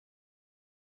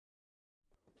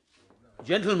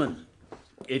Gentlemen,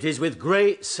 it is with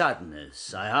great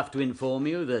sadness I have to inform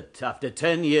you that after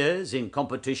 10 years in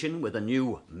competition with the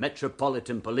new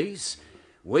Metropolitan Police,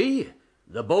 we,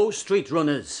 the Bow Street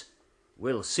Runners,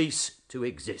 will cease to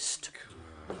exist.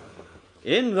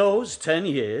 In those 10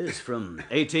 years, from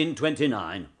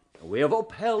 1829, we have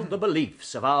upheld the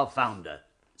beliefs of our founder,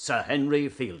 Sir Henry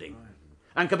Fielding,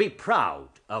 and can be proud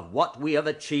of what we have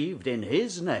achieved in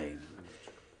his name.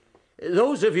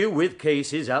 Those of you with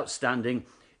cases outstanding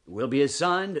will be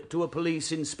assigned to a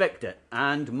police inspector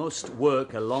and must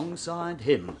work alongside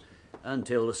him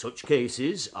until such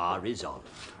cases are resolved.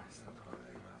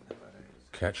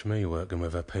 Catch me working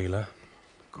with a peeler.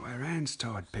 Got her hands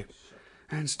tied, Pip.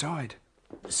 Hands tied.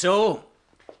 So,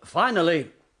 finally,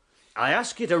 I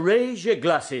ask you to raise your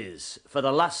glasses for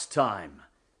the last time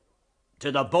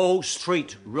to the Bow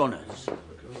Street Runners.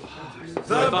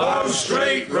 The Bow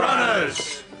Street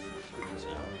Runners!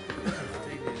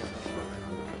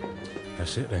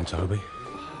 That's it then, Toby.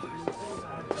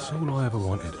 It's all I ever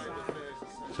wanted.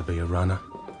 To be a runner.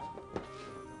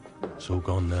 It's all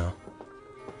gone now.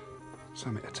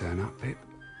 Something to turn up, Pip.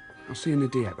 I'll see you in the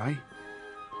Dieppe, eh?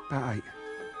 About 8.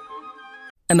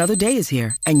 Another day is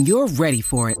here, and you're ready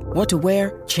for it. What to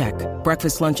wear? Check.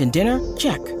 Breakfast, lunch, and dinner?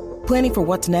 Check. Planning for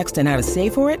what's next and how to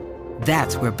save for it?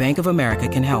 That's where Bank of America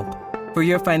can help. For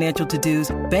your financial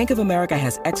to-dos, Bank of America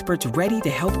has experts ready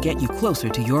to help get you closer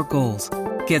to your goals.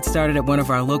 Get started at one of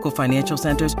our local financial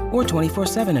centers or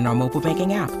 24/7 in our mobile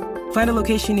banking app. Find a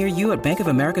location near you at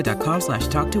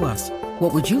bankofamerica.com/talktous.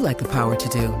 What would you like the power to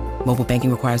do? Mobile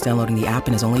banking requires downloading the app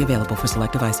and is only available for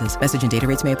select devices. Message and data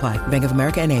rates may apply. Bank of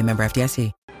America N.A., member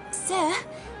FDIC. Sir?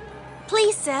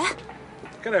 Please, sir.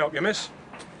 Can I help you, miss?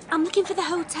 I'm looking for the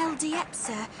Hotel Dieppe,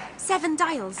 sir. 7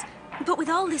 dials. But with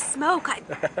all this smoke,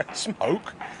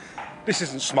 Smoke? This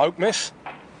isn't smoke, miss.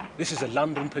 This is a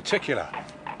London particular.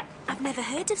 I've never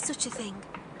heard of such a thing.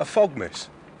 A fog, miss.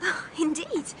 Oh,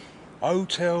 indeed.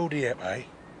 Hotel Dieppe, eh?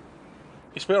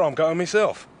 It's where I'm going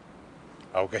myself.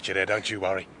 I'll get you there, don't you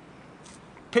worry.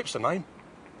 Pip's the name.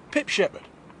 Pip Shepherd.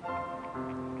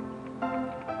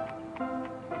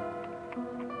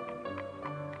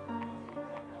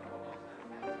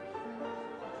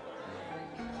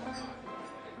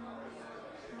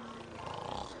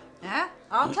 Yeah,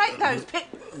 I'll take those, Pip.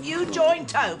 You join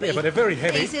Toby. Yeah, but they're very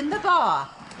heavy. He's in the bar.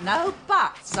 No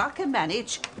buts. I can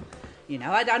manage. You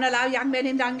know, I don't allow young men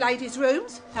in young ladies'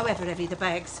 rooms, however heavy the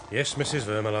bags. Yes, Mrs.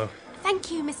 Vermelo. Thank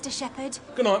you, Mr. Shepherd.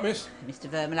 Good night, miss. Mr.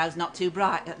 Vermelow's not too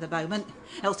bright at the moment.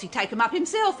 Else he'd take 'em up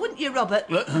himself, wouldn't you, Robert?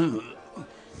 Now,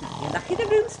 you're lucky the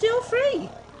room's still free.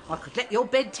 I could let your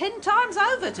bed 10 times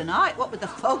over tonight, what with the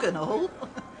fog and all.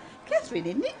 Catherine,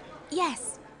 isn't it?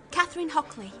 Yes, Catherine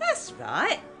Hockley. That's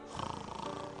right.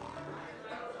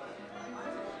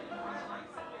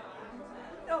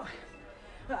 Oh,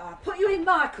 I'll put you in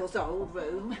Michael's old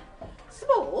room.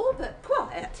 Small, but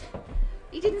quiet.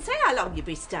 He didn't say how long you'd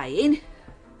be staying.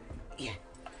 Yeah.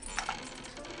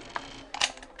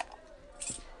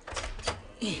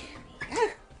 Here we go.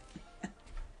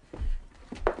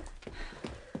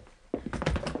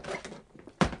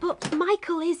 But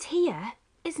Michael is here,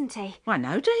 isn't he? Why,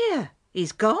 no, dear.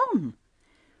 He's gone.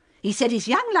 He said his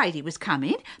young lady was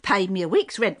coming, paid me a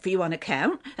week's rent for you on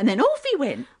account, and then off he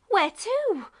went. Where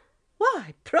to?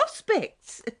 Why,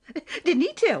 prospects. Didn't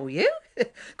he tell you?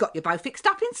 Got you both fixed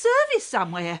up in service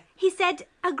somewhere. He said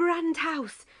a grand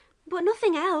house, but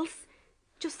nothing else.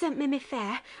 Just sent me my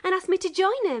fare and asked me to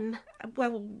join him.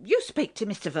 Well, you speak to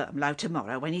Mr. Vermelo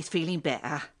tomorrow when he's feeling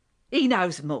better. He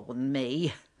knows more than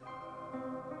me.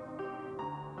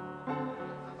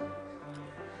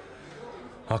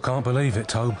 I can't believe it,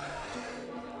 Tobe.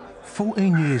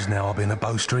 14 years now I've been at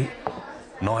Bow Street.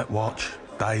 Night watch,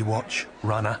 day watch,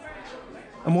 runner.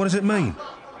 And what does it mean?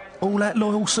 All that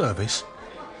loyal service?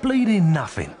 Bleeding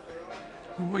nothing.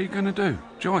 Well, what are you going to do?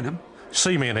 Join them?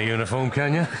 See me in a uniform,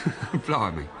 can you?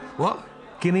 Blimey. What?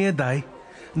 Guinea a day,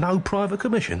 no private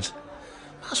commissions.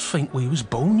 Must think we was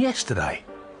born yesterday.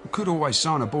 You could always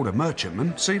sign aboard a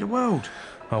merchantman, see the world.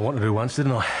 I wanted to once,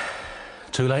 didn't I?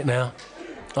 Too late now.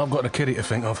 I've got a kiddie to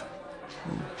think of.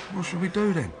 What should we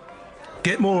do then?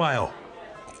 Get more ale.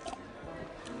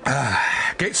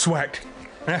 Get swacked.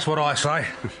 That's what I say.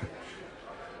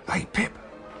 Hey, Pip.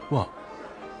 What?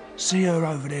 See her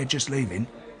over there just leaving?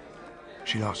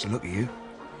 She likes the look of you.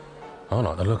 I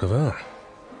like the look of her.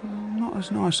 Not as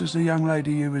nice as the young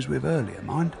lady you was with earlier,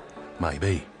 mind.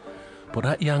 Maybe. But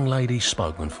that young lady's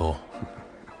spoken for.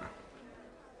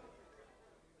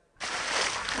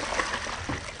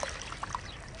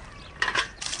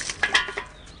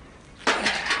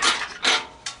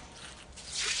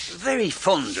 Very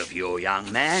fond of your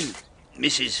young man.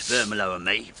 Mrs. Vermelo and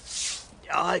me,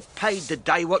 I paid the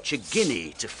day watch a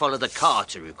guinea to follow the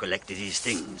carter who collected his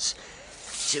things.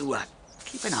 To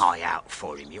keep an eye out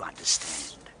for him, you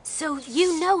understand. So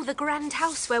you know the grand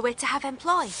house where we're to have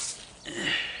employ?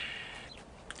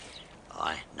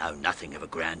 I know nothing of a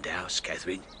grand house,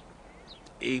 Catherine.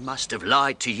 He must have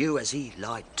lied to you as he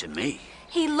lied to me.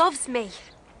 He loves me.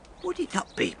 Would it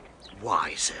not be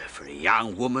wiser for a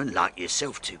young woman like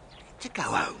yourself to go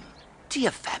home to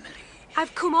your family?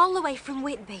 I've come all the way from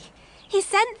Whitby. He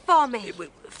sent for me.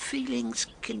 Feelings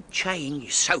can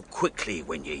change so quickly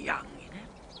when you're young, you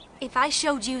know. If I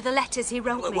showed you the letters he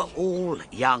wrote me... Well, all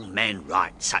young men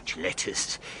write such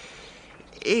letters.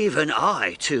 Even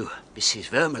I, to Mrs.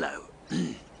 Vermelo.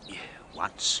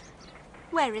 Once.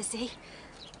 Where is he?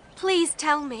 Please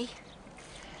tell me.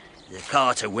 The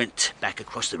carter went back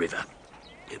across the river,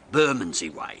 Bermondsey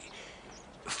way.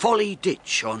 Folly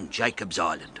Ditch on Jacob's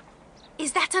Island.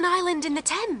 Is that an island in the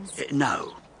Thames?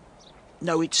 No.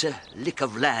 No, it's a lick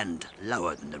of land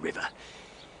lower than the river.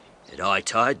 At high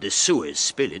tide, the sewers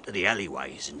spill into the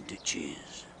alleyways and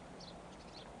ditches.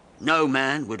 No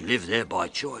man would live there by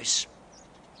choice.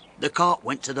 The cart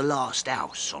went to the last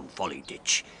house on Folly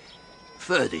Ditch,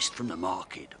 furthest from the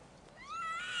market.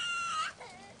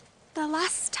 The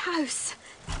last house.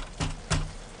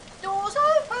 Doors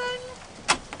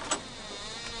open!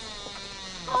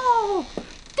 Oh,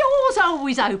 doors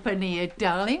always open here,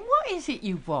 darling. What is it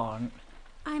you want?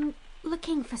 I'm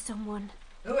looking for someone.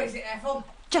 Who is it, Ethel?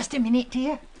 Just a minute,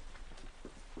 dear.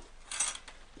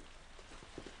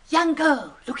 Young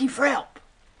girl, looking for help.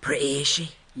 Pretty, is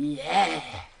she? Yeah.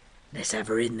 Let's have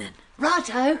her in then.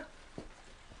 Righto.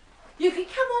 You can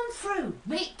come on through.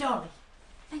 Meet Dolly.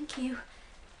 Thank you.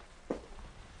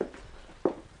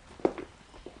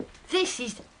 This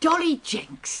is Dolly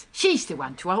Jenks. She's the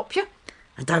one to help you.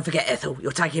 And don't forget, Ethel,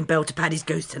 you're taking Belle to Paddy's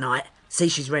Goose tonight. See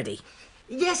she's ready.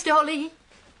 Yes, Dolly.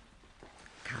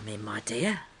 Come in, my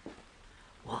dear.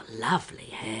 What lovely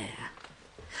hair.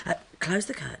 Close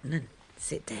the curtain and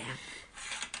sit down.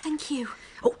 Thank you.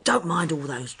 Oh, don't mind all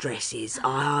those dresses.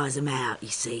 I eyes them out, you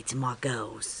see, to my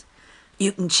girls.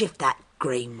 You can shift that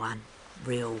green one.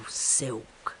 Real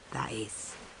silk, that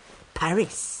is.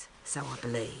 Paris, so I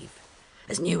believe.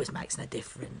 As new as makes no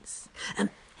difference.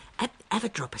 Have a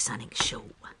drop of something short.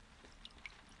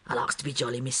 I likes to be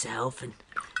jolly myself and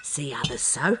see others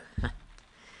so.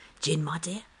 Gin, my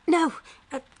dear? No,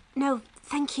 no,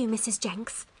 thank you, Mrs.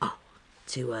 Jenks. Oh,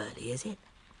 too early, is it?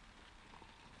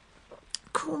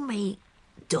 Call me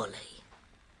Dolly.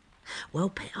 Well,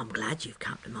 pet, I'm glad you've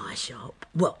come to my shop.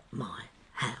 Well, my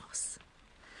house.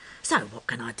 So, what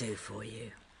can I do for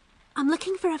you? I'm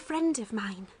looking for a friend of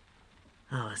mine.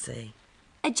 Oh, I see.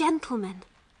 A gentleman.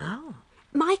 Oh.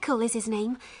 Michael is his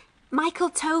name. Michael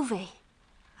Tovey.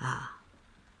 Ah.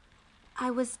 I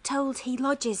was told he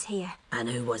lodges here. And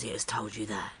who was it has told you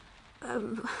that?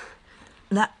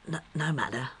 No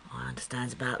matter. I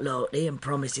understands about loyalty and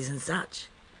promises and such.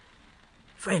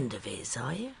 Friend of his,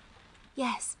 are you?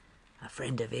 Yes. A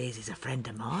friend of his is a friend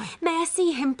of mine. May I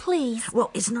see him, please? Well,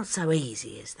 it's not so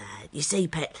easy as that. You see,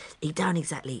 pet, he don't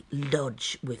exactly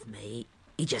lodge with me.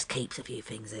 He just keeps a few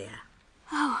things here.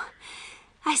 Oh,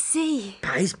 I see.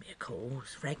 Pays me, of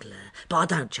course, regular. But I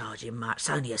don't charge him much. It's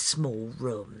only a small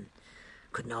room.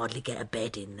 Couldn't hardly get a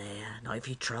bed in there, not if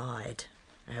you tried.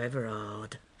 However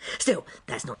hard. Still,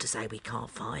 that's not to say we can't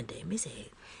find him, is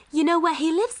it? You know where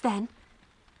he lives, then?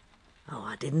 Oh,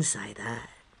 I didn't say that.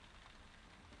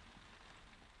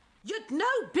 You'd no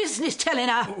business telling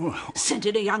her.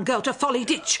 Sending a young girl to Folly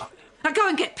Ditch. Now go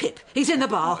and get Pip. He's in the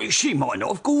bar. She might not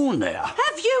have gone there.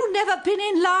 Have you never been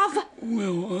in love?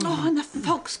 Well, Oh, and the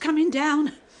fog's coming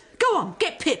down. Go on,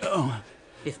 get Pip.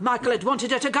 If Michael had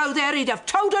wanted her to go there, he'd have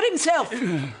told her himself.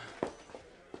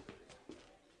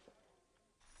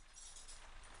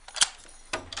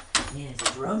 Here's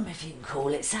his room, if you can call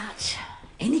it such.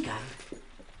 In he go.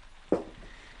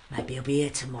 Maybe he'll be here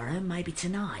tomorrow, maybe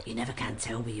tonight. You never can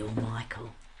tell with your Michael.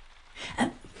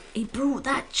 He brought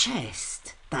that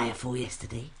chest day afore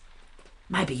yesterday.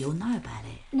 Maybe you'll know about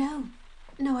it. No,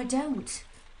 I don't.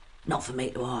 Not for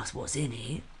me to ask what's in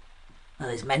it. Well,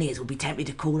 there's many as will be tempted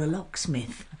to call a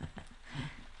locksmith.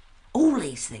 All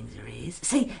these things are his.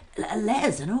 See,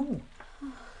 letters and all.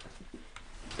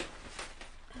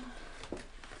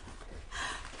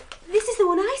 This is the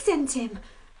one I sent him.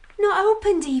 Not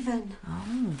opened even.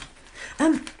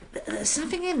 There's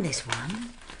something in this one.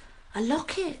 A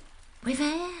locket with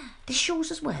hair. This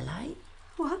yours as well, eh?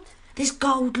 What? This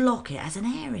gold locket has an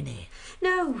hair in it.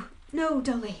 No,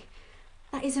 Dolly.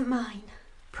 That isn't mine.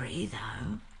 Pretty,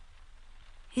 though.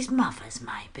 His mother's,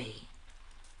 maybe.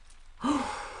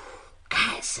 Oh,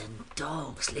 cat's Listen,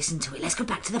 dogs, listen to it. Let's go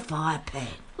back to the fire pit.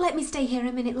 Let me stay here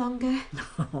a minute longer.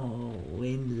 Oh,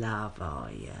 in love,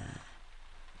 are you?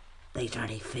 These are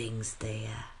only things,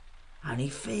 dear. Only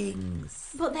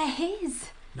things. But they're his.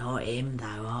 Not him,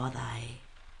 though, are they?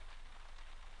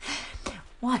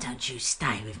 Why don't you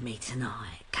stay with me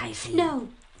tonight, Casey? No,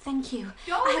 thank you.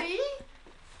 Dolly?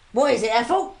 What is it,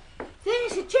 Ethel?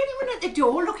 There's a gentleman at the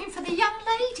door looking for the young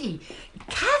lady.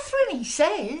 Catherine, he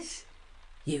says.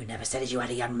 You never said as you had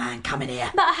a young man coming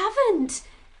here. But I haven't.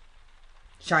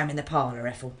 Show him in the parlour,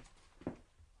 Ethel.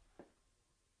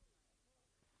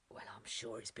 Well, I'm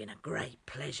sure it's been a great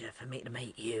pleasure for me to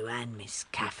meet you and Miss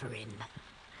Catherine.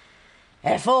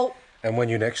 Ethel! And when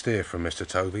you next hear from Mr.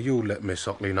 Tovey, you'll let Miss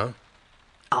Ockley know.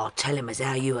 I'll tell him as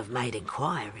how you have made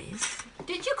inquiries.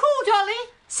 Did you call,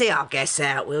 Dolly? See our guests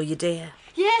out, will you, dear?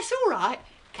 Yes, all right.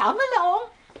 Come along.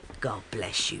 God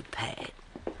bless you, pet.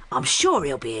 I'm sure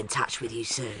he'll be in touch with you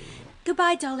soon.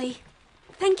 Goodbye, Dolly.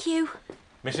 Thank you.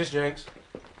 Mrs. Jenks.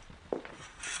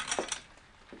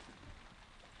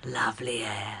 Lovely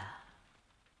hair.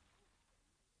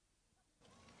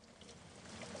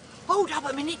 Hold up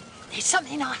a minute. There's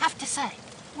something I have to say.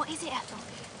 What is it, Ethel?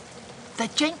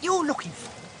 The gent you're looking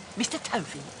for, Mr.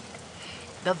 Tovey.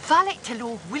 The valet to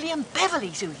Lord William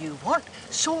Beverley's who you want.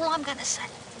 That's all I'm going to say.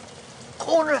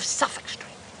 Corner of Suffolk Street.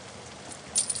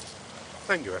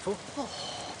 Thank you, Ethel.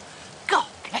 God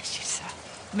bless you,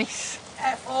 sir. Miss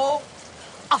Ethel.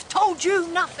 I've told you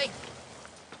nothing.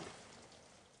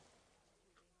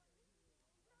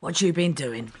 What you been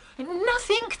doing?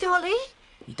 Nothing, Dolly.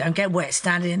 You don't get wet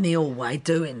standing in the hallway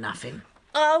doing nothing.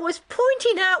 I was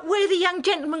pointing out where the young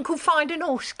gentleman could find an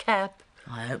horse cab.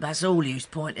 I hope that's all you've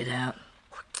pointed out.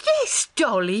 Yes,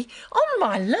 Dolly, on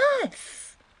my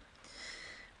life.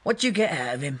 What'd you get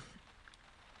out of him?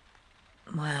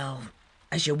 Well,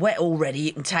 as you're wet already,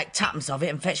 you can take tuppence of it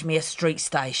and fetch me a street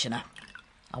stationer.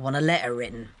 I want a letter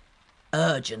written.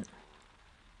 Urgent.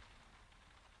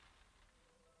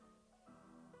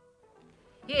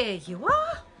 Here you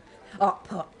are. Hot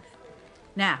pot.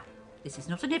 Now, this is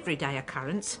not an everyday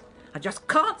occurrence. I just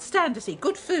can't stand to see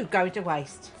good food going to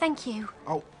waste. Thank you.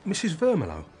 Oh, Mrs.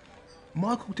 Vermelo.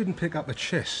 Michael didn't pick up the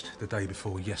chest the day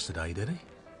before yesterday, did he?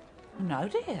 No,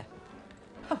 dear.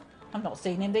 Oh, I've not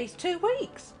seen him these 2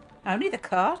 weeks. Only the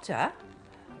carter.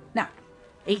 Now,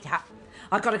 eat up.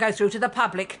 I've got to go through to the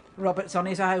public. Robert's on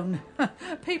his own.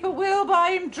 People will buy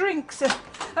him drinks. And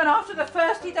after the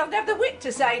first, he doesn't have the wit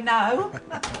to say no.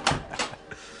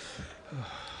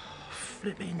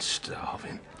 Flipping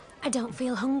starving. I don't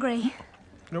feel hungry.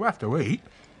 You'll have to eat.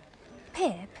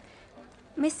 Pip,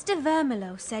 Mr.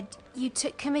 Vermelo said you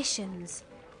took commissions.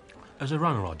 As a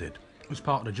runner, I did. It was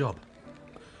part of the job.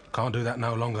 Can't do that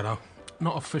no longer, though.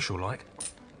 Not official, like.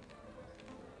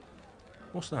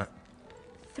 What's that?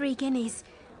 3 guineas.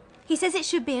 He says it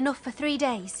should be enough for 3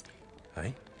 days.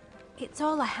 Hey? It's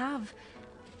all I have.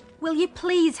 Will you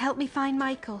please help me find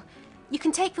Michael? You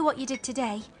can take for what you did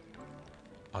today.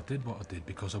 I did what I did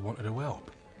because I wanted to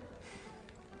help.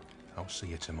 I'll see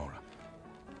you tomorrow.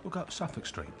 We'll go to Suffolk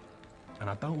Street. And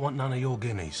I don't want none of your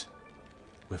guineas.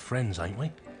 We're friends, ain't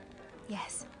we?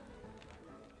 Yes.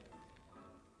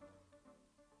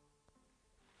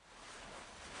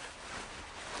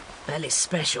 Bella's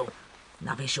special.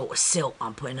 Nothing short of silk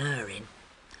I'm putting her in.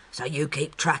 So you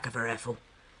keep track of her, Ethel.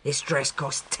 This dress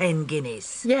costs 10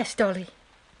 guineas. Yes, Dolly.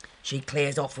 She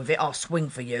clears off with it, I'll swing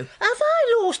for you. Have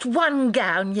I lost one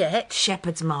gown yet?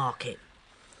 Shepherd's Market.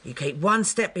 You keep one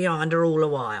step behind her all the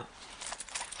while.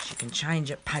 She can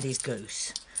change at Paddy's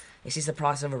Goose. This is the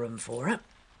price of a room for her.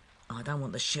 I don't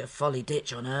want the shit of folly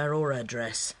ditch on her or her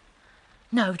dress.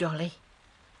 No, Dolly.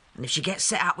 And if she gets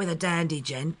set up with a dandy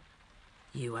gent,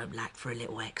 you won't lack for a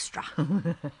little extra.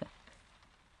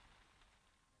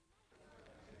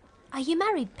 Are you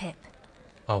married, Pip?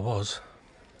 I was.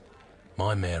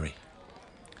 My Mary.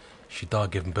 She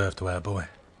died giving birth to our boy.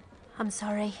 I'm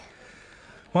sorry.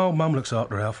 Well, Mum looks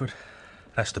after Alfred.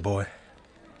 That's the boy.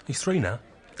 He's 3 now,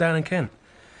 down in Kent.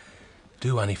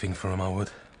 Do anything for him, I would.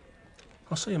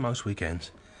 I'll see him most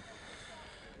weekends.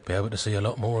 Be able to see a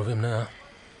lot more of him now.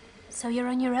 So you're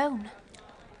on your own?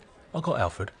 I got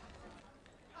Alfred.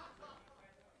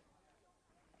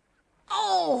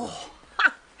 Oh,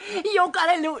 you're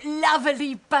going to look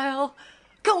lovely, Belle.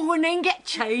 Go on then, get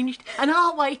changed, and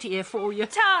I'll wait here for you.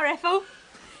 Ta, Ethel.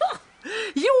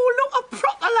 You look a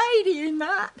proper lady in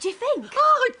that. Do you think?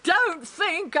 I don't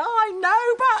think I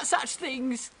know about such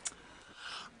things.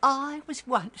 I was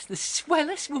once the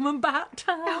swellest woman about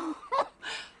town.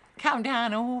 Come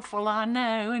down awful, I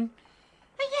know, and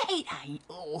yet it ain't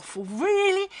awful,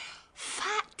 really.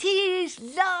 Fact is,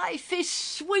 life is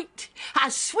sweet.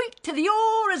 As sweet to the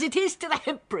ore as it is to the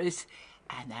emperors.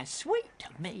 And as sweet to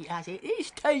me as it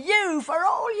is to you for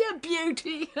all your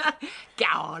beauty. Go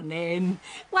on then.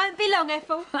 Won't be long,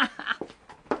 Ethel.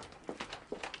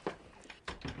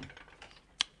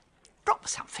 Drop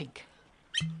something.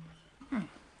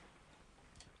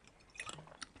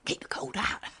 Keep the cold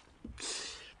out.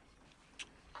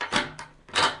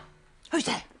 Who's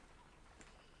there?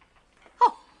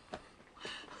 Oh,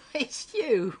 it's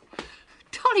you.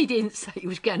 Tolly didn't say he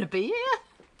was going to be here.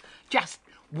 Just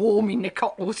warming the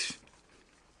cockles.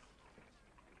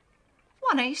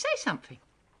 Why don't you say something?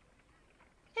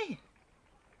 Here.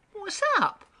 What's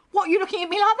up? What are you looking at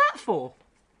me like that for?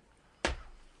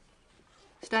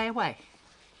 Stay away.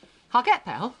 I'll get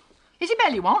Belle. Is it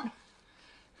Belle you want?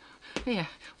 Here,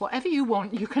 whatever you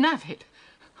want, you can have it.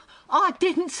 I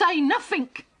didn't say nothing.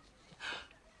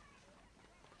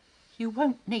 You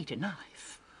won't need a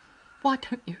knife. Why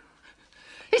don't you?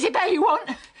 Is it Belle you want?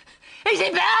 Is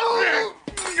it Belle?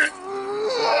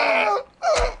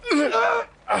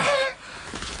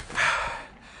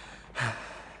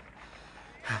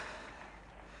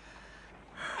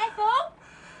 Ethel,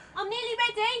 I'm nearly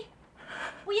ready.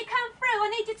 Will you come through? I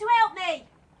need you to help me.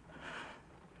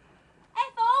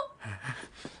 Ethel?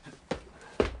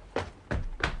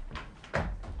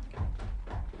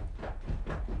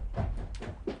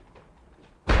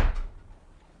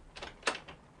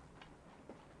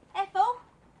 Ethel?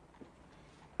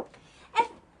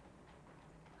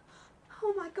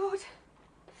 Oh my God.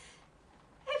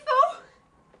 Ethel?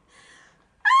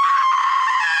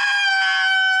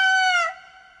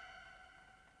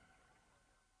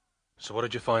 So what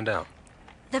did you find out?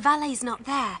 The valet's not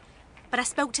there, but I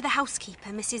spoke to the housekeeper,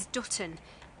 Mrs. Dutton.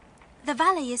 The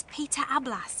valet is Peter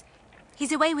Ablas.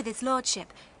 He's away with his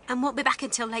lordship and won't be back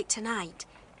until late tonight.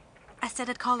 I said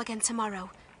I'd call again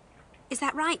tomorrow. Is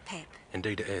that right, Pip?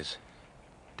 Indeed it is.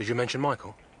 Did you mention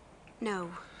Michael?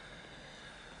 No.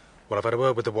 Well, I've had a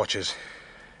word with the watchers.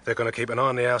 They're going to keep an eye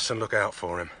on the house and look out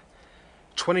for him.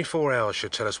 24 hours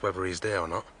should tell us whether he's there or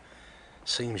not.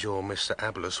 Seems your Mr.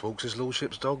 Ablas walks his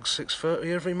lordship's dog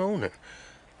 6:30 every morning.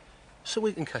 So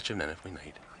we can catch him then if we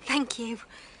need. Thank you.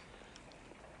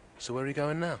 So where are you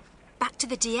going now? Back to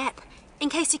the Dieppe, in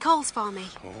case he calls for me.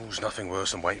 Oh, there's nothing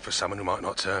worse than waiting for someone who might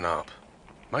not turn up.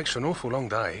 Makes for an awful long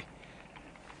day.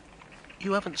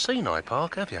 You haven't seen Hyde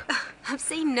Park, have you? I've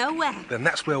seen nowhere. Then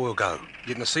that's where we'll go.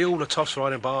 You can see all the toffs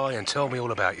riding by and tell me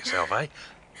all about yourself, eh?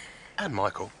 And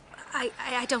Michael.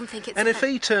 I don't think it's... And if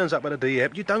he turns up at a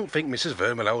Dieppe, you don't think Mrs.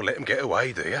 Vermillow will let him get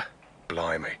away, do you?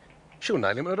 Blimey. She'll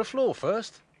nail him to the floor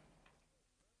first.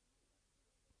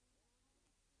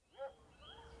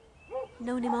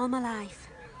 Known him all my life.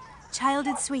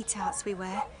 Childhood sweethearts we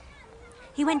were.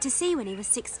 He went to sea when he was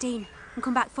 16 and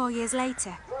come back 4 years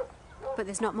later. But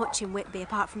there's not much in Whitby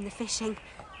apart from the fishing.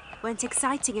 Weren't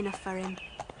exciting enough for him.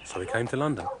 So he came to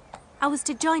London? I was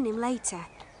to join him later.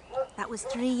 That was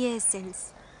 3 years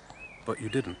since. But you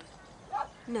didn't?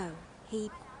 No, he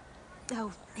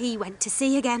went to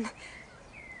sea again.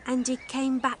 And he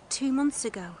came back 2 months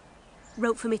ago.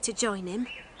 Wrote for me to join him.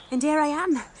 And here I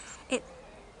am.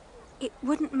 It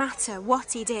wouldn't matter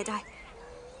what he did.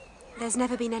 There's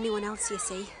never been anyone else, you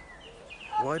see.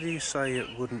 Why do you say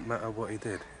it wouldn't matter what he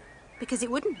did? Because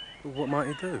it wouldn't. Well, what might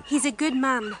he do? He's a good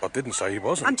man. I didn't say he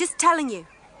wasn't. I'm just telling you.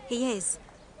 He is.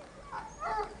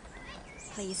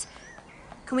 Please,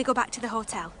 can we go back to the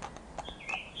hotel?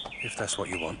 If that's what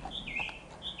you want.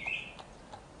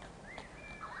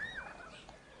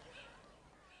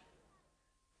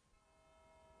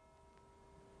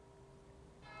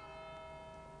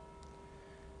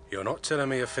 You're not telling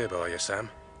me a fib, are you, Sam?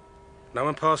 No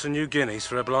one passing you guineas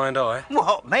for a blind eye?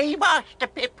 What, me, Master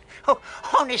Pip? Oh,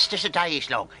 honest as the day is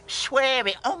long. Swear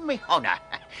it on me honour.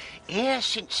 Here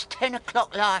since 10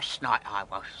 o'clock last night I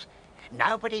was.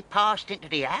 Nobody passed into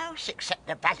the house except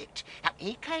the valet. And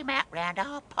he came out round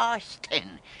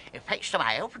 10:30. He fetched some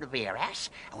ale from the beer house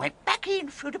and went back in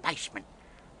through the basement.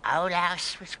 Whole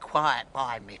house was quiet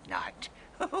by midnight.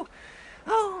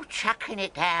 Oh, chucking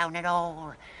it down and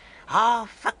all.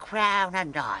 £5 a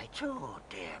night. Oh,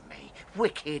 dear me.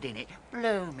 Wicked, innit?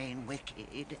 Blooming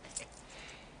wicked.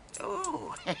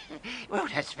 Oh, well,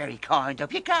 that's very kind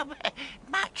of you, Gov.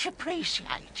 Much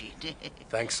appreciated.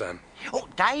 Thanks, Sam. Oh,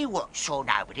 they saw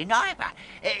nobody neither,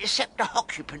 except the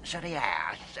occupants of the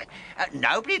house.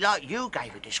 Nobody like you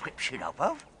gave a description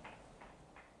of.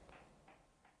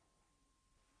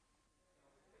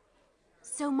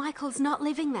 So Michael's not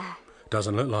living there?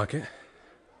 Doesn't look like it.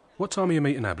 What time are you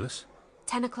meeting Ablas?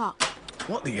 10 o'clock.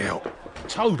 What the hell?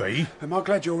 Toby? Am I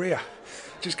glad you're here?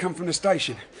 Just come from the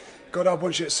station. Got our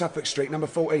bunch at Suffolk Street, number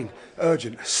 14.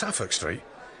 Urgent. Suffolk Street?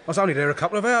 I was only there a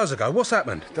couple of hours ago. What's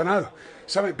happened? Dunno.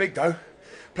 Something big, though.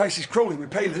 Place is crawling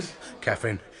with peelers.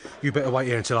 Catherine, you better wait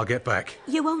here until I get back.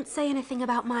 You won't say anything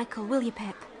about Michael, will you,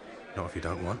 Pip? Not if you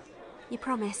don't want. You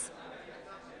promise?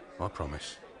 I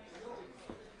promise.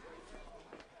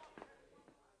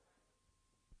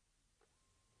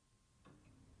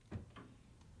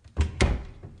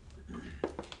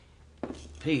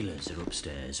 Peelers are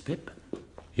upstairs, Pip.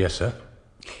 Yes, sir.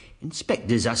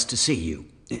 Inspector's asked to see you.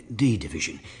 D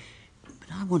Division. But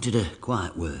I wanted a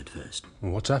quiet word first.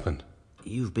 Well, what's happened?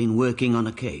 You've been working on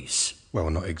a case. Well,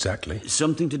 not exactly.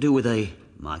 Something to do with a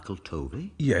Michael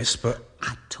Tovey? Yes, but...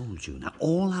 I told you. Now,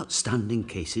 all outstanding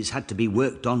cases had to be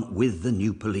worked on with the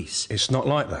new police. It's not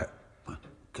like that. Well,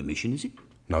 commission, is it?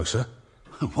 No, sir.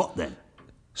 What then?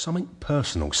 Something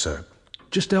personal, sir.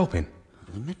 Just helping.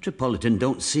 The Metropolitan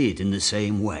don't see it in the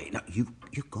same way. Now, you're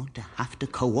going to have to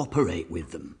cooperate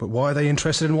with them. But why are they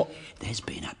interested in what... There's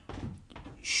been a...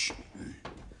 Shh.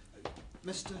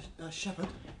 Mr. Shepherd?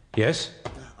 Yes?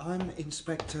 I'm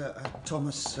Inspector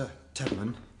Thomas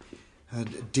Tedman,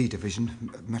 D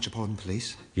Division, Metropolitan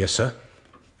Police. Yes, sir.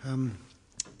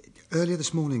 Earlier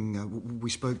this morning, we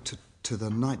spoke to the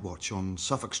night watch on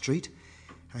Suffolk Street.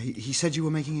 He said you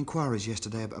were making inquiries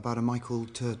yesterday about a Michael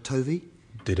Tovey.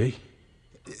 Did he?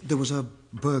 There was a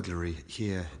burglary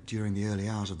here during the early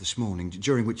hours of this morning,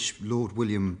 during which Lord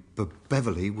William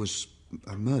Beverley was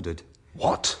murdered.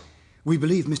 What? We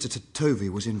believe Mr. Tovey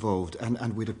was involved,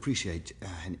 and we'd appreciate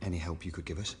any help you could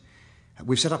give us.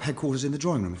 We've set up headquarters in the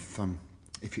drawing room,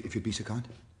 if you'd be so kind.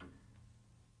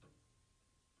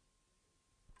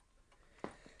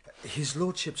 His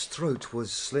lordship's throat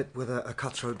was slit with a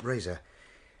cutthroat razor.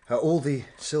 All the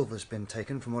silver's been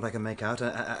taken, from what I can make out,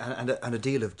 and a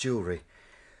deal of jewellery.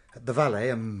 The valet,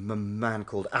 a man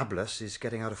called Ablus, is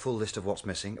getting out a full list of what's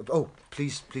missing. Oh,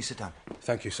 please sit down.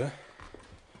 Thank you, sir.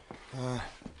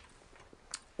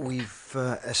 We've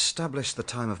established the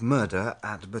time of murder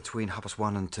at between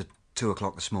 1:30 and 2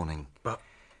 o'clock this morning. But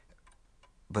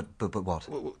what?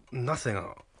 Well, nothing.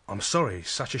 I'm sorry.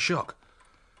 Such a shock.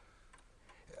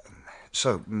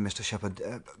 So, Mr.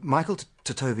 Shepherd, Michael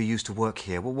Tovey used to work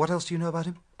here. Well, what else do you know about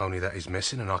him? Only that he's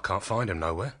missing and I can't find him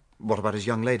nowhere. What about his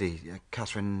young lady,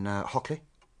 Catherine Hockley?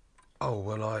 Oh,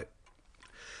 well,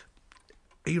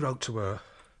 He wrote to her,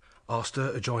 asked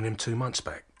her to join him 2 months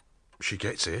back. She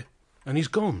gets here, and he's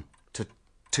gone.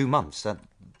 2 months?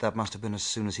 That must have been as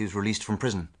soon as he was released from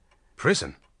prison.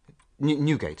 Prison?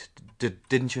 Newgate.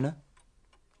 Didn't you know?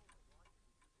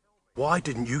 Why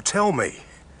didn't you tell me?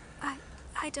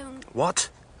 I don't... What?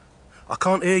 I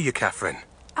can't hear you, Catherine.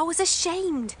 I was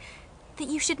ashamed that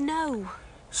you should know.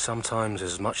 Sometimes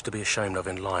there's as much to be ashamed of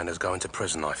in lying as going to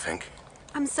prison, I think.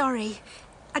 I'm sorry.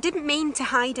 I didn't mean to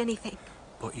hide anything.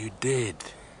 But you did.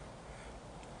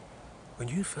 When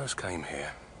you first came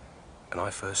here, and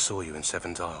I first saw you in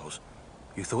Seven Dials,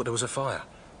 you thought there was a fire.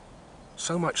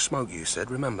 So much smoke, you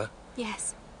said, remember?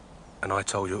 Yes. And I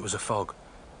told you it was a fog.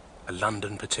 A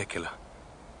London particular.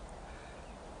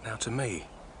 Now, to me,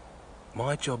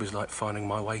 my job is like finding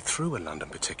my way through a London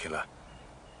particular.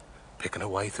 Picking a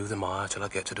way through the mire till I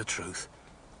get to the truth.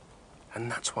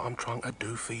 And that's what I'm trying to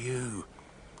do for you.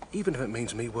 Even if it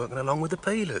means me working along with the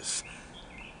peelers.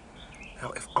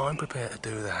 Now, if I'm prepared to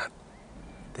do that,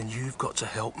 then you've got to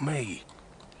help me.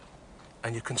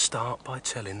 And you can start by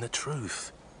telling the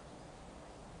truth.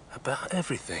 About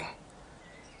everything.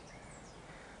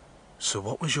 So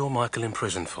what was your Michael in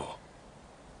prison for?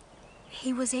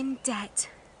 He was in debt.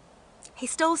 He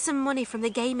stole some money from the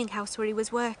gaming house where he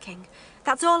was working.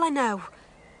 That's all I know.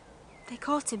 They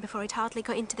caught him before he'd hardly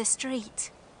got into the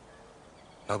street.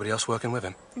 Nobody else working with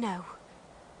him? No.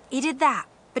 He did that,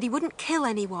 but he wouldn't kill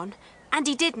anyone. And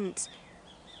he didn't.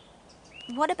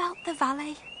 What about the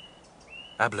valet?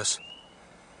 Ablus.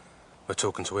 We're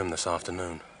talking to him this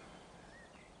afternoon.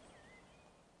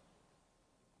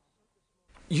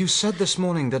 You said this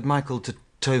morning that Michael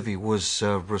Tovey was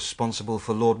responsible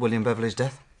for Lord William Beverley's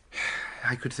death?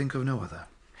 I could think of no other.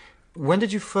 When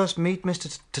did you first meet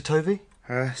Mr. Tovey?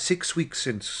 6 weeks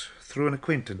since, through an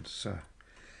acquaintance.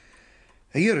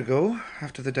 A year ago,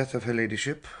 after the death of her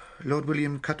ladyship, Lord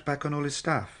William cut back on all his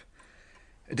staff.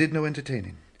 Did no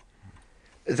entertaining.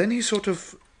 Then he sort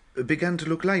of began to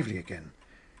look lively again,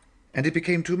 and it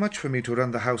became too much for me to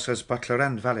run the house as butler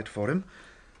and valet for him,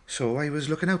 so I was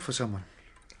looking out for someone.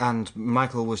 And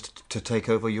Michael was to take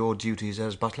over your duties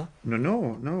as butler?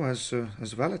 No, as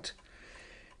valet.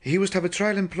 He was to have a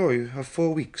trial employ of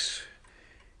 4 weeks.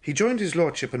 He joined his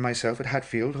lordship and myself at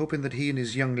Hatfield, hoping that he and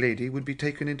his young lady would be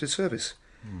taken into service.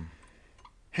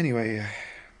 Anyway,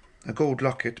 a gold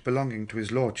locket belonging to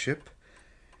his lordship,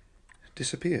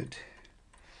 disappeared.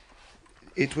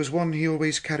 It was one he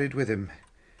always carried with him,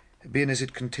 being as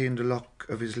it contained a lock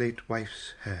of his late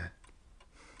wife's hair.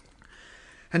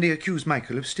 And he accused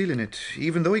Michael of stealing it,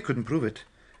 even though he couldn't prove it.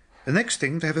 The next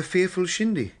thing, they have a fearful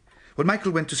shindy. Well,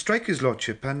 Michael went to strike his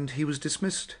lordship, and he was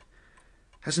dismissed.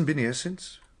 Hasn't been here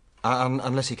since.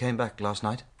 Unless he came back last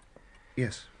night?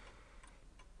 Yes.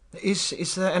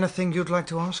 Is there anything you'd like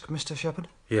to ask, Mr. Shepherd?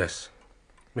 Yes.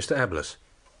 Mr. Ablus,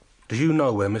 do you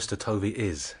know where Mr. Tovey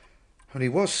is? Well, he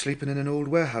was sleeping in an old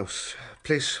warehouse,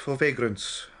 place for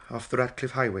vagrants, off the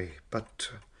Ratcliffe Highway,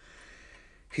 but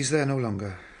he's there no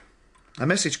longer. A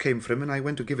message came for him, and I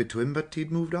went to give it to him, but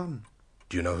he'd moved on.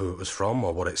 Do you know who it was from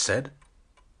or what it said?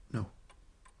 No.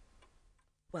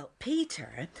 Well,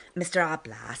 Peter, Mr.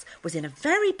 Ablas, was in a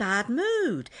very bad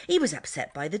mood. He was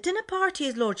upset by the dinner party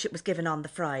his lordship was giving on the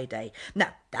Friday. Now,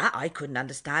 that I couldn't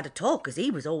understand at all, because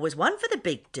he was always one for the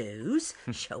big do's.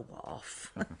 Show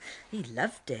off. He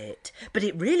loved it, but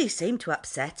it really seemed to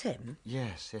upset him.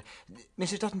 Yes.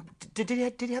 Mrs. Dutton, did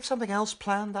he have something else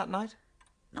planned that night?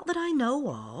 Not that I know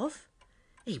of.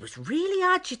 He was really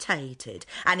agitated,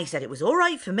 and he said it was all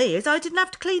right for me as I didn't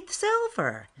have to clean the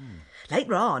silver.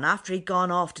 Later on, after he'd gone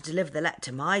off to deliver the letter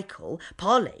to Michael,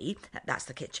 Polly, that's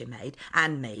the kitchen maid,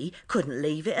 and me couldn't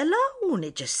leave it alone.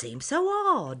 It just seemed so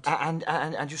odd.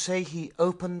 And you say he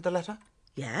opened the letter?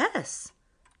 Yes.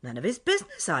 None of his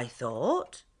business, I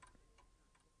thought.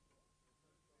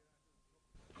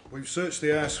 We've searched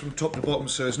the house from top to bottom,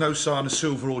 sir. There's no sign of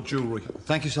silver or jewellery.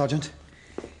 Thank you, Sergeant.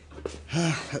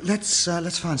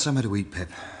 Let's find somewhere to eat, Pip.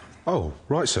 Oh,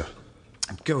 right, sir.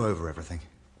 And go over everything.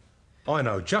 I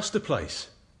know just the place.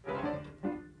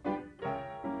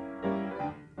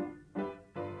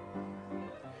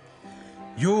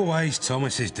 Your ways,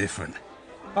 Thomas, is different.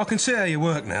 I can see how you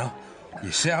work now.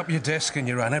 You set up your desk and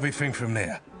you run everything from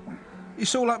there.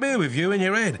 It's all up here with you in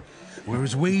your head,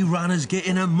 whereas we runners get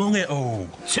in among it all.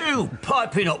 Two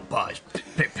piping up pies.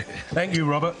 Pip. Thank you,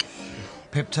 Robert.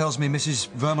 Pip tells me Mrs.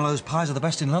 Vermelow's pies are the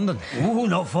best in London. Oh,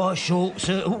 not far short,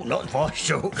 sir. Oh, not far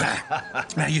short.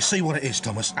 Now, you see what it is,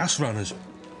 Thomas. Us runners,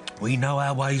 we know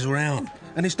our ways around.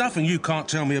 And it's nothing you can't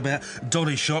tell me about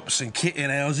dolly shops and kitten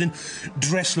housing,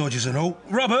 dress lodges and all.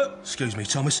 Robert, excuse me,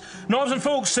 Thomas, knives and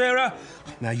forks, Sarah.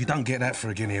 Now, you don't get that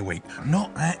for a guinea a week.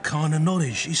 Not that kind of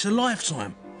knowledge. It's a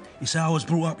lifetime. It's how I was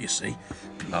brought up, you see.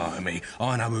 Blimey,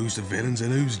 I know who's the villains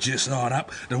and who's just hard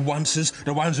up. The oncers,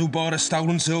 the ones who buy the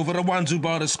stolen silver, the ones who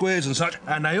buy the squares and such.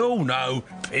 And they all know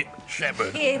Pip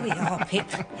Shepherd. Here we are, Pip.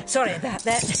 Sorry about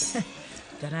that.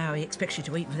 Don't know how he expects you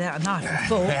to eat without a knife and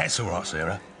fork. That's all right,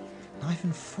 Sarah. Knife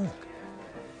and fork?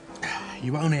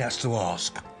 You only has to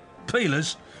ask.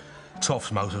 Peelers,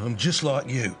 toffs most of them, just like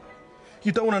you.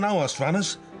 You don't want to know us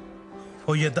runners.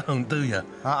 Well, you don't, do you?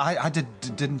 I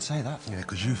didn't say that. Yeah,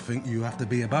 because you think you have to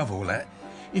be above all that.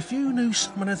 If you knew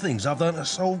some of the things I've done to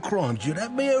solve crimes, you'd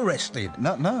have me arrested.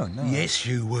 No. Yes,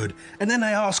 you would. And then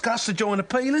they ask us to join the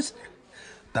Peelers?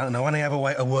 Don't know any other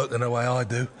way to work than the way I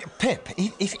do. Pip,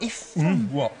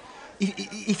 What?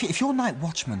 If your night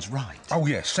watchman's right... Oh,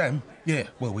 yes, Sam. Yeah,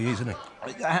 well, he is, isn't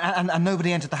he? And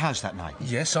nobody entered the house that night?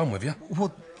 Yes, I'm with you.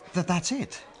 Well, that's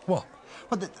it. What?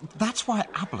 Well, that's why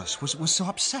Ablus was so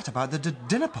upset about the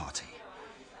dinner party.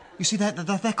 You see,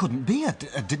 there couldn't be a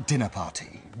dinner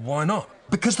party. Why not?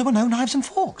 Because there were no knives and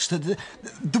forks. There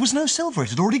was no silver.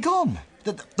 It had already gone.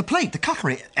 The plate, the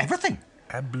cutlery, everything.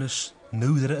 Ablus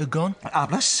knew that it had gone?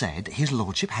 Ablus said his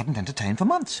lordship hadn't entertained for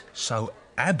months. So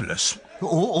Ablus...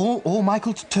 Or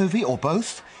Michael Tovey, or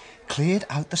both, cleared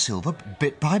out the silver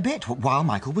bit by bit while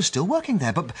Michael was still working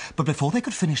there. But before they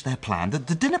could finish their plan, the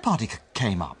dinner party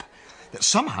came up.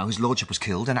 Somehow his lordship was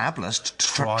killed and Ablus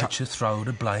tried to throw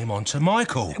the blame onto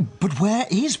Michael. But where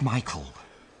is Michael?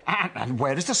 And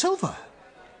where is the silver?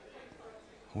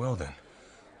 Well then,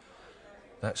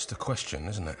 that's the question,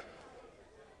 isn't it?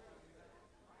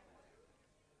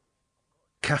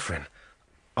 Catherine,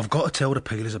 I've got to tell the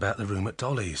Peelers about the room at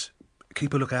Dolly's.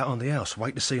 Keep a lookout on the house.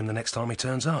 Wait to see him the next time he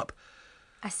turns up.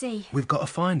 I see. We've got to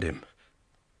find him.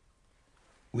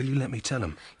 Will you let me tell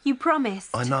him? You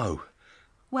promised. I know.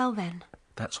 Well then.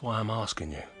 That's why I'm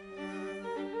asking you.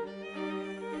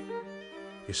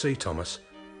 You see, Thomas,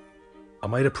 I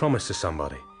made a promise to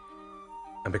somebody.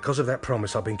 And because of that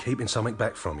promise, I've been keeping something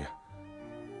back from you.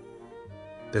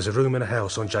 There's a room in a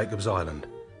house on Jacob's Island.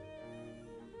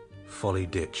 Folly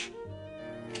Ditch.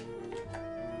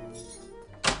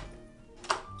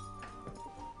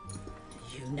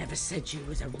 You never said you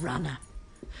was a runner.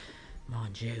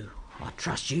 Mind you, I'd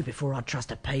trust you before I'd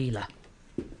trust a peeler.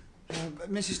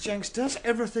 Mrs. Jenks, does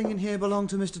everything in here belong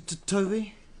to Mr.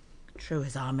 Tovey? True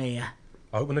as I'm here.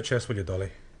 Open the chest, will you, Dolly?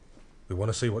 We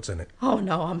want to see what's in it. Oh,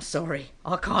 no, I'm sorry.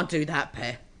 I can't do that,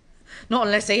 Per. Not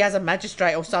unless he has a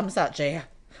magistrate or some such here.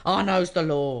 I knows the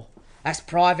law. That's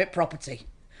private property.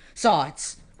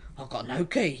 Besides, I've got no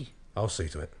key. I'll see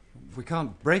to it. We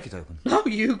can't break it open. No,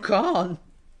 you can't.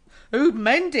 Who'd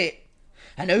mend it?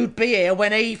 And who'd be here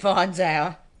when he finds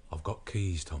out? I've got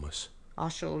keys, Thomas. I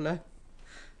shall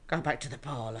go back to the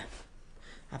parlour.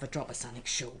 Have a drop of something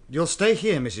short. You'll stay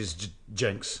here, Mrs.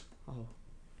 Jenks. Oh.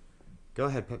 Go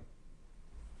ahead, Pip.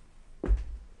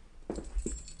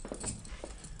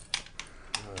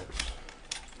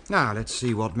 Now, let's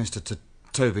see what Mr.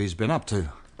 Tovey's been up to.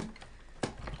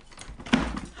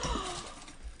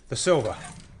 The silver.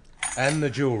 And the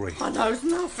jewellery. I knows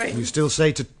nothing. You still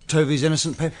say Tovey's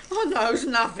innocent, Pip? I knows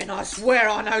nothing. I swear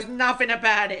I knows nothing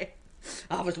about it.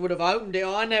 Others would have owned it.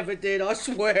 I never did. I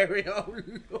swear it. Oh,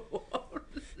 Lord.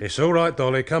 It's all right,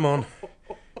 Dolly. Come on.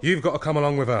 You've got to come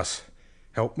along with us.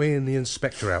 Help me and the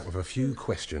inspector out with a few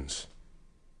questions.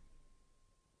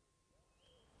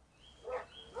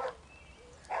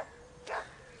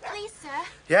 Please, sir.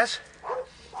 Yes?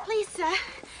 Please, sir.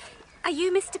 Are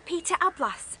you Mr. Peter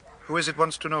Ablas? Who is it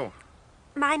wants to know?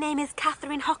 My name is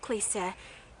Catherine Hockley, sir,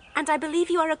 and I believe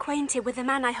you are acquainted with the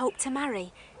man I hope to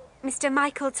marry, Mr.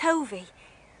 Michael Tovey.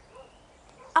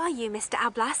 Are you Mr.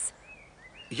 Ablas?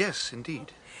 Yes,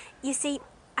 indeed. You see,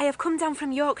 I have come down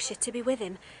from Yorkshire to be with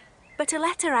him, but a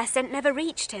letter I sent never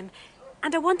reached him,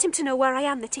 and I want him to know where I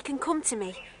am that he can come to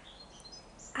me.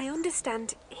 I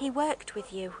understand he worked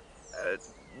with you.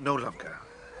 No longer.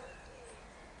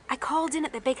 I called in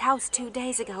at the big house 2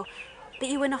 days ago, but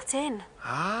you were not in.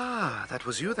 Ah, that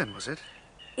was you then, was it?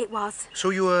 It was. So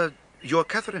you're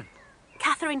Catherine?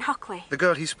 Catherine Hockley. The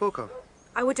girl he spoke of?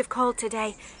 I would have called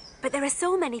today, but there are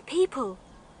so many people.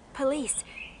 Police.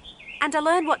 And I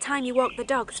learned what time you walk the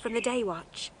dogs from the day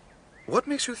watch. What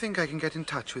makes you think I can get in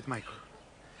touch with Michael?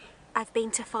 I've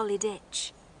been to Folly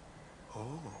Ditch.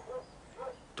 Oh.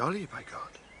 Dolly, by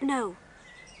God. No.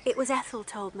 It was Ethel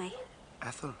told me.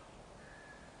 Ethel?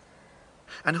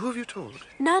 And who have you told?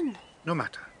 None. No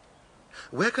matter.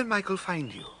 Where can Michael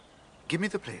find you? Give me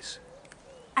the place.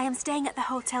 I am staying at the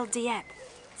Hotel Dieppe,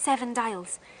 7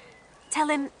 Dials. Tell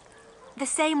him the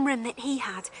same room that he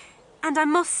had, and I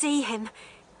must see him.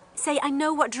 Say I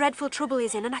know what dreadful trouble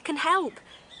he's in and I can help.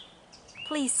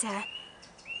 Please, sir.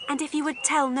 And if you would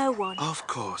tell no one. Of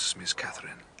course, Miss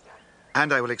Catherine.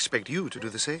 And I will expect you to do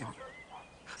the same.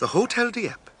 The Hotel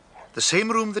Dieppe, the same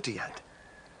room that he had.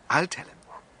 I'll tell him.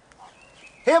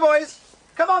 Here, boys.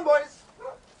 Come on, boys.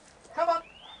 Come on.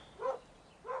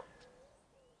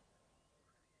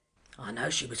 I know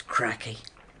she was cracky,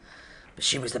 but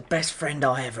she was the best friend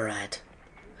I ever had.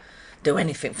 Do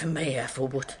anything for me, Ethel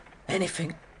would.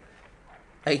 Anything.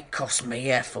 He cost me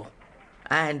Ethel.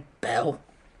 And Belle.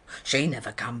 She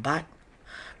never come back.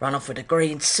 Run off with the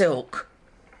green silk.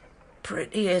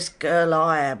 Prettiest girl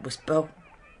I had was Belle.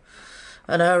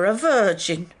 And her a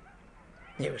virgin.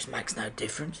 It makes no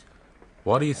difference.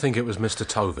 Why do you think it was Mr.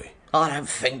 Tovey? I don't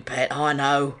think, Pet, I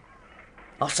know.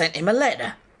 I sent him a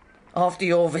letter. After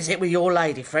your visit with your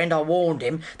lady friend, I warned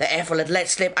him that Ethel had let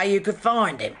slip how you could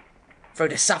find him. Through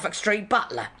the Suffolk Street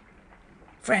butler.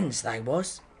 Friends they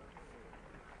was.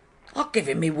 I give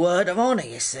him me word of honour,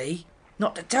 you see,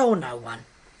 not to tell no one.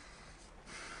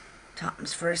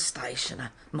 Tuppence for a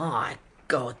stationer. My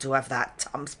God, to have that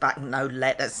tums back and no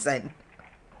letter sent.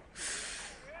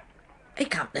 He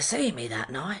come to see me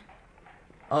that night.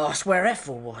 Asked where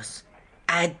Ethel was.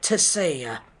 Had to see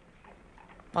her.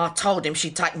 I told him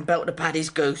she'd taken Belle to Paddy's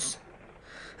goose.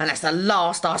 And that's the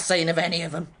last I seen of any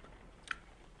of them.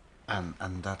 And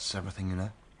that's everything you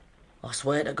know? I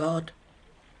swear to God.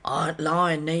 I ain't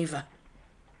lying neither.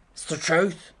 It's the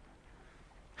truth.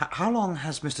 How long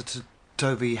has Mr.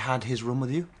 Tovey had his room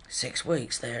with you? 6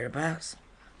 weeks, thereabouts.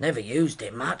 Never used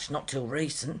it much, not till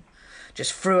recent.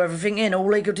 Just threw everything in,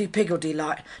 all higgledy-piggledy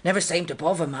like. Never seemed to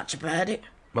bother much about it.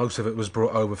 Most of it was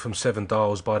brought over from 7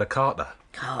 Dials by the carter.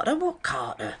 Carter? What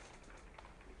carter?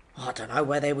 I don't know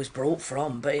where they was brought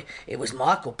from, but it was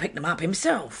Michael picked them up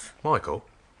himself. Michael?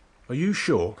 Are you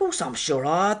sure? Of course I'm sure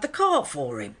I had the cart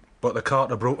for him. But the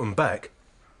carter brought them back?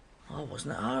 I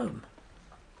wasn't at home.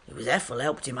 It was Ethel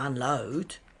helped him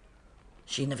unload.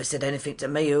 She never said anything to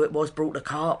me who it was brought the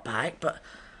cart back, but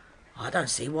I don't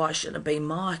see why it shouldn't have been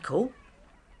Michael.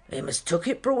 Him as took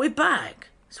it, brought it back.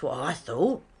 That's what I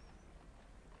thought.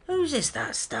 Whose is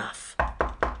that stuff?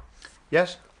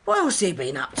 Yes? What else he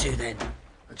been up to then?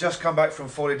 I just come back from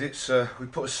Folly Ditch, sir. We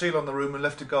put a seal on the room and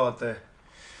left a guard there.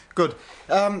 Good.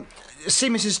 See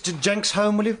Mrs. Jenks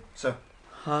home, will you? Sir.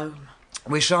 Home.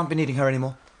 We shan't be needing her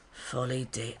anymore. Folly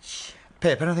Ditch.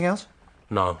 Pip, anything else?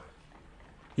 No.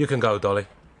 You can go, Dolly.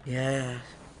 Yeah.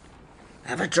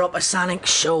 Have a drop of something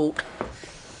short.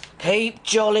 Keep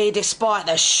jolly despite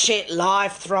the shit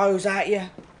life throws at you.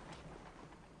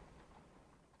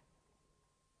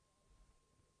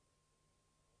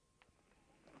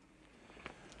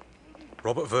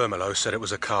 Robert Vermelo said it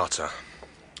was a carter.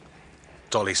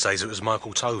 Dolly says it was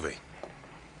Michael Tovey.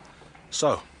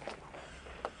 So,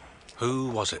 who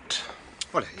was it?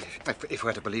 Well, if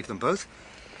we're to believe them both,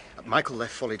 Michael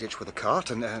left Folly Ditch with a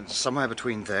cart, and somewhere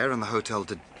between there and the Hotel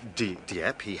de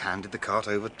Dieppe, he handed the cart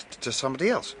over to somebody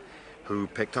else, who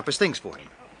picked up his things for him.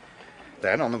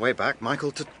 Then, on the way back,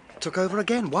 Michael took over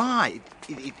again. Why?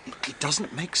 It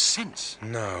doesn't make sense.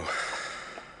 No.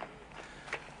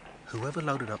 Whoever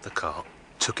loaded up the cart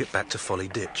took it back to Folly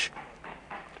Ditch.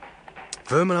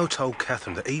 Vermelo told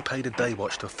Catherine that he paid a day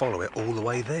watch to follow it all the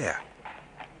way there.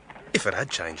 If it had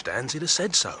changed hands, he'd have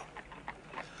said so.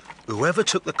 Whoever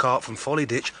took the cart from Folly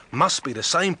Ditch must be the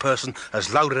same person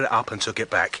as loaded it up and took it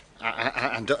back.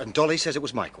 And Dolly says it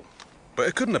was Michael. But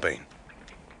it couldn't have been.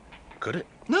 Could it?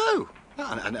 No.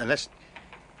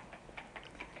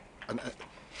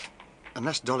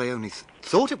 Unless Dolly only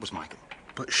thought it was Michael.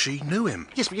 But she knew him.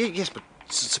 Yes, but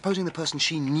supposing the person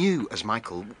she knew as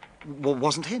Michael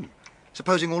wasn't him.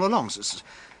 Supposing all along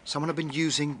someone had been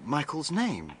using Michael's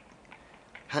name.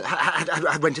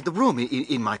 Had rented the room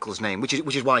in Michael's name, which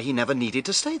is why he never needed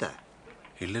to stay there.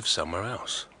 He lives somewhere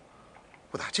else.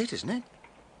 Well, that's it, isn't it?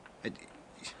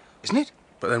 Isn't it?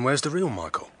 But then where's the real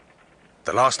Michael?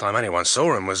 The last time anyone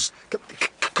saw him was...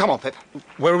 Come on, Pip.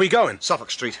 Where are we going? Suffolk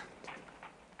Street.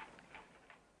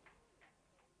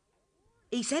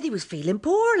 He said he was feeling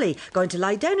poorly, going to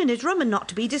lie down in his room and not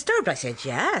to be disturbed. I said,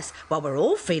 yes. Well, we're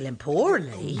all feeling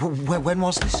poorly. When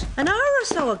was this? An hour or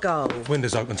so ago.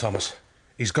 Window's open, Thomas.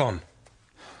 He's gone.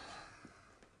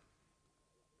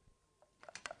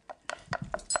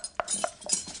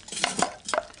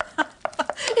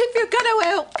 If you're going to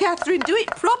help Catherine, do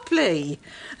it properly.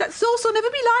 That sauce will never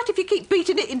be light if you keep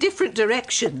beating it in different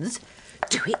directions.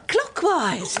 Do it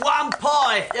clockwise. One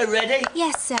pie. They're ready?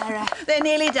 Yes, Sarah. They're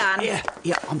nearly done. Yeah,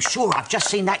 I'm sure I've just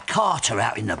seen that Carter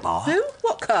out in the bar. Who?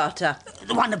 What Carter?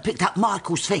 The one that picked up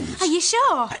Michael's things. Are you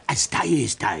sure? As day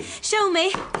is day. Show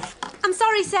me. I'm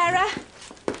sorry, Sarah.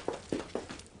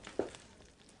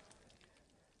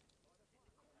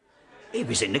 He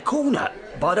was in the corner,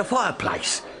 by the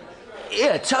fireplace.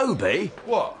 Here, Toby.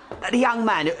 What? The young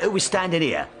man who was standing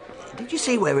here. Did you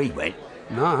see where he went?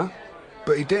 Nah,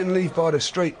 but he didn't leave by the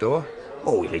street door.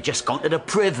 Oh, he'd just gone to the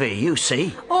privy, you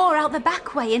see. Or out the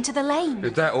back way into the lane.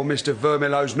 Is that all Mr.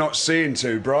 Vermelo's not seeing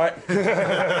too bright?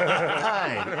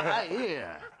 Hey,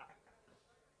 here.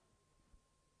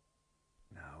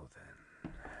 Now then.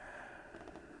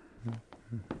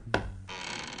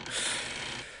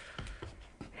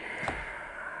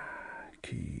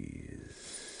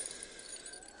 Keys.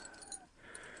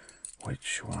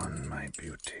 Which one, my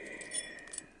beauty?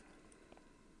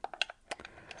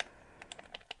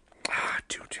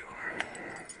 Juju.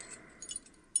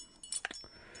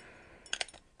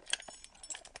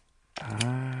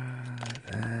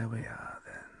 There we are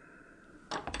then.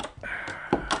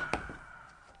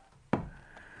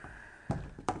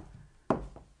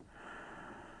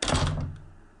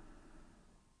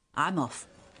 I'm off.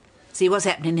 See what's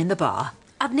happening in the bar.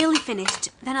 I've nearly finished.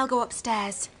 Then I'll go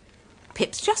upstairs.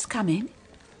 Pip's just come in.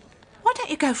 Why don't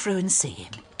you go through and see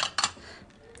him?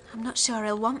 I'm not sure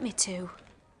he'll want me to.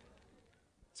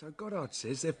 So Goddard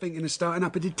says they're thinking of starting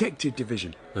up a detective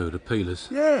division. Oh, the Peelers?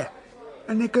 Yeah.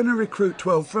 And they're going to recruit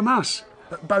 12 from us,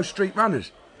 at Bow Street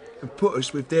Runners, and put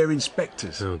us with their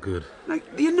inspectors. Oh, good. Like,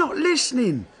 you're not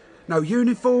listening. No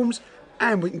uniforms,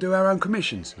 and we can do our own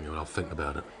commissions. Yeah, well, I'll think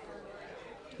about it.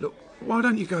 Look, why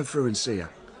don't you go through and see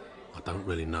her? I don't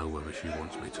really know whether she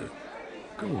wants me to.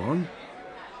 Go on.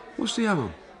 What's the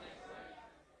harm?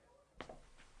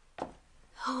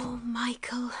 Oh,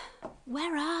 Michael,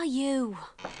 where are you?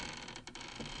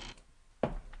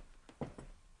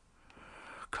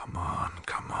 Come on,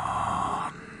 come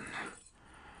on.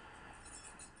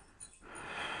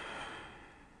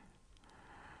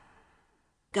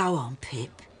 Go on,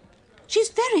 Pip. She's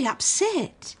very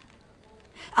upset.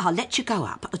 I'll let you go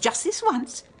up, just this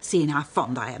once, seeing how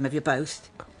fond I am of you both.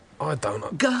 I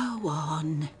don't... Go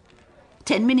on.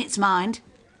 10 minutes, mind.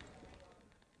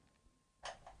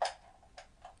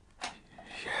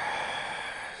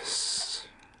 Yes.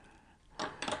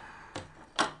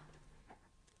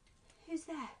 Who's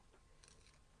there?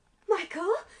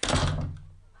 Michael?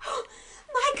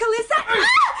 Michael, is that...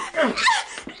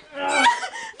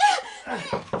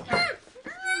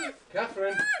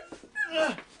 Catherine!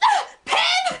 Pip! Pip!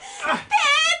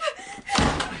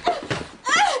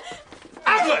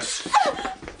 Have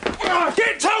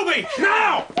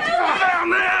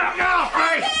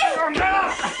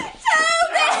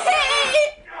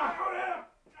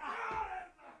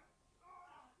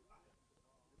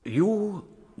You,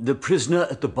 the prisoner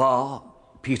at the bar,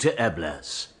 Peter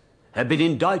Eblas, have been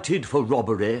indicted for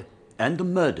robbery and the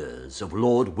murders of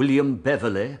Lord William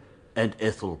Beverley and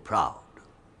Ethel Proud.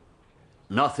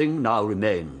 Nothing now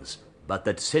remains but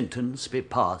that sentence be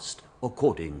passed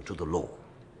according to the law.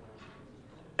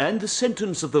 And the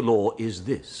sentence of the law is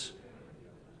this: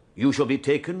 you shall be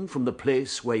taken from the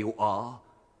place where you are,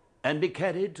 and be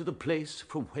carried to the place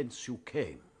from whence you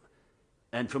came,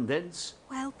 and from thence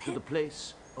to the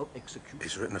place of execution.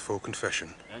 He's written a full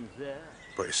confession, And there...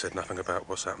 but he said nothing about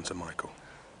what's happened to Michael.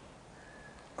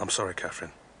 I'm sorry,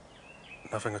 Catherine.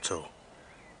 Nothing at all.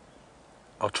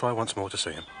 I'll try once more to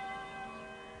see him.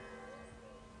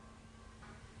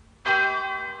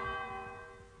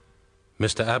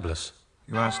 Mr. Ablas.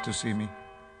 You asked to see me?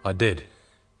 I did.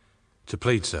 To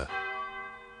plead, sir.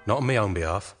 Not on my own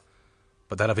behalf,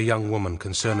 but that of a young woman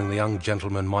concerning the young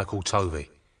gentleman Michael Tovey.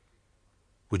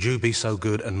 Would you be so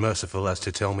good and merciful as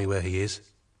to tell me where he is?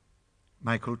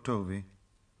 Michael Tovey?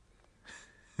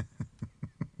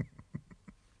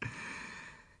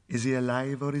 Is he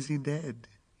alive or is he dead,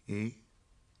 eh?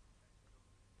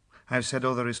 I've said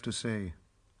all there is to say.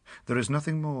 There is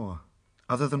nothing more,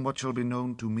 other than what shall be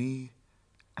known to me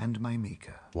and my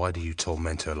Maker. Why do you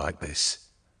torment her like this?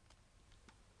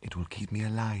 It will keep me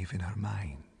alive in her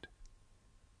mind,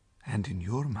 and in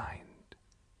your mind,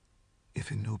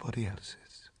 if in nobody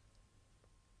else's.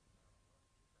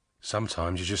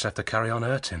 Sometimes you just have to carry on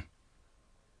hurting,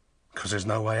 because there's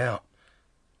no way out,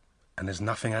 and there's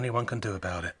nothing anyone can do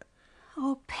about it.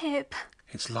 Oh, Pip.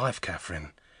 It's life,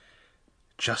 Catherine,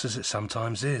 just as it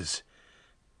sometimes is,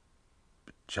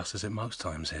 but just as it most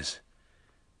times is.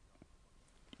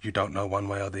 You don't know one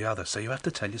way or the other, so you have to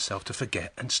tell yourself to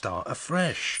forget and start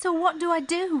afresh. So what do I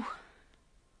do?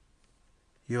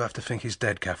 You have to think he's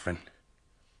dead, Catherine.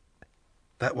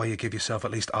 That way you give yourself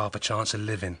at least half a chance of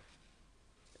living.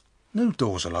 New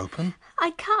doors will open.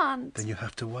 I can't. Then you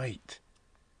have to wait.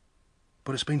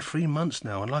 But it's been 3 months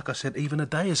now, and like I said, even a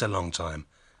day is a long time.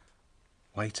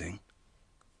 Waiting.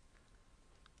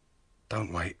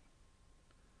 Don't wait.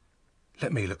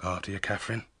 Let me look after you,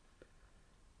 Catherine.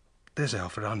 There's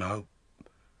Alfred, I know.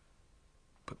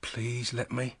 But please let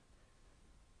me.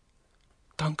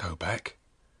 Don't go back.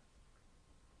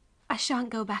 I shan't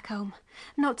go back home.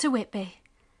 Not to Whitby.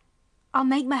 I'll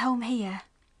make my home here.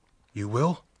 You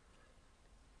will?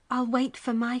 I'll wait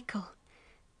for Michael.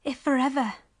 If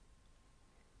forever.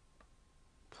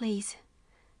 Please,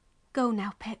 go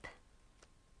now, Pip.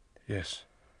 Yes.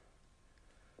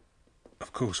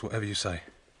 Of course, whatever you say.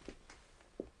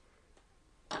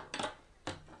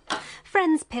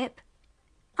 Friends, Pip,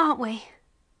 aren't we?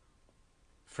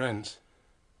 Friends?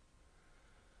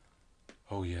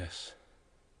 Oh, yes.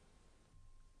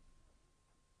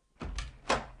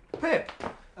 Pip,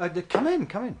 come in.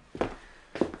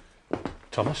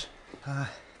 Thomas?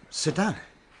 Sit down.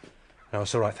 No,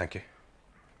 it's all right, thank you.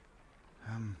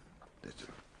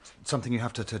 Something you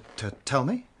have to tell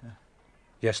me?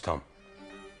 Yes, Tom.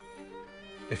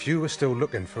 If you were still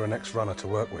looking for an ex-runner to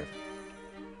work with,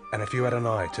 and if you had an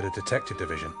eye to the detective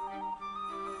division,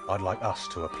 I'd like us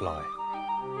to apply.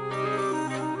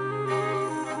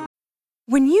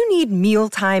 When you need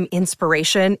mealtime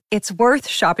inspiration, it's worth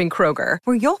shopping Kroger,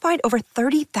 where you'll find over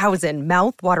 30,000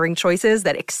 mouth-watering choices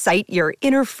that excite your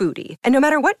inner foodie. And no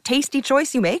matter what tasty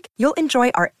choice you make, you'll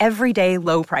enjoy our everyday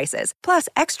low prices, plus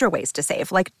extra ways to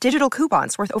save, like digital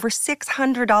coupons worth over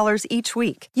 $600 each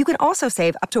week. You can also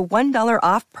save up to $1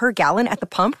 off per gallon at the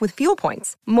pump with fuel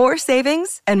points. More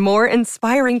savings and more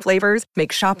inspiring flavors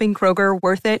make shopping Kroger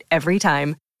worth it every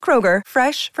time. Kroger,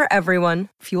 fresh for everyone.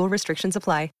 Fuel restrictions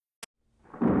apply.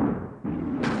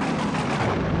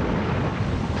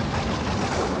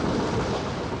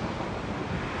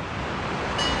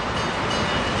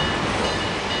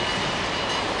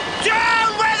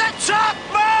 Down with the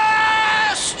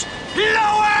topmast!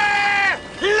 Lower!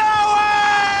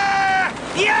 Lower!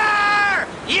 Yar!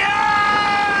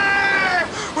 Yar!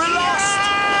 We're lost!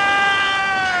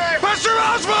 Mr.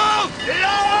 Oswald!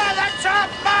 Lower the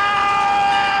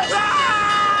topmast!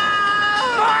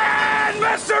 My hand,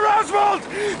 Mr. Oswald!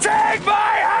 Take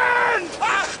my hand!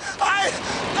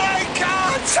 I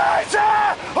can't!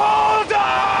 Tighter! Hold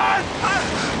on!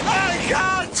 I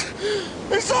can't!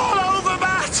 It's all over,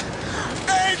 Matt!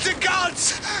 Into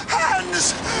God's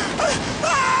hands!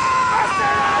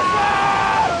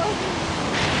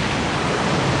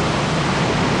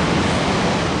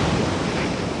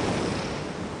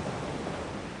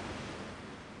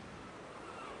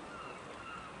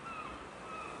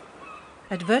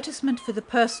 Advertisement for the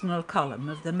personal column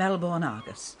of the Melbourne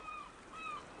Argus.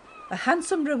 A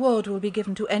handsome reward will be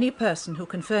given to any person who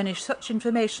can furnish such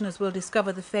information as will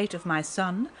discover the fate of my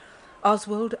son,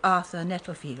 Oswald Arthur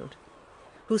Nettlefield,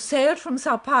 who sailed from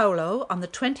Sao Paulo on the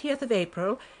 20th of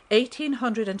April,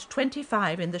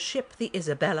 1825 in the ship the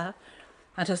Isabella,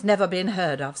 and has never been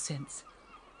heard of since.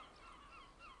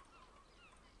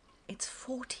 It's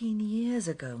 14 years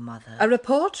ago, Mother. A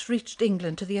report reached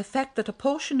England to the effect that a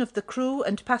portion of the crew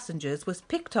and passengers was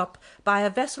picked up by a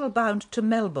vessel bound to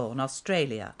Melbourne,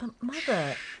 Australia. But,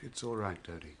 Mother... It's all right,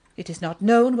 Dodie. It is not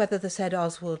known whether the said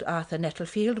Oswald Arthur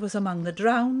Nettlefield was among the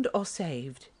drowned or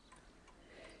saved.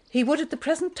 He would at the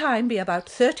present time be about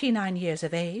 39 years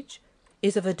of age,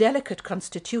 is of a delicate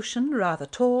constitution, rather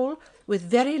tall, with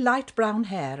very light brown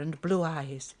hair and blue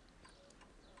eyes.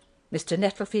 Mr.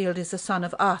 Nettlefield is the son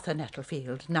of Arthur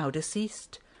Nettlefield, now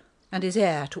deceased, and is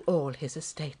heir to all his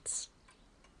estates.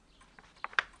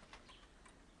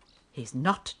 He's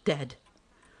not dead.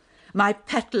 My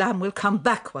pet lamb will come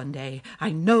back one day.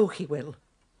 I know he will.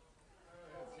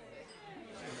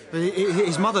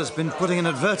 His mother's been putting an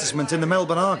advertisement in the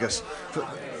Melbourne Argus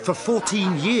for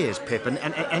 14 years, Pip,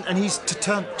 and he's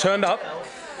Turned up?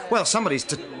 Well, somebody's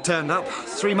turned up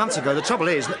 3 months ago. The trouble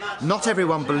is, not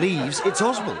everyone believes it's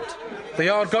Oswald. The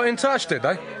Yard got in touch, did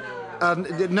they?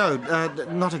 No,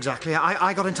 not exactly.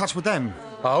 I got in touch with them.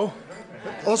 Oh?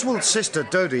 Oswald's sister,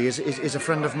 Dodie, is a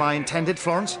friend of mine, intended,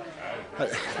 Florence.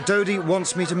 Dodie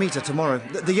wants me to meet her tomorrow.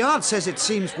 The Yard says it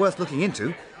seems worth looking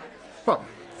into. Well,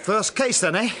 first case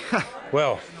then, eh?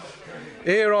 Well,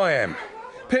 here I am,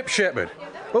 Pip Shepherd,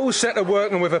 all set to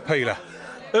working with a peeler.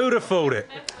 Who'd have thought it?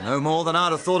 No more than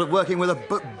I'd have thought of working with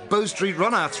a Bow Street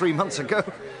runner 3 months ago.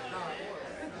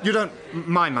 You don't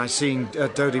mind my seeing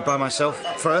Dodie by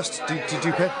myself first, do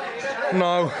you, Pip?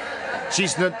 No.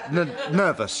 She's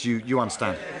nervous, you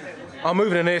understand? I'm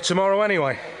moving in here tomorrow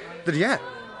anyway. Did you?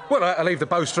 Well, I had to leave the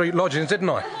Bow Street lodgings, didn't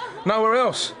I? Nowhere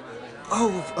else.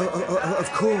 Oh, of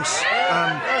course.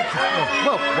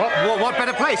 Well, what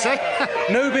better place, eh?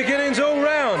 New beginnings all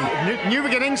round. New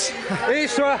beginnings.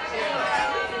 Here's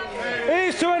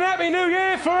to an happy new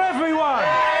year for everyone.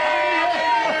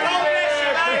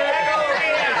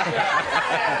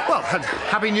 Well,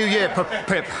 happy new year,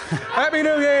 Pip. Happy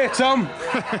new year, Tom.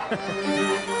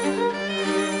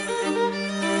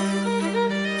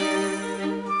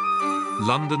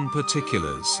 London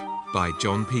Particulars by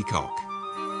John Peacock,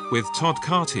 with Todd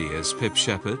Carty as Pip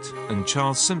Shepherd and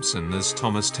Charles Simpson as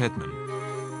Thomas Tedman.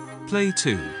 Play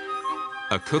 2,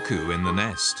 A Cuckoo in the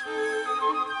Nest.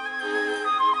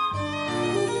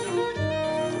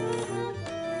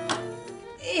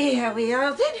 Here we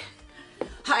are, then.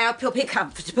 I hope you'll be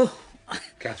comfortable.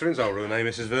 Catherine's old room, eh,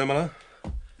 Mrs. Vermillow?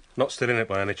 Not still in it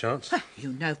by any chance?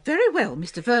 You know very well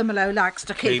Mr. Vermillow likes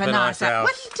to keep a nice house.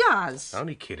 Well, he does.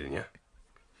 Only kidding you.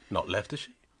 Not left, has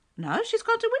she? No, she's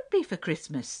gone to Whitby for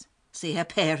Christmas. See her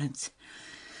parents.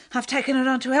 I've taken her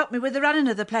on to help me with the running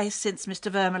of the place since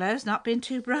Mr. Vermillow's not been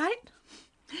too bright.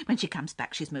 When she comes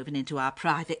back, she's moving into our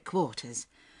private quarters.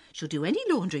 She'll do any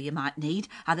laundry you might need,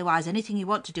 otherwise anything you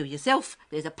want to do yourself,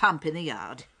 there's a pump in the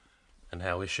yard. And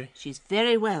how is she? She's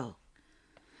very well.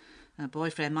 Her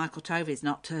boyfriend, Michael Tovey's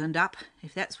not turned up,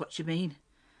 if that's what you mean.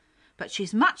 But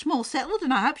she's much more settled,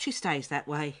 and I hope she stays that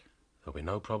way. There'll be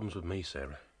no problems with me,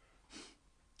 Sarah.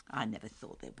 I never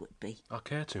thought there would be. I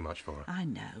care too much for her. I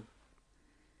know.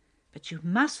 But you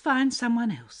must find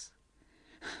someone else.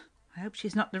 I hope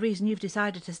she's not the reason you've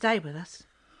decided to stay with us.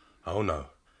 Oh, no.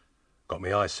 Got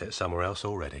my eyes set somewhere else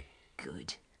already.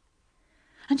 Good.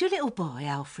 And your little boy,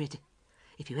 Alfred?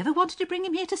 If you ever wanted to bring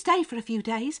him here to stay for a few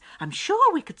days, I'm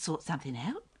sure we could sort something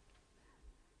out.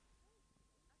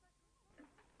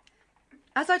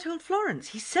 As I told Florence,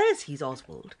 he says he's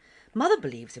Oswald. Mother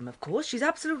believes him, of course. She's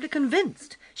absolutely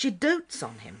convinced. She dotes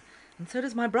on him. And so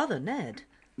does my brother, Ned.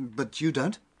 But you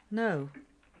don't? No.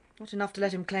 Not enough to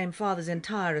let him claim Father's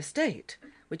entire estate,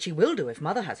 which he will do if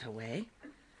Mother has her way.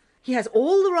 He has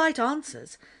all the right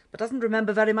answers, but doesn't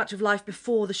remember very much of life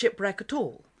before the shipwreck at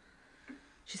all.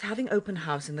 She's having open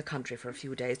house in the country for a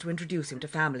few days to introduce him to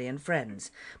family and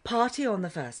friends. Party on the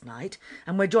first night,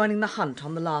 and we're joining the hunt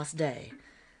on the last day.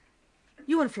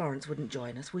 You and Florence wouldn't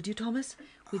join us, would you, Thomas?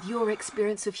 With your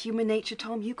experience of human nature,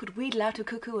 Tom, you could wheedle out a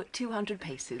cuckoo at 200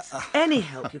 paces. Any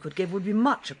help you could give would be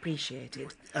much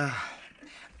appreciated.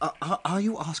 Are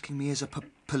you asking me as a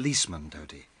policeman,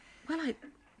 Dodie? Well,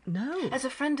 no. As a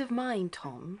friend of mine,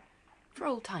 Tom, for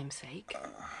old time's sake.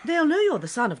 They'll know you're the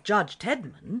son of Judge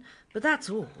Tedman, but that's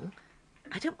all.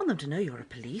 I don't want them to know you're a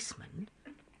policeman.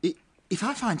 If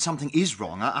I find something is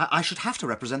wrong, I should have to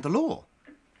represent the law.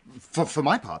 For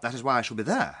my part, that is why I shall be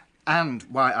there, and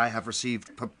why I have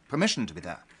received permission to be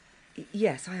there.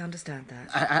 Yes, I understand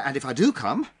that. And if I do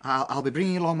come, I'll be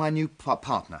bringing along my new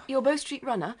partner. Your Bow Street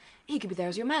runner? He could be there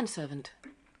as your manservant.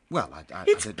 Well,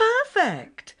 It's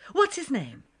perfect. What's his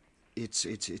name? It's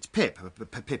Pip.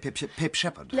 Pip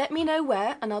Shepherd. Let me know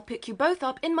where, and I'll pick you both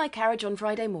up in my carriage on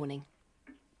Friday morning.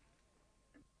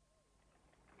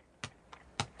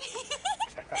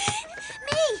 Me!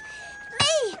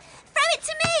 Throw it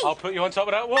to me! I'll put you on top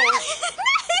of that wall.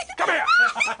 Come here!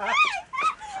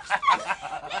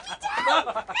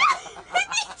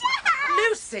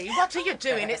 Lucy, what are you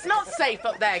doing? It's not safe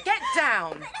up there. Get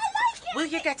down. Will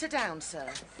you get her down, sir?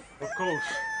 Of course.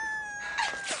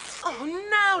 Oh,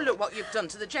 now look what you've done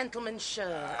to the gentleman's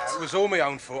shirt. It was all my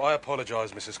own fault. I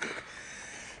apologise, Mrs. Cook.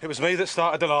 It was me that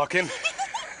started the larking.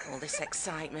 All this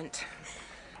excitement.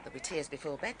 There'll be tears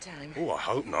before bedtime. Oh, I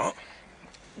hope not.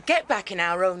 Get back in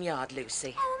our own yard,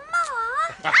 Lucy. Oh,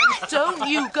 Mum! And don't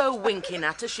you go winking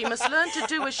at her. She must learn to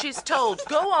do as she's told.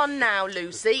 Go on now,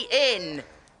 Lucy. In.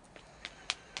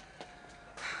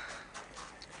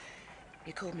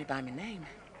 You called me by my name.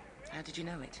 How did you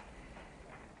know it?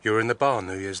 You were in the bar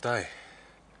New Year's Day.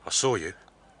 I saw you.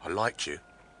 I liked you.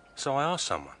 So I asked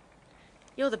someone.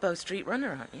 You're the Bow Street runner,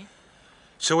 aren't you?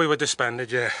 So we were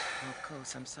disbanded, yeah. Oh, of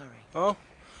course, I'm sorry. Oh,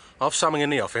 I've something in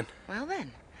the offing. Well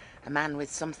then, a man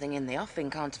with something in the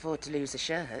offing can't afford to lose a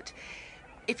shirt.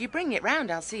 If you bring it round,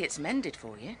 I'll see it's mended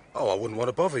for you. Oh, I wouldn't want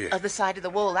to bother you. Other side of the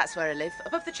wall, that's where I live.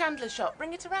 Above the chandler's shop.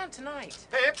 Bring it around tonight.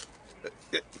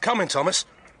 Pip! Come in, Thomas.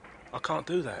 I can't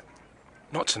do that.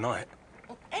 Not tonight.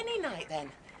 Well, any night,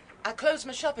 then. I close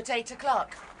my shop at 8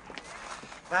 o'clock.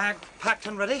 Bag packed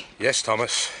and ready? Yes,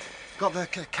 Thomas. Got the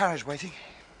carriage waiting.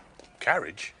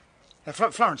 Carriage?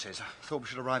 Florence's. I thought we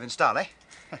should arrive in style, eh?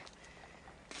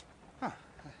 Huh.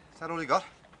 Is that all you got?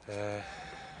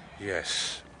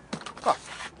 Yes. Oh,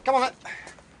 come on,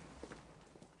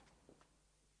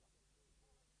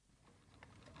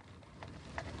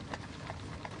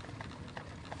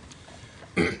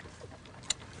 then.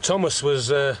 Thomas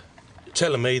was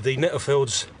telling me the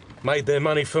Nettlefields made their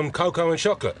money from cocoa and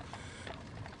chocolate.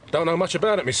 Don't know much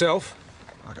about it myself.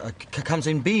 Comes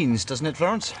in beans, doesn't it,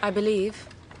 Florence? I believe.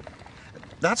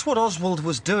 That's what Oswald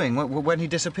was doing when he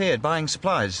disappeared, buying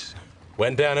supplies.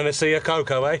 Went down in a sea of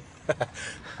cocoa, eh?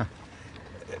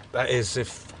 That is,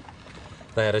 if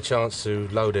they had a chance to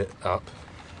load it up.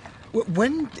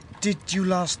 When did you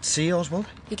last see Oswald?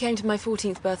 He came to my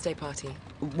 14th birthday party.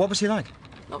 What was he like?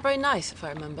 Not very nice, if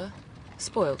I remember.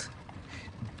 Spoiled.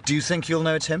 Do you think you'll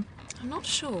know it's him? I'm not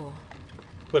sure.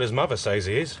 Well, his mother says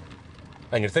he is.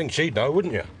 And you'd think she'd know,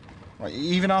 wouldn't you? Well,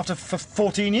 even after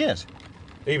 14 years?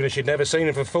 Even if she'd never seen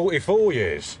him for 44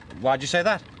 years. Why'd you say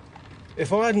that?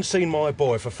 If I hadn't seen my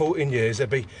boy for 14 years, there'd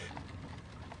be...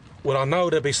 Well, I know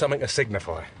there'd be something to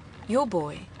signify. Your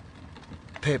boy?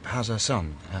 Pip has a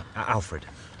son, Alfred.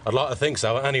 I'd like to think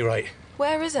so, at any rate.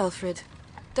 Where is Alfred?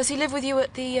 Does he live with you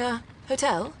at the,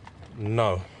 hotel?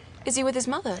 No. Is he with his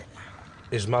mother?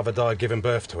 His mother died giving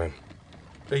birth to him.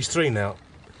 He's 3 now.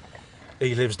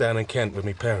 He lives down in Kent with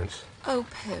me parents. Oh,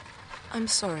 Pip. I'm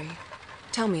sorry.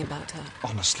 Tell me about her.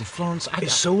 Honestly, Florence,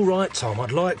 It's all right, Tom.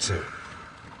 I'd like to.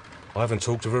 I haven't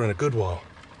talked to her in a good while.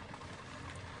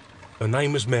 Her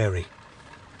name was Mary.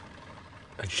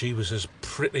 And she was as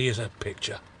pretty as a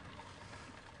picture.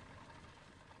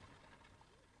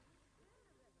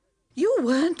 You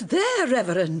weren't there,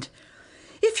 Reverend.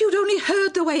 If you'd only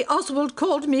heard the way Oswald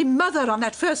called me mother on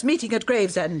that first meeting at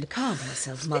Gravesend. Calm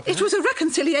yourself, Mother. It was a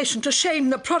reconciliation to shame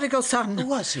the prodigal son.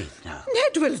 Was it now?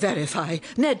 Ned will verify.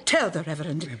 Ned, tell the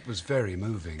Reverend. It was very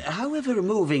moving. However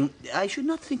moving, I should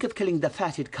not think of killing the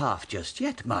fatted calf just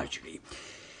yet, Marjorie.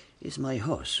 Is my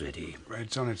horse ready?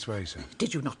 It's on its way, sir.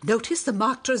 Did you not notice the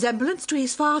marked resemblance to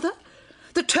his father?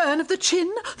 The turn of the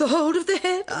chin, the hold of the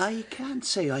head? I can't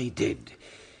say I did.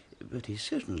 But he's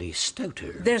certainly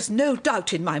stouter. There's no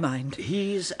doubt in my mind.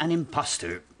 He's an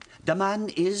impostor. The man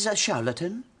is a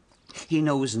charlatan. He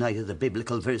knows neither the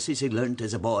biblical verses he learnt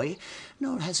as a boy,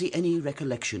 nor has he any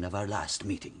recollection of our last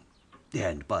meeting.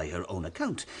 And by her own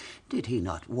account, did he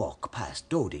not walk past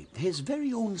Dodie, his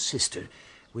very own sister,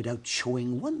 without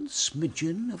showing one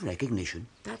smidgen of recognition?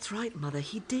 That's right, Mother,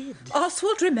 he did.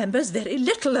 Oswald remembers very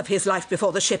little of his life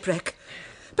before the shipwreck.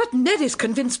 But Ned is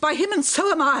convinced by him, and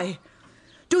so am I.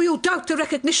 Do you doubt the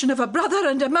recognition of a brother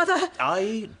and a mother?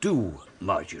 I do,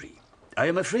 Marjorie. I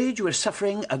am afraid you are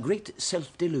suffering a great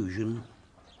self-delusion.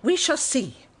 We shall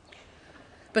see.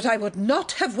 But I would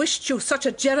not have wished you such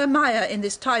a Jeremiah in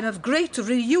this time of great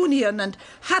reunion and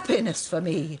happiness for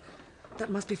me. That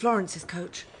must be Florence's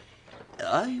coach.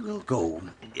 I will go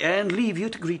and leave you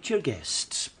to greet your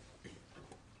guests.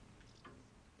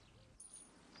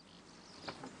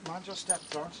 Mind your step,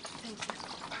 Florence. Thank you.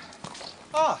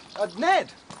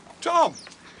 Ned. Tom.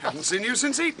 Haven't seen you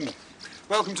since Eton.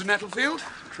 Welcome to Nettlefield.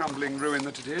 Crumbling ruin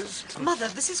that it is. Mother,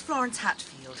 this is Florence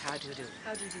Hatfield. How do you do?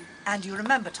 How do you do? And you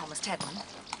remember Thomas Tedman?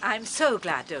 I'm so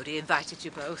glad Dodie invited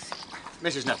you both.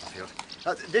 Mrs. Nettlefield.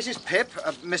 This is Pip,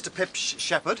 Mr. Pip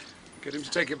Shepherd. Get him to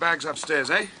take your bags upstairs,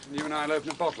 eh? And you and I'll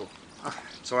open a bottle.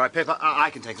 It's all right, Pip. I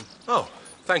can take them. Oh,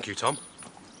 thank you, Tom.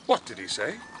 What did he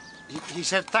say? He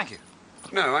said thank you.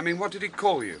 No, I mean, what did he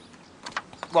call you?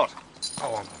 What?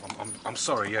 Oh, I'm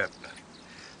sorry, yeah.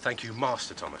 Thank you,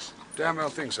 Master Thomas. Damn well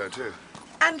think so, too.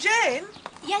 And Jane?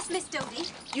 Yes, Miss Dodie?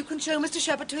 You can show Mr.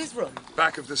 Shepherd to his room.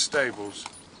 Back of the stables.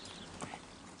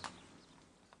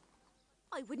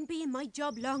 I wouldn't be in my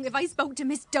job long if I spoke to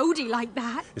Miss Dodie like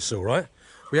that. It's all right.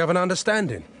 We have an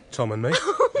understanding, Tom and me.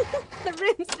 The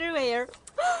room's through here.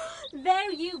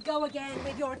 There you go again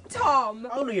with your Tom.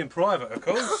 Only in private, of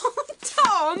course.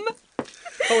 Tom!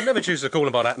 I would never choose to call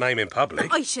him by that name in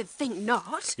public. I should think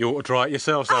not. You ought to try it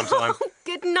yourself sometime. Oh,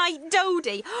 good night,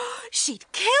 Dodie. She'd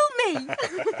kill me.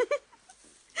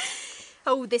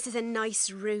 Oh, this is a nice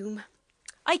room.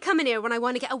 I come in here when I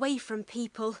want to get away from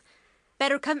people.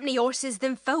 Better company horses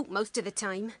than folk most of the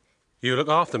time. You look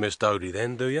after Miss Dodie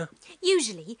then, do you?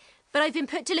 Usually, but I've been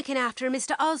put to looking after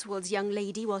Mr. Oswald's young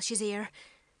lady while she's here.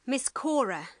 Miss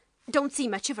Cora. Don't see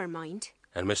much of her, mind.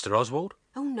 And Mr. Oswald?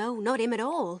 Oh, no, not him at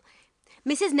all.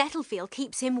 Mrs. Nettlefield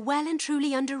keeps him well and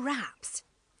truly under wraps.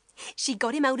 She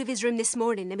got him out of his room this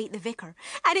morning to meet the vicar,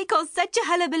 and it caused such a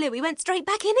hullabaloo he went straight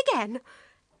back in again.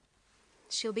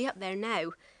 She'll be up there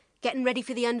now, getting ready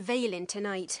for the unveiling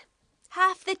tonight.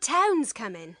 Half the town's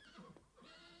coming.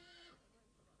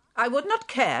 I would not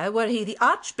care were he the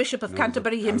Archbishop of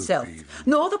Canterbury himself,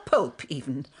 nor the Pope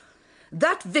even.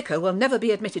 That vicar will never be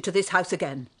admitted to this house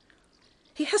again.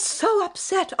 He has so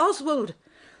upset Oswald.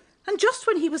 And just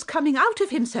when he was coming out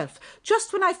of himself,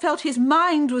 just when I felt his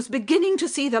mind was beginning to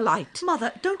see the light.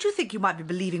 Mother, don't you think you might be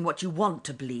believing what you want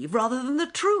to believe rather than the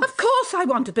truth? Of course I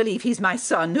want to believe he's my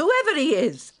son, whoever he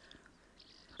is.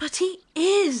 But he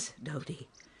is, Dodie.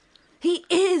 He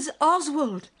is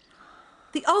Oswald.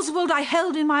 The Oswald I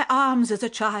held in my arms as a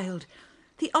child.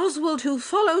 The Oswald who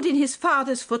followed in his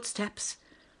father's footsteps.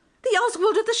 The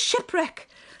Oswald of the shipwreck,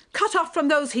 cut off from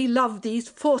those he loved these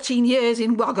 14 years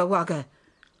in Wagga Wagga.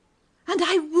 And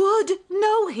I would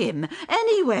know him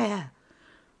anywhere.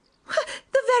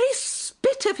 The very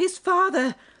spit of his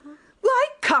father. Why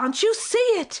can't you see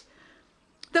it?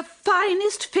 The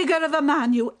finest figure of a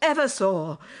man you ever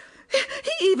saw.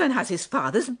 He even has his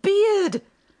father's beard.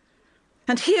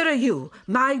 And here are you,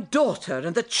 my daughter,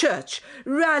 and the church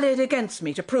rallied against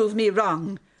me to prove me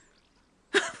wrong.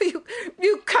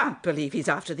 You can't believe he's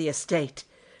after the estate.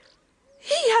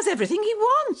 He has everything he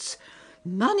wants.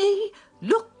 Money,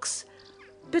 looks,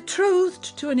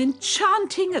 betrothed to an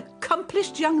enchanting,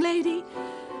 accomplished young lady.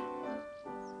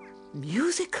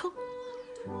 Musical,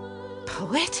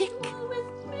 poetic.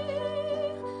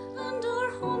 And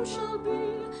our home shall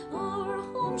be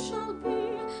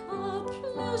a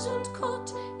pleasant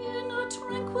cot in a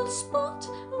tranquil spot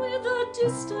with a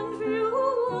distant view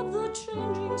of the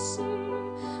changing sea.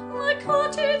 My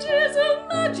cottage is a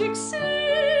magic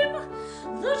scene,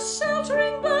 the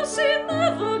sheltering birds seem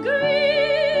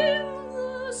evergreen.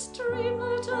 The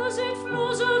streamlet as it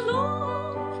flows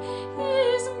along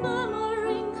is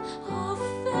murmuring a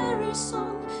fairy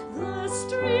song. The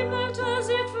streamlet as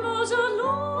it flows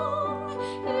along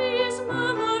is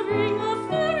murmuring a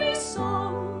fairy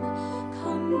song.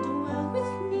 Come dwell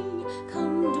with me,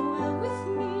 come dwell with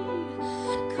me.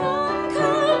 Come,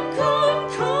 come, come,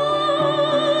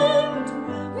 come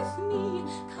dwell with me,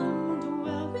 come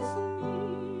dwell with me.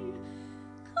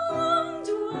 Come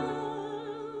dwell,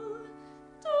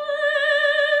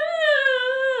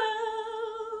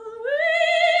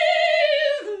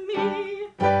 with me.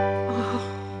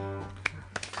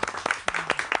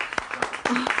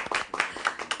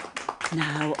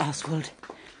 Now, Oswald,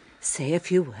 say a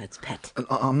few words, pet.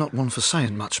 I'm not one for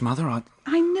saying much, Mother.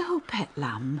 I know, pet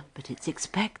lamb, but it's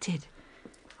expected.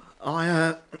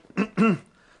 I'm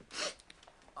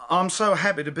so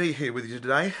happy to be here with you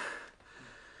today,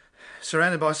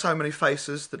 surrounded by so many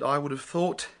faces that I would have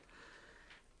thought,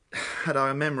 had I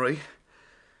a memory,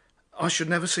 I should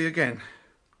never see again.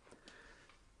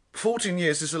 14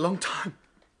 years is a long time.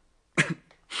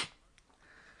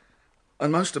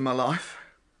 And most of my life,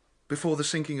 before the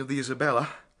sinking of the Isabella,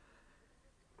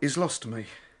 is lost to me.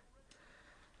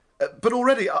 But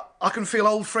already I can feel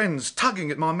old friends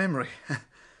tugging at my memory.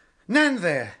 Nan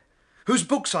there, whose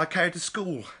books I carried to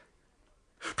school.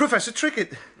 Professor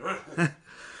Trickett,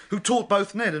 who taught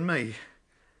both Ned and me.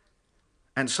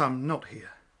 And some not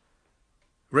here.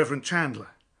 Reverend Chandler,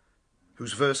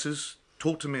 whose verses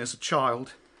taught to me as a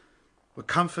child were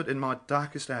comfort in my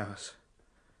darkest hours.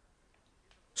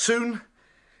 Soon,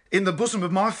 in the bosom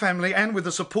of my family and with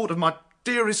the support of my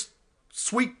dearest,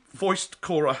 sweet-voiced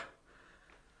Cora,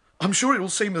 I'm sure it will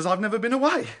seem as I've never been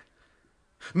away.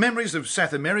 Memories of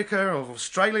South America, of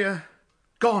Australia,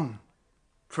 gone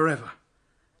forever.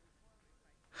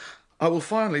 I will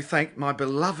finally thank my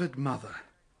beloved mother,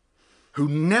 who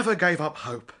never gave up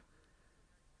hope,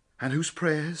 and whose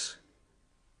prayers,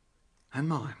 and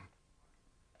mine,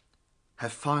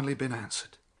 have finally been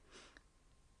answered.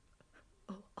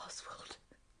 Oh, Oswald.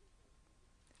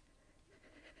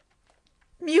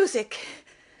 Music.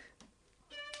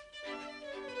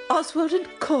 Oswald and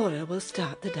Cora will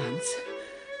start the dance.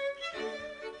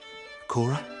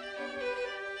 Cora?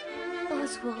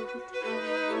 Oswald.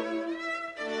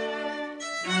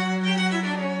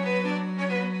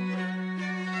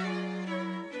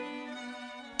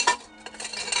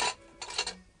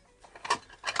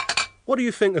 What do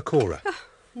you think of Cora?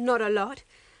 Not a lot.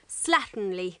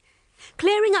 Slatternly.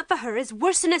 Clearing up for her is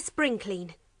worse than a spring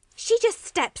clean. She just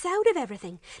steps out of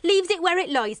everything, leaves it where it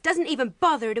lies, doesn't even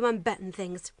bother to unbutton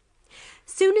things.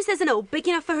 Soon as there's an hole big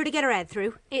enough for her to get her head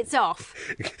through, it's off.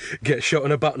 Get shot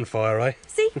in a button fire, eh?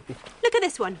 See? Look at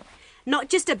this one. Not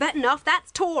just a button off,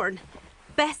 that's torn.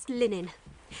 Best linen.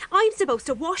 I'm supposed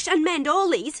to wash and mend all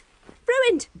these.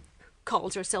 Ruined.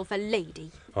 Calls herself a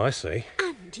lady. I see.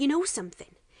 And you know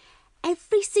something?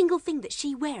 Every single thing that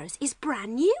she wears is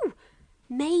brand new.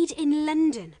 Made in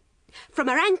London. From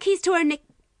her hankies to her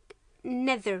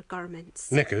nether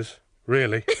garments. Knickers?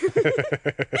 Really?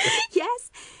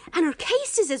 Yes. And her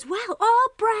cases as well. All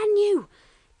brand new.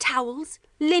 Towels,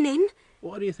 linen.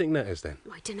 What do you think that is then?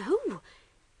 I don't know.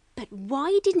 But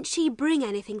why didn't she bring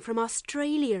anything from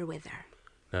Australia with her?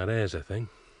 Now there's a thing.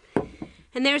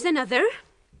 And there's another.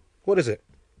 What is it?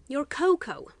 Your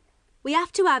cocoa. We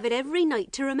have to have it every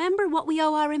night to remember what we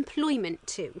owe our employment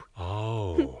to.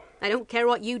 Oh. I don't care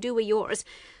what you do with yours.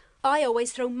 I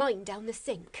always throw mine down the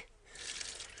sink.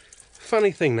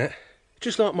 Funny thing, that.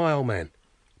 Just like my old man.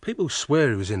 People swear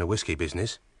he was in the whiskey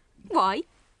business. Why?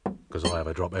 Because I have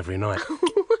a drop every night.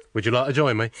 Would you like to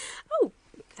join me? Oh,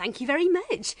 thank you very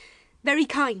much. Very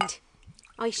kind.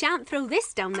 I shan't throw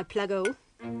this down the plug-o.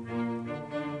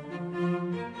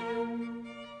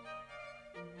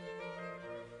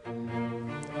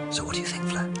 So what do you think,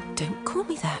 Flo? Don't call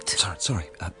me that. Sorry,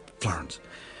 Florence.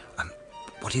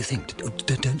 What do you think?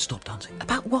 Don't stop dancing.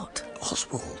 About what?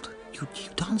 Oswald. You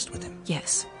danced with him.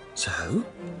 Yes. So?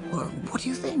 What do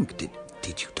you think?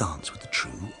 Did you dance with the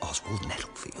true Oswald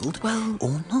Nettlefield? Well...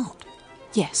 Or not?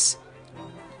 Yes.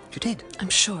 You did? I'm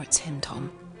sure it's him,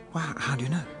 Tom. Well, how do you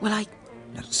know? Well,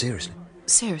 No, seriously.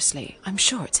 Seriously, I'm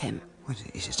sure it's him.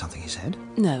 Is it something he said?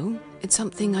 No, it's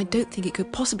something I don't think it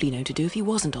could possibly know to do if he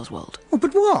wasn't Oswald. Oh,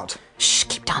 but what? Shh,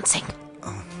 keep dancing.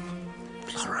 Oh,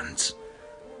 Florence.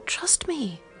 Trust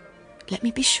me. Let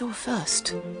me be sure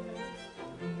first.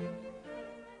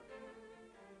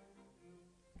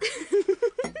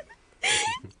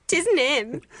 Tisn't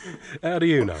him. How do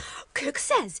you know? Cook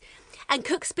says. And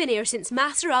Cook's been here since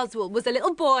Master Oswald was a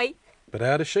little boy. But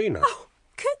how does she know? Oh,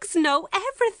 Cooks know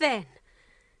everything.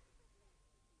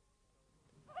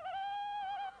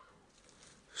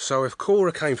 So if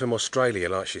Cora came from Australia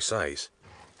like she says,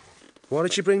 why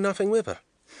did she bring nothing with her?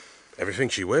 Everything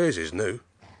she wears is new.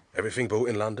 Everything bought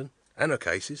in London. And her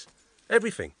cases.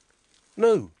 Everything.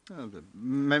 New. Oh,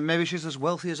 maybe she's as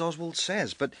wealthy as Oswald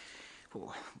says, but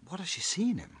what has she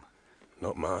seen him?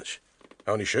 Not much.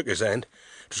 Only shook his hand.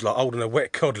 Just like holding a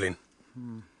wet codling.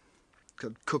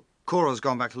 Cora's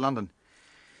gone back to London.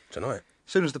 Tonight?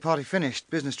 As soon as the party finished.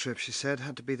 Business trip, she said.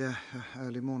 Had to be there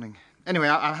early morning. Anyway,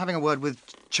 I'm having a word with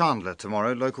Chandler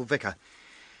tomorrow, local vicar.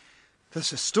 The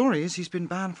story is he's been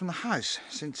banned from the house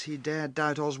since he dared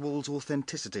doubt Oswald's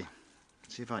authenticity.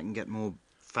 See if I can get more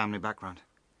family background.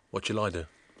 What shall I do?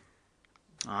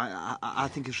 I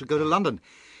think you should go to London.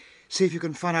 See if you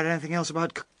can find out anything else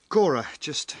about Cora.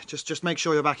 Just make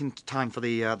sure you're back in time for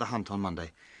the hunt on Monday.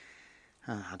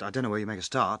 I don't know where you make a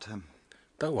start.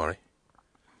 Don't worry.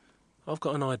 I've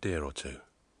got an idea or two.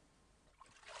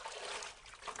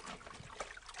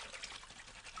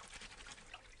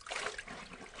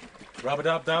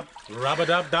 Rub-a-dub-dub,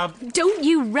 rub-a-dub-dub. Don't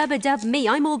you rub-a-dub me,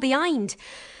 I'm all behind.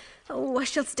 Oh, I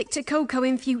shall stick to cocoa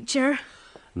in future.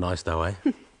 Nice though, eh?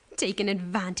 Taking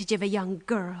advantage of a young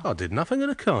girl. I did nothing of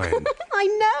the kind. I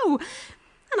know.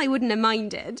 And I wouldn't have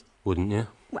minded. Wouldn't you?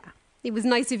 Well, it was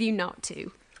nice of you not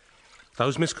to.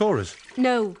 Those Miss Cora's?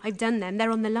 No, I've done them.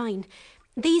 They're on the line.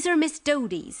 These are Miss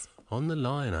Dodie's. On the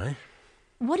line, eh?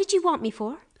 What did you want me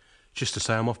for? Just to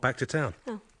say I'm off back to town.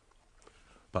 Oh.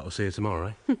 But I'll see you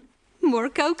tomorrow, eh? More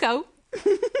cocoa.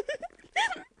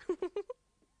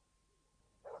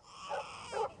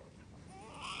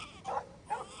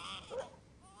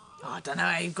 I don't know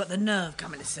how you've got the nerve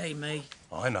coming to see me.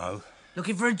 I know.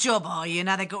 Looking for a job, are you,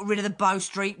 now they got rid of the Bow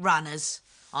Street runners?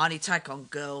 I only take on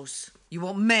girls. You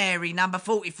want Mary, number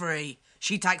 43.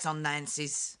 She takes on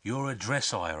Nancy's. You're a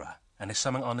dress hirer, and there's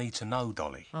something I need to know,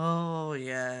 Dolly. Oh,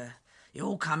 yeah. You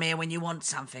all come here when you want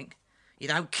something. You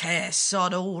don't care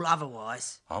sod all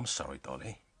otherwise. I'm sorry,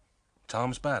 Dolly.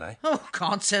 Time's bad, eh? Oh,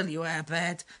 can't tell you how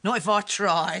bad. Not if I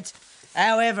tried.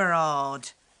 However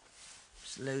hard.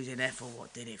 It's losing Ethel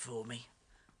what did it for me.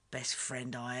 Best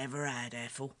friend I ever had,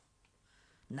 Ethel.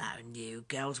 No new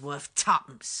girl's worth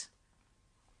tuppence.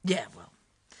 Yeah, well.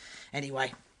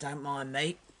 Anyway, don't mind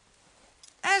me.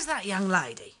 How's that young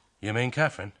lady? You mean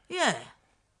Catherine? Yeah.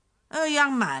 Her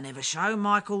young man ever show,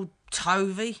 Michael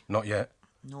Tovey? Not yet.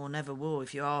 Nor never will,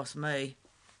 if you ask me.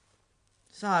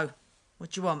 So,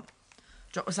 what you want?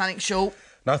 Drop us something short?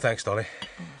 No thanks, Dolly.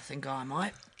 I think I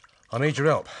might. I need your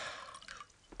help.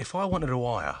 If I wanted to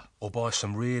hire or buy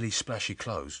some really splashy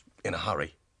clothes in a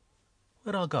hurry,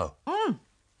 where'd I go?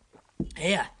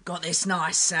 Here, got this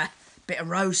nice bit of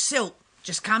rose silk.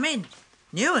 Just come in.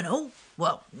 New and all.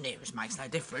 Well, new as makes no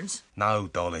difference. No,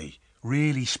 Dolly.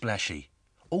 Really splashy.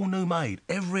 All new made.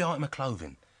 Every item of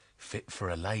clothing. Fit for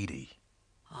a lady.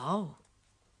 Oh.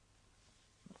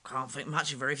 Can't think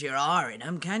much of her if you're hiring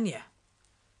them, can you?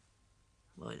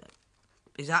 Well,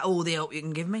 is that all the help you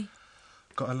can give me?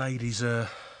 Got a lady's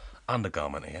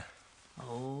undergarment here.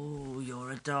 Oh,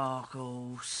 you're a dark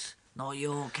horse. Not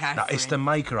your Catherine. No, it's the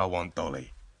maker I want,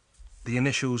 Dolly. The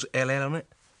initials LL on it.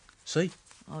 See?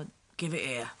 I'll give it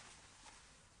here.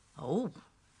 Oh,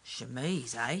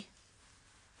 chemise, eh?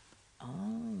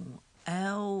 Oh,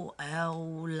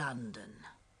 LL London.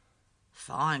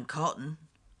 Fine cotton.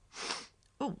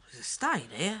 Oh, there's a stain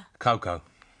here. Cocoa.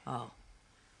 Oh,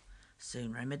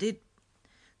 soon remedied.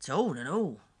 Torn and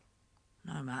all.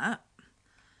 No matter.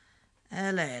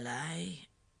 LLA.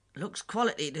 Looks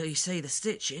quality till you see the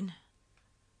stitching.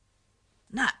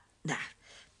 Nah.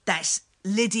 That's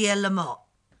Lydia Lamotte,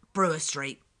 Brewer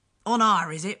Street. On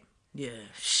hire, is it? Yeah,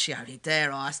 she only dare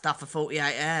hire stuff for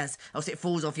 48 hours, else it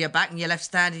falls off your back and you're left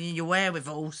standing in your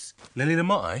wherewithals. Lily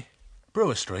Lamotte, eh?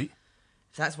 Brewer Street.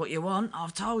 If that's what you want,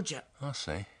 I've told you. I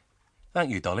see. Thank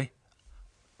you, Dolly.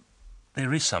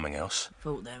 There is something else.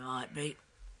 Thought there might be.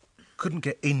 Couldn't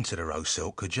get into the rose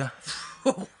silk, could you?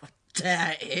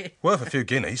 Doubt it. Worth a few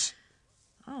guineas.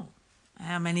 Oh,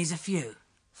 how many's a few?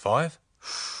 5?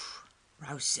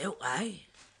 Rose silk, eh?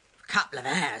 A couple of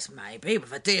hours, maybe,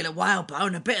 with a deal of whalebone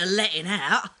and a bit of letting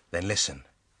out. Then listen.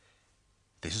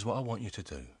 This is what I want you to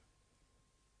do.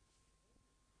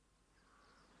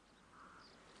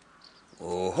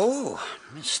 Oh,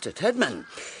 Mr. Tedman.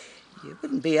 You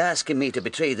wouldn't be asking me to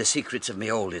betray the secrets of my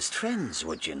oldest friends,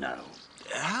 would you now?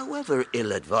 However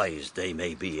ill-advised they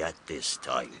may be at this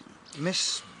time.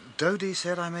 Miss Dodie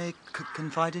said I may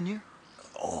confide in you?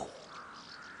 Oh.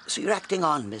 So you're acting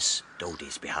on Miss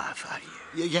Dodie's behalf, are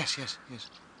you? Yes.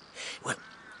 Well,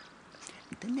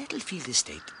 the Nettlefield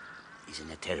estate is in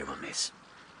a terrible mess.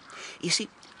 You see,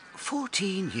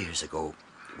 14 years ago,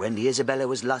 when the Isabella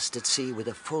was lost at sea with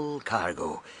a full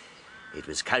cargo, it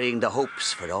was carrying the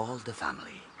hopes for all the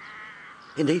family.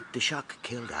 Indeed, the shock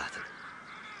killed Arthur.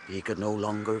 He could no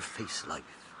longer face life.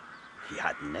 He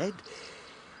had Ned,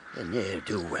 a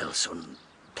ne'er-do-well son,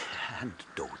 and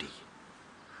Dodie.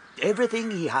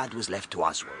 Everything he had was left to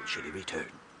Oswald should he return.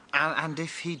 And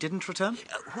if he didn't return?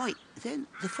 Why, then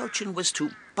the fortune was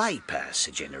to bypass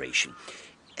a generation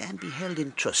and be held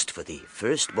in trust for the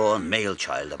firstborn male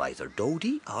child of either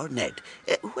Dodie or Ned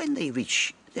when they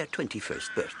reach their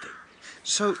 21st birthday.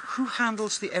 So who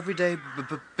handles the everyday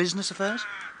business affairs?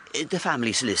 The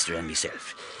family solicitor and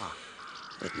myself.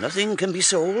 But nothing can be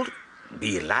sold,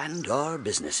 be it land or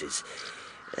businesses.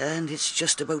 And it's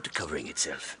just about covering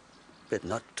itself. But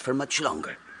not for much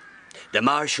longer. The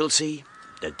Marshalsea,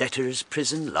 the debtor's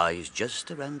prison, lies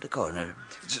just around the corner.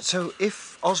 So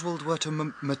if Oswald were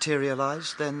to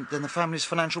materialise, then the family's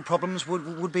financial problems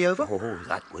would be over? Oh,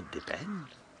 that would depend.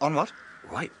 On what?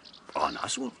 Why, on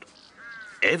Oswald.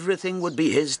 Everything would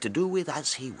be his to do with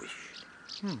as he wished.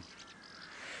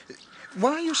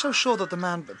 Why are you so sure that the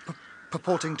man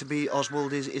purporting to be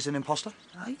Oswald is an impostor?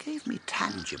 I gave me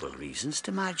tangible reasons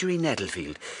to Marjorie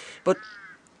Nettlefield, but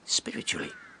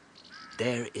spiritually,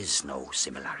 there is no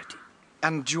similarity.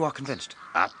 And you are convinced?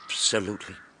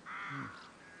 Absolutely.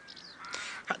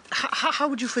 How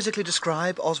would you physically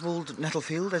describe Oswald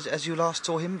Nettlefield as you last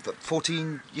saw him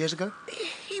 14 years ago?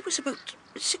 He was about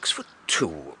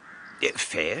 6'2",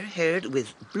 fair-haired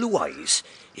with blue eyes,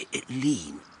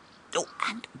 lean, Oh,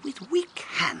 and with weak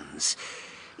hands.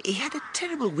 He had a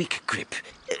terrible weak grip,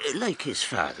 like his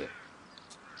father.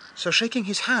 So shaking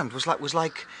his hand was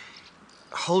like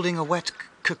holding a wet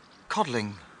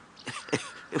codling.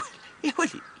 Well,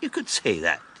 you could say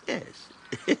that, yes.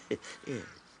 Yes.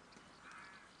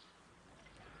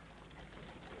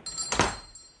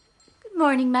 Good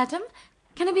morning, madam.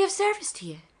 Can I be of service to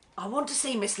you? I want to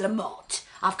see Miss Lamotte.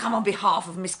 I've come on behalf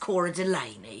of Miss Cora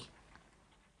Delaney.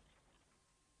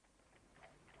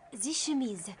 This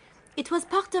chemise. It was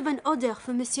part of an order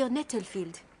for Monsieur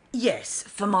Nettlefield. Yes,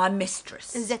 for my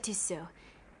mistress. That is so.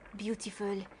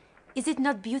 Beautiful. Is it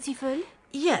not beautiful?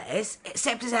 Yes,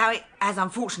 except as how it has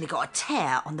unfortunately got a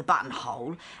tear on the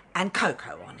buttonhole and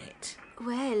cocoa on it.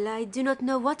 Well, I do not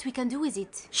know what we can do with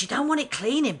it. She don't want it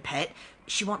cleaning, pet.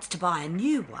 She wants to buy a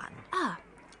new one. Ah,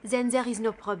 then there is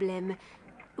no problem.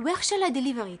 Where shall I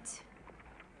deliver it?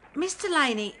 Miss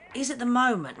Delaney is at the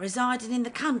moment residing in the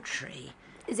country.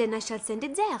 Then I shall send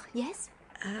it there, yes?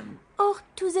 Or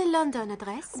to the London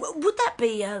address? Would that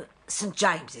be St.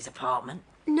 James's apartment?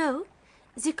 No.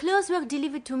 The clothes were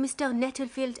delivered to Mr.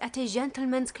 Nettlefield at a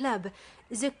gentleman's club,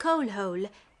 the Coal Hole,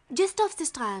 just off the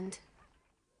Strand.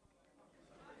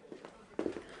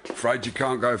 Afraid you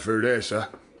can't go through there, sir.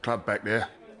 Club back there.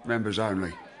 Members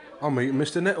only. I'm meeting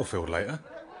Mr. Nettlefield later.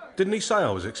 Didn't he say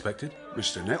I was expected?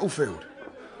 Mr. Nettlefield?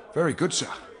 Very good, sir.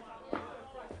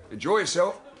 Enjoy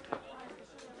yourself.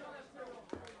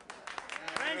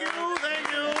 Thank you.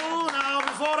 Now,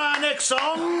 before our next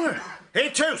song, a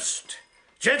toast.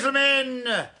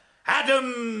 Gentlemen,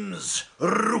 Adam's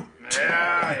root.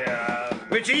 Yeah.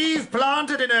 Which Eve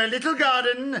planted in her little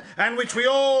garden and which we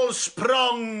all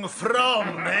sprung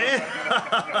from, eh?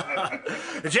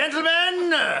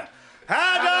 Gentlemen,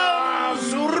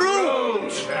 Adam's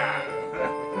root.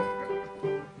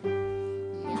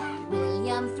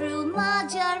 William threw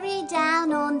Marjorie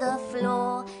down on the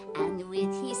floor, and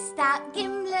with his stout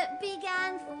gimlet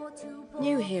began for to pour.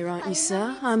 New here, aren't you,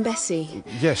 sir? I'm Bessie.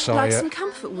 Yes, I... Like some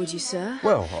comfort, would you, sir?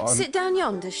 Well, Sit down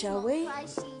yonder, shall we?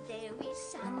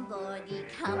 Somebody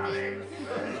coming.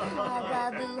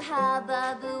 Hababoo,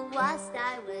 hababoo, whilst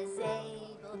I was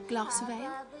able. Glass of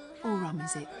ale? Or rum,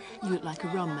 is it? You look like a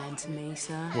rum man to me,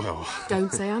 sir. Well...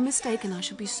 Don't say I'm mistaken, I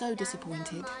shall be so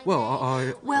disappointed. Well,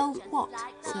 I... Well, what,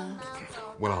 sir?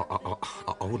 Well,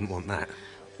 I wouldn't want that.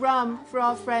 Rum for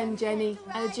our friend Jenny,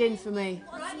 and a gin for me.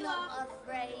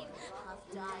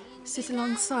 Sit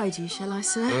alongside you, shall I,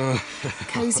 sir?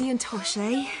 Cosy and tosh,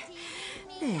 eh?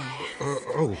 There.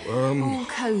 All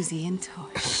cosy and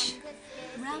tosh.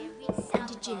 Rum and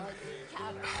a gin.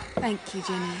 Thank you,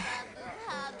 Jenny.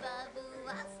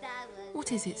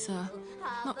 What is it, sir?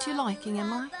 Not to your liking,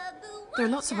 am I? There are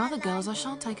lots of other girls, I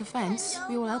shan't take offence.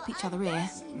 We all help each other here.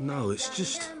 No, it's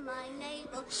just...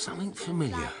 something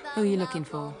familiar. Who are you looking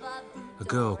for? A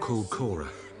girl called Cora.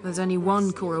 There's only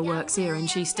one Cora works here, and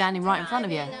she's standing right in front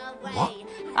of you. What?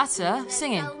 That's her,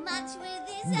 singing.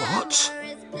 What?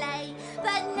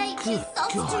 But nature's Good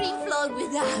soft God. stream flowed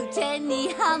without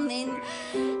any humming.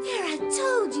 There, I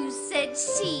told you, said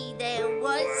she, there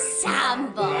was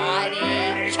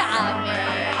somebody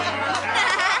coming.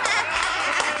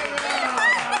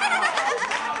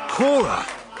 Cora!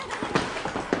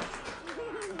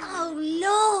 Oh,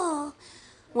 Lord.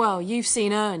 Well, you've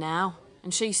seen her now,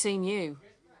 and she's seen you.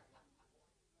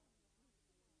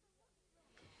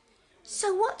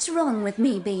 So what's wrong with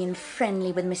me being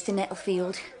friendly with Mr.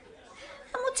 Nettlefield?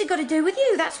 And what's it got to do with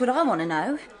you? That's what I want to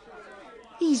know.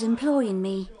 He's employing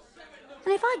me.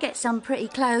 And if I get some pretty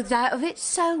clothes out of it,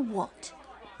 so what?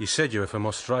 You said you were from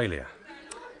Australia.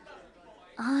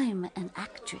 I'm an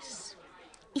actress.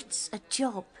 It's a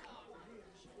job.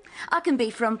 I can be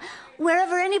from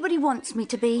wherever anybody wants me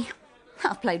to be.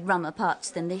 I've played rummer parts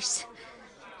than this.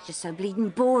 It's just so bleeding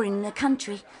boring in the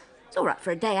country. It's all right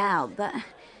for a day out, but...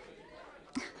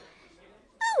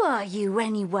 Who are you,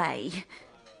 anyway?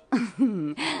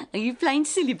 Are you playing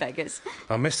silly beggars?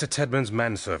 I'm Mr. Tedman's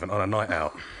manservant on a night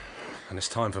out. And it's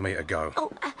time for me to go.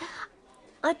 Oh,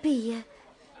 I'd be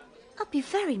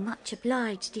very much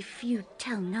obliged if you'd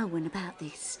tell no one about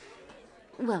this.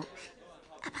 Well,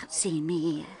 about seeing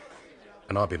me here.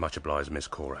 And I'd be much obliged, Miss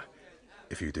Cora,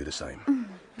 if you do the same.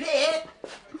 Pip!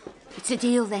 It's a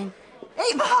deal, then.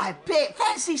 Hey, my Pip,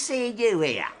 fancy seeing you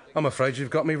here. I'm afraid you've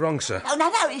got me wrong, sir. Oh,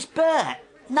 no, it's Bert.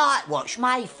 Night watch,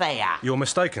 Mayfair. You're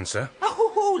mistaken, sir.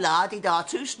 Oh, la-di-da,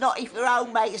 too snotty for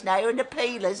old mates now and the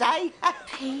peelers, eh?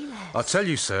 Peelers? I tell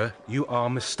you, sir, you are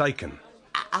mistaken.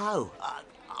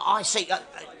 I see.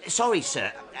 Sorry,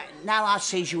 sir. Now I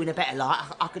sees you in a better light,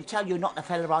 I can tell you're not the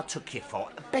fella I took you for.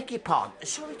 Beg your pardon.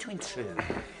 Sorry to intrude.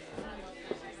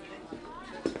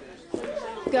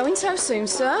 Going so soon,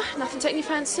 sir? Nothing taking your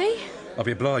fancy? I'll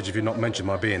be obliged if you'd not mention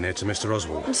my being here to Mr.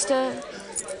 Oswald. Mr...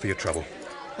 For your trouble.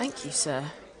 Thank you, sir.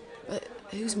 But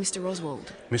who's Mr.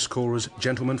 Oswald? Miss Cora's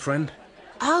gentleman friend?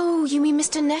 Oh, you mean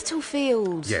Mr.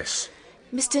 Nettlefield? Yes.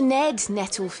 Mr. Ned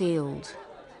Nettlefield.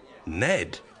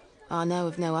 Ned? I know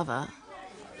of no other.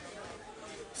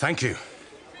 Thank you.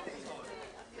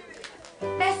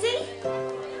 Bessie?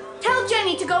 Tell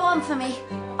Jenny to go on for me.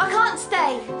 I can't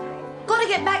stay. Gotta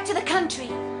get back to the country.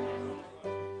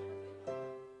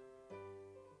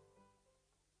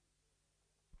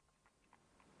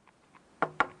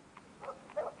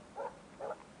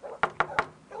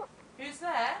 Who's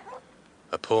there?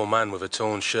 A poor man with a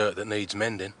torn shirt that needs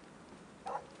mending.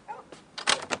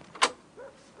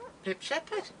 Pip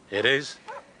Shepherd. It is.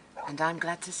 And I'm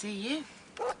glad to see you.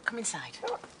 Come inside.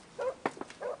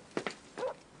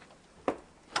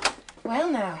 Well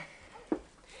now,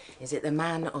 is it the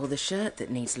man or the shirt that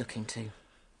needs looking to?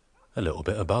 A little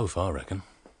bit of both, I reckon.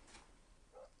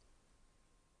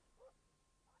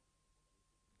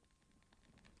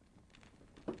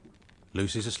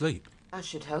 Lucy's asleep. I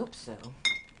should hope so.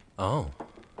 Oh,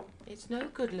 It's no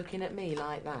good looking at me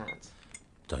like that.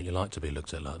 don't you like to be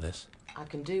looked at like this? I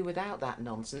can do without that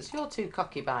nonsense. You're too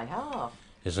cocky by half.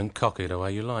 Isn't cocky the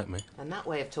way you like me? And that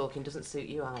way of talking doesn't suit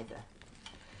you either.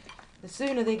 The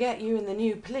sooner they get you in the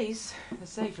new police, the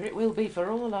safer it will be for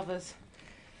all of us.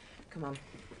 Come on,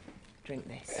 drink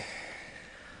this.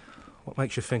 What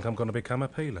makes you think I'm going to become a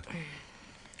peeler?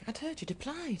 I'd heard you'd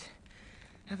applied,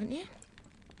 haven't you?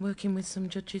 Working with some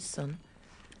judge's son.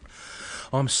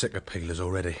 I'm sick of peelers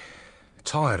already.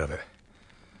 Tired of it.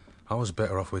 I was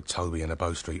better off with Toby and the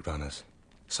Bow Street Runners.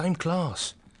 Same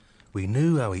class. We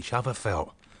knew how each other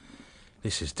felt.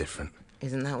 This is different.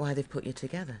 Isn't that why they've put you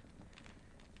together?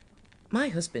 My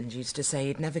husband used to say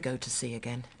he'd never go to sea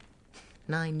again.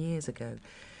 9 years ago.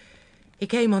 He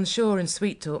came on shore and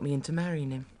sweet-talked me into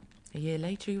marrying him. A year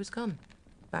later he was gone.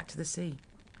 Back to the sea,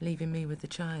 leaving me with the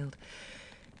child.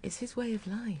 It's his way of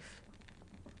life.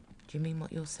 Do you mean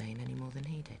what you're saying any more than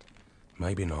he did?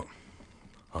 Maybe not.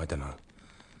 I don't know.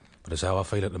 But it's how I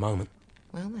feel at the moment.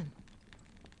 Well then.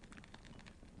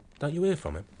 Don't you hear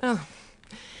from him? Oh,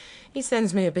 he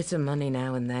sends me a bit of money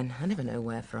now and then. I never know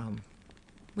where from.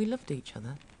 We loved each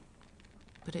other.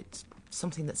 But it's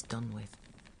something that's done with.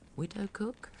 Widow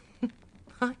cook?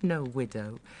 I'm no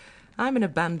widow. I'm an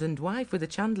abandoned wife with a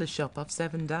chandler's shop off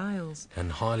Seven Dials.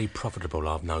 And highly profitable,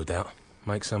 I've no doubt.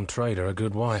 Make some trader a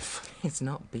good wife. It's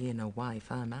not being a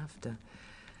wife I'm after.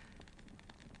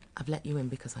 I've let you in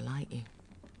because I like you.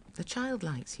 The child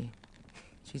likes you.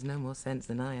 She's no more sense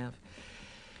than I have.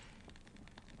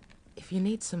 If you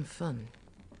need some fun,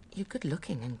 you're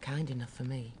good-looking and kind enough for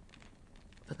me.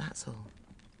 But that's all.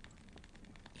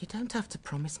 You don't have to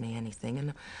promise me anything,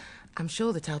 and I'm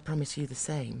sure that I'll promise you the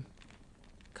same.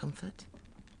 Comfort?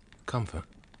 Comfort?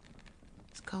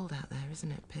 It's cold out there,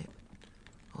 isn't it, Pip?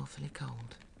 Awfully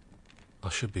cold. I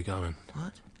should be going.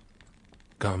 What?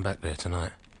 Going back there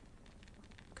tonight.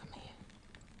 Come here.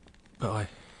 But Let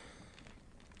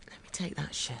me take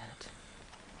that shirt.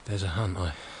 there's a hunt.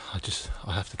 I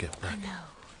have to get back. I know.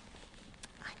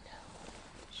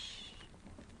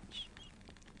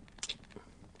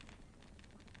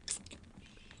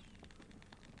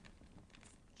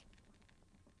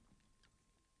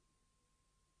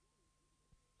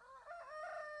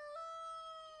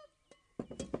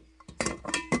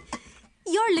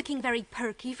 You're looking very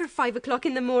perky for 5 o'clock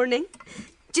in the morning.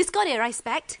 Just got here, I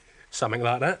expect. Something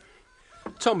like that.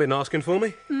 Tom been asking for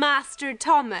me. Master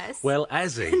Thomas. Well,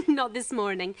 has he? Not this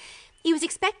morning. He was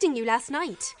expecting you last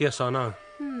night. Yes, I know.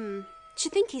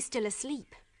 Should think he's still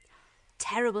asleep.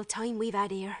 Terrible time we've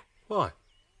had here. Why?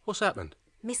 What's happened?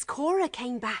 Miss Cora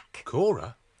came back.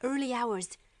 Cora? Early hours.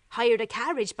 Hired a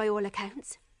carriage by all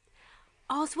accounts.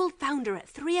 Oswald found her at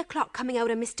 3 o'clock coming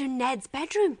out of Mr. Ned's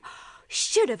bedroom.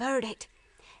 Should have heard it.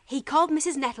 He called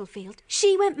Mrs. Nettlefield.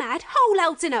 She went mad. Whole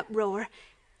house in uproar.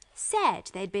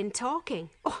 Said they'd been talking.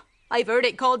 Oh, I've heard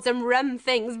it called some rum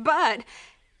things, but...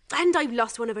 And I've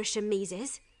lost one of her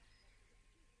chemises.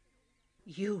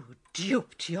 You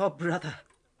duped your brother.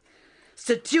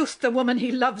 Seduced the woman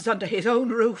he loves under his own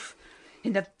roof.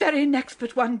 In the very next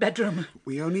but one bedroom.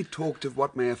 We only talked of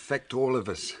what may affect all of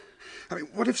us. I mean,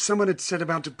 what if someone had set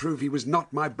about to prove he was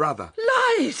not my brother?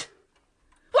 Lies!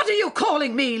 What are you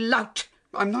calling me, lout?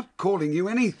 I'm not calling you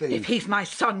anything. If he's my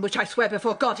son, which I swear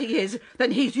before God he is,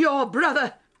 then he's your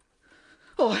brother.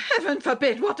 Oh, heaven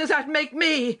forbid, what does that make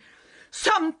me?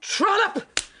 Some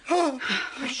trollop!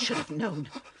 I should have known.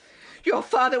 Your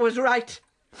father was right.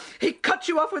 He cut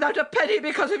you off without a penny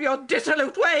because of your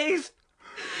dissolute ways.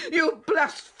 You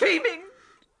blaspheming,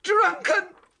 drunken,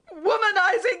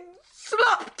 womanising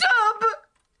slop tub!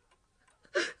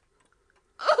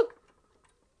 Oh.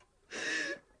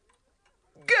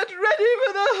 Get ready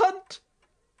for the hunt.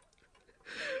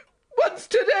 Once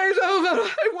today's over,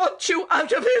 I want you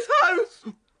out of his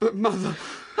house. But, Mother...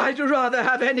 I'd rather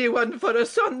have anyone for a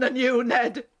son than you,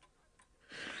 Ned.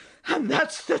 And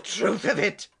that's the truth of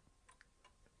it.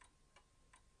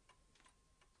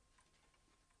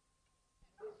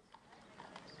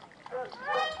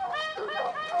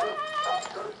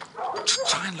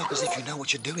 Try and look as if you know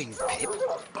what you're doing, Pip.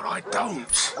 But I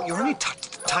don't. You're only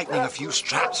tightening a few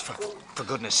straps, for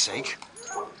goodness sake.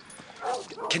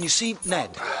 Can you see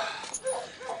Ned?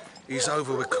 He's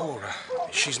over with Cora.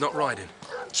 She's not riding.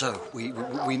 So, we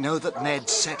know that Ned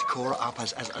set Cora up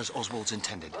as Oswald's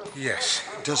intended. Yes.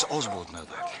 Does Oswald know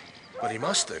that? Well, he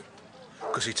must do.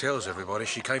 Because he tells everybody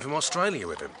she came from Australia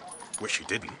with him. Which she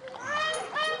didn't.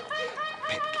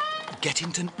 Pip, get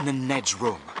into Ned's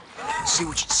room. See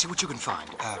what you can find.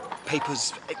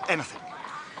 Papers, anything.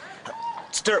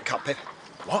 Stirrup cup, Pip.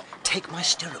 What? Take my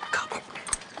stirrup cup.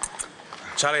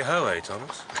 Tally ho, eh,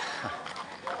 Thomas?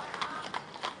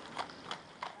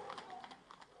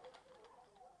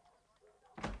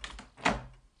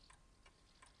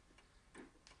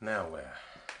 Now where?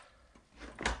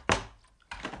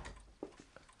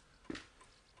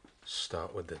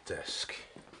 Start with the desk.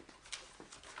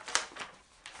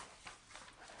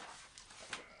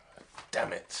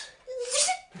 Damn it.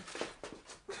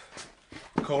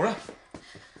 Cora?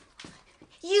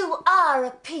 You are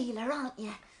a peeler, aren't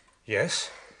you? Yes?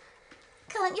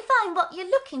 Can't you find what you're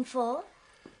looking for?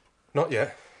 Not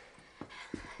yet.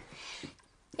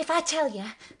 If I tell you...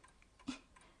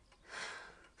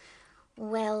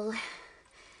 Well...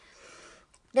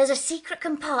 There's a secret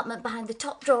compartment behind the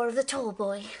top drawer of the tall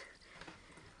boy.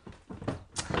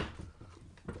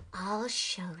 I'll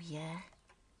show you.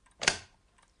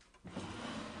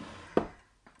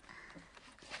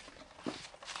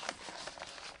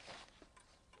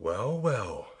 Well,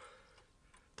 well.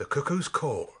 The cuckoo's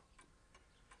caught.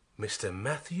 Mr.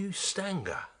 Matthew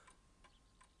Stanger.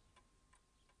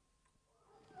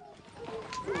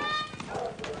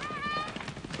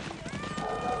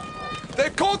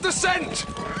 They've caught the scent!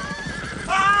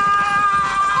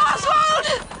 Ah! Oswald!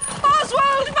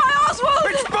 Oswald! My Oswald!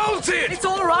 It's bolted! It's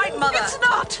all right, Mother. It's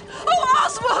not! Oh,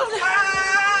 Oswald!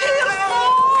 He'll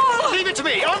fall! Leave it to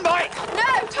me, on by it!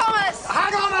 No, Thomas!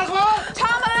 Hang on, Oswald!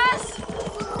 Thomas!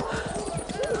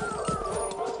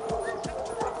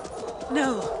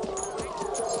 No.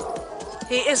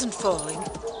 He isn't falling.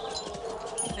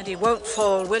 And he won't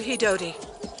fall, will he, Dodie?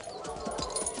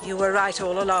 You were right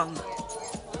all along.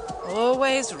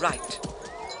 Always right.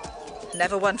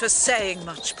 Never one for saying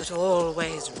much, but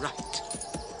always right.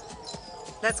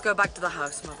 Let's go back to the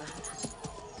house, Mother.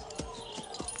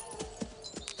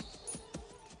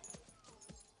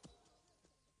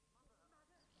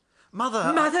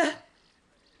 Mother... Mother!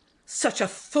 Such a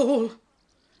fool!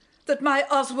 That my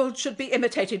Oswald should be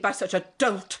imitated by such a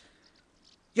dolt.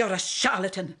 You're a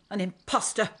charlatan, an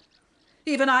imposter.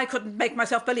 Even I couldn't make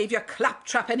myself believe your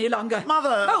claptrap any longer.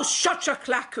 Mother! Oh, shut your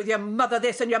clack with your mother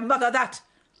this and your mother that.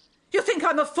 You think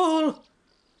I'm a fool?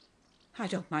 I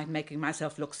don't mind making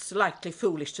myself look slightly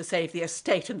foolish to save the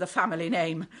estate and the family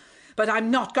name, but I'm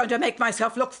not going to make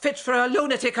myself look fit for a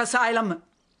lunatic asylum.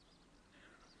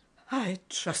 I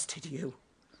trusted you.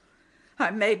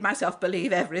 I made myself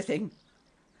believe everything.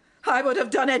 I would have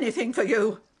done anything for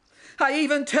you. I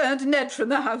even turned Ned from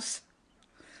the house.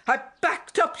 I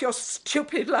backed up your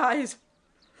stupid lies.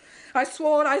 I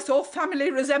swore I saw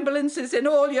family resemblances in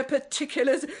all your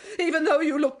particulars, even though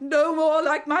you looked no more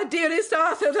like my dearest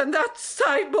Arthur than that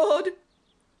sideboard.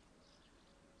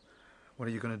 What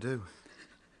are you going to do?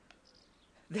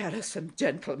 There are some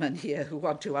gentlemen here who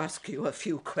want to ask you a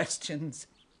few questions.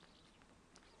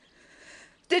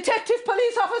 Detective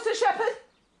Police Officer Shepherd!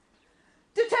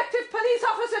 Detective Police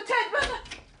Officer Tedman!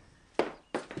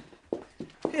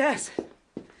 Yes,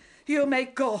 you may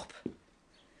gawp.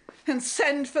 And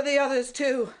send for the others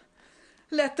too.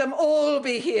 Let them all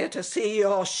be here to see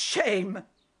your shame.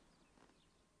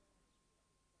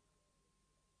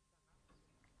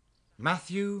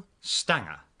 Matthew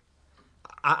Stanger.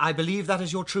 I believe that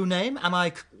is your true name. Am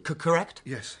I correct?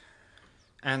 Yes.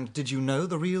 And did you know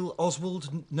the real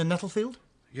Oswald Nettlefield?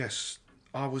 Yes.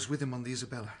 I was with him on the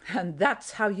Isabella. And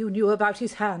that's how you knew about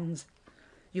his hands.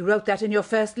 You wrote that in your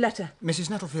first letter. Mrs.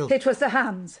 Nettlefield. It was the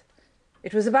hands.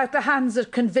 It was about the hands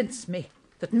that convinced me,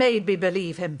 that made me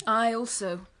believe him. I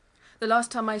also. The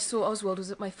last time I saw Oswald was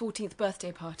at my 14th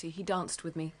birthday party. He danced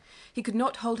with me. He could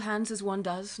not hold hands as one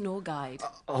does, nor guide.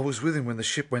 I was with him when the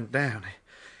ship went down.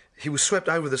 He was swept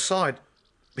over the side.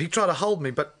 He tried to hold me,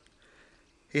 but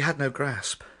He had no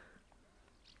grasp.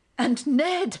 And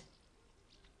Ned?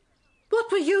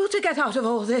 What were you to get out of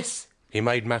all this? He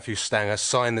made Matthew Stanger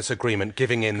sign this agreement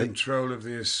giving in Control of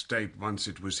the estate once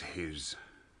it was his.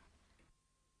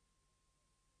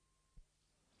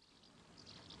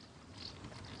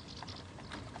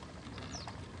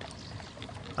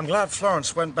 I'm glad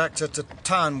Florence went back to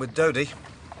town with Dodie.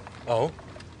 Oh?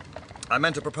 I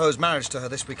meant to propose marriage to her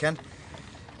this weekend.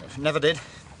 Never did.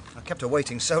 I kept her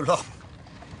waiting so long.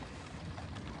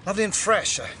 Lovely and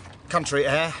fresh. Country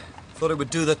air. Thought it would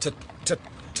do the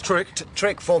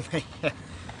trick for me.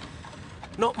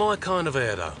 Not my kind of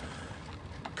air, though.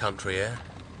 Country air.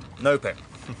 No, Pip.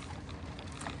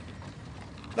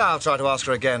 Now I'll try to ask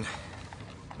her again.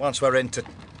 Once we're into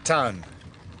town.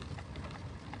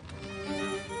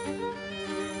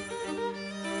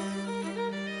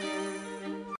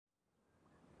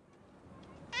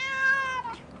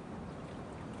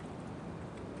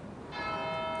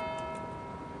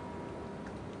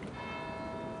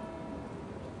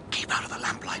 Keep out of the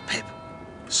lamplight, Pip.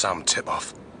 Some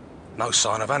tip-off. No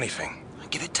sign of anything.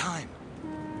 Give it time.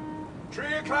 3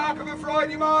 o'clock of a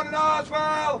Friday morning,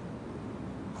 Oswald!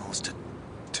 Almost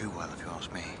too well, if you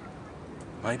ask me.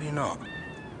 Maybe not.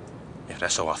 If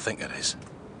that's all I think it is.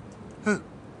 Who?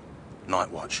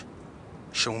 Night Watch.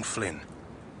 Sean Flynn.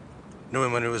 Knew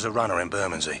him when he was a runner in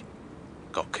Bermondsey.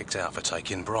 Got kicked out for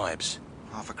taking bribes.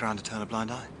 £5 to turn a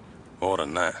blind eye. More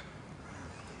than that.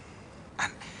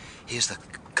 And here's the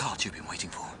card you've been waiting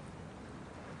for.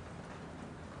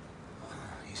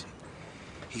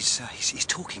 He's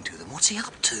talking to them. What's he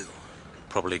up to?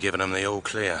 Probably giving them the all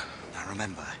clear. Now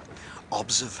remember,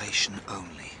 observation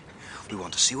only. We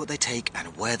want to see what they take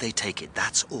and where they take it,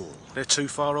 that's all. They're too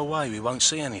far away, we won't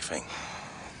see anything.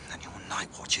 And your night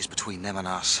watch is between them and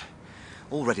us.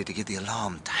 All ready to give the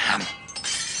alarm, damn.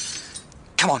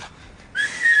 Come on.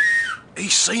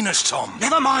 He's seen us, Tom.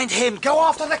 Never mind him. Go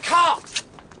after the car.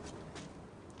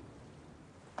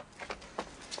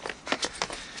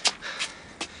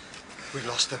 We've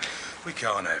lost them. We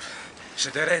can't have. It's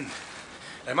a dead end.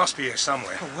 They must be here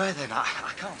somewhere. Oh, where then? I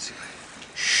can't see them.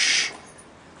 Shh.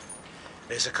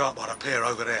 There's a cart by the pier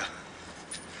over there.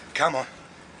 Come on.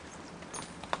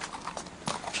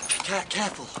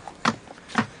 Careful.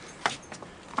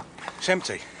 It's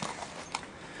empty.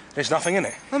 There's nothing in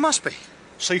it. There must be.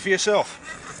 See for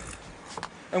yourself.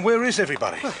 And where is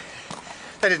everybody? Well,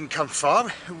 they didn't come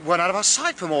far. Weren't out of our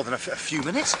sight for more than a few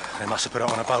minutes. They must have put it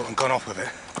on a boat and gone off with it.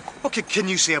 Well, can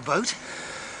you see a boat?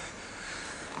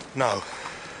 No.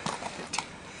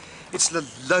 It's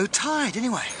low tide,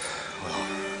 anyway. Well,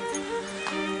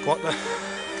 what the...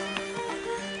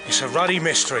 It's a ruddy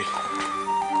mystery.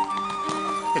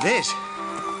 It is.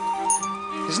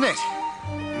 Isn't it?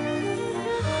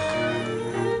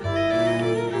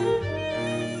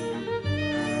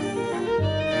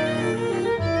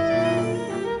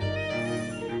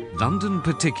 London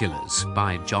Particulars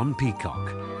by John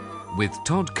Peacock, with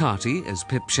Todd Carty as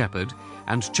Pip Shepherd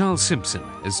and Charles Simpson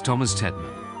as Thomas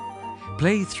Tedman.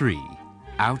 Play 3,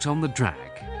 Out on the Drag.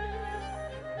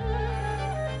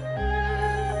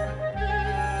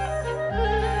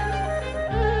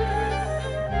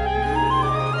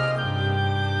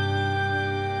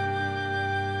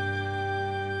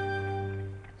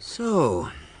 So,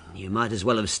 you might as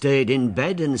well have stayed in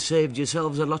bed and saved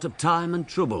yourselves a lot of time and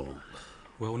trouble.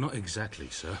 Well, not exactly,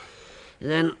 sir.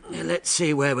 Then, let's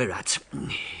see where we're at.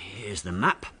 Here's the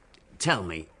map. Tell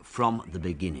me, from the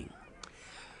beginning.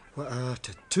 Well,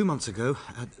 2 months ago,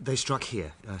 they struck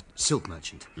here, silk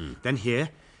merchant. Then here,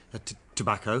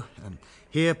 tobacco.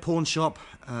 Here, pawn shop,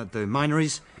 the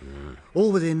minories.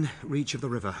 All within reach of the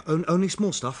river. Only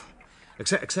small stuff.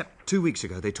 Except 2 weeks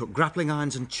ago, they took grappling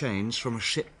irons and chains from a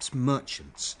ship's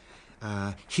merchants.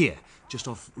 Here, just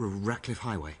off Ratcliffe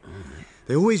Highway.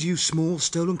 They always use small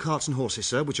stolen carts and horses,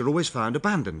 sir, which are always found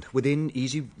abandoned within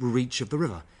easy reach of the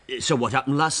river. So what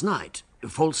happened last night?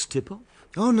 False tip-off?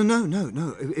 Oh,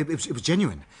 no. It was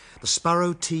genuine. The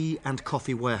Sparrow Tea and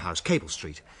Coffee Warehouse, Cable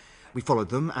Street. We followed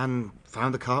them and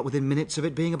found the cart within minutes of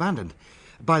it being abandoned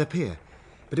by the pier.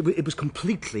 But it was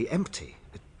completely empty.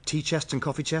 Tea chests and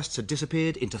coffee chests had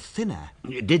disappeared into thin air.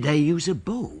 Did they use a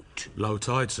boat? Low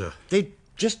tide, sir. They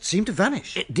just seemed to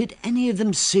vanish. Did any of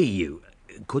them see you?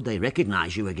 Could they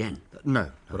recognise you again?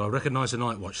 No. But I recognise the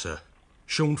night watch, sir.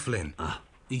 Sean Flynn.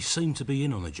 He seemed to be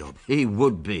in on the job. He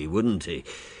would be, wouldn't he?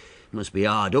 Must be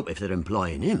hard up if they're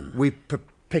employing him. We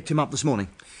picked him up this morning.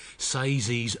 Says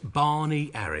he's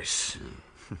Barney Harris.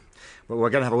 Well, we're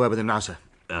going to have a word with him now, sir.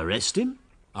 Arrest him?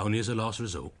 Only as a last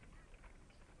resort.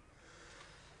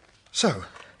 So,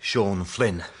 Sean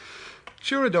Flynn.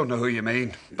 Sure, I don't know who you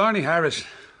mean. Barney Harris.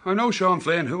 I know Sean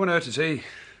Flynn. Who on earth is he?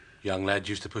 Young lad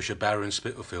used to push a barrow in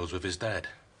Spitalfields with his dad,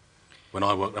 when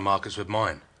I worked the markets with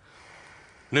mine.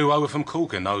 Knew I were from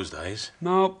Cork in those days.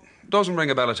 No, doesn't ring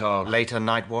a bell at all. Later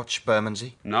night watch,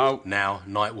 Bermondsey? No. Now,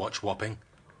 night watch Wapping.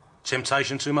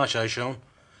 Temptation too much, eh, Sean?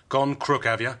 Gone crook,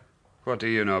 have you? What do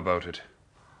you know about it?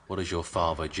 What does your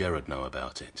father, Gerard, know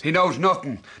about it? He knows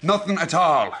nothing. Nothing at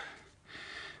all.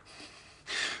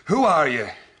 Who are you?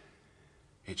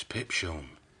 It's Pip, Sean.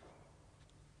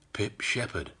 Pip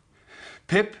Shepherd.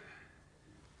 Pip?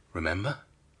 Remember?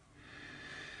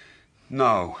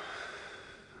 No.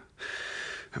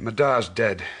 My dad's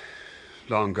dead.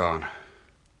 Long gone.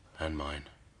 And mine.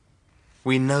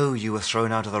 We know you were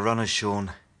thrown out of the runners,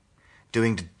 Sean.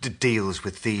 Doing deals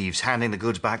with thieves, handing the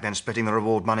goods back, then splitting the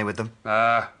reward money with them.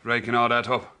 Raking all that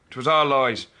up. 'Twas all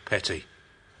lies. Petty.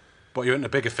 But you're into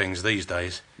bigger things these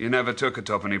days. You never took a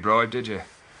tuppenny bribe, did you?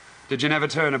 Did you never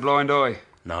turn a blind eye?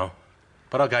 No.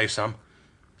 But I gave some.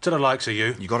 To the likes of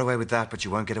you. You got away with that, but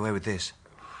you won't get away with this.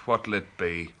 What'll it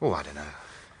be? Oh, I don't know.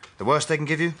 The worst they can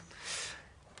give you?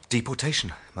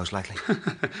 Deportation, most likely.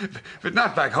 But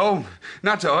not back home.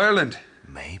 Not to Ireland.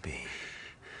 Maybe.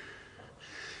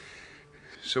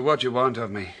 So what do you want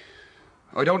of me?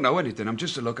 I don't know anything. I'm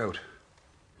just a lookout.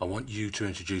 I want you to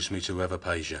introduce me to whoever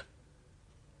pays you.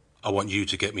 I want you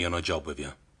to get me on a job with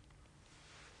you.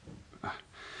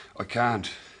 I can't.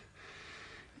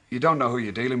 You don't know who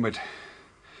you're dealing with.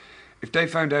 If they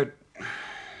found out,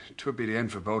 'twould be the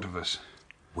end for both of us.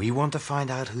 We want to find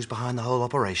out who's behind the whole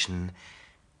operation,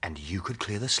 and you could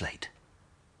clear the slate.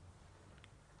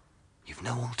 You've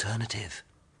no alternative.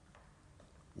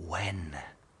 When?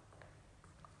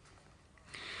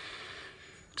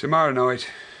 Tomorrow night.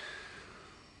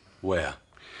 Where?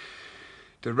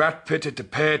 The Rat Pit at the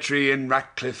Pear Tree in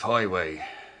Ratcliffe Highway.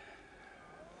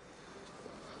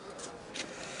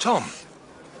 Tom,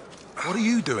 what are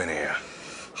you doing here?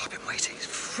 I've been waiting. It's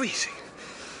freezing.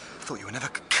 Thought you were never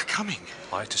coming.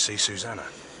 I had to see Susanna.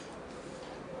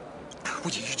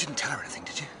 Well, you didn't tell her anything,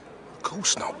 did you? Of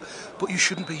course not. But you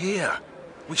shouldn't be here.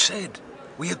 We said.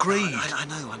 We agreed. I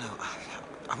know.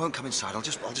 I won't come inside. I'll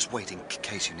just wait in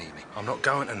case you need me. I'm not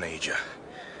going to need you.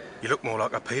 You look more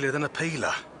like a peeler than a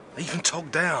peeler. Even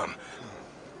togged down.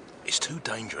 It's too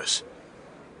dangerous.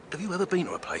 Have you ever been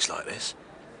to a place like this?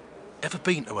 Ever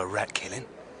been to a rat killing?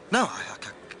 No, I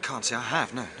can't say I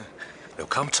have, no. There'll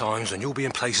come times when you'll be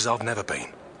in places I've never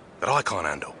been, that I can't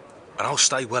handle, and I'll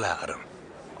stay well out of them.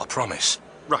 I promise.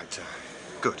 Right,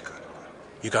 good.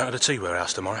 You going to the tea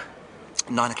warehouse tomorrow?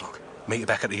 9 o'clock. Meet you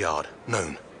back at the yard,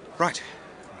 noon. Right.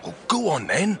 Well, go on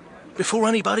then, before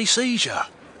anybody sees you.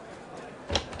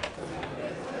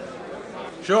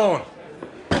 Sean!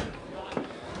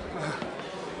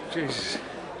 Jesus.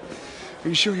 Are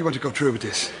you sure you want to go through with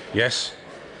this? Yes.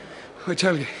 I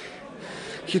tell you,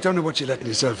 you don't know what you're letting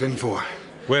yourself in for.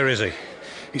 Where is he?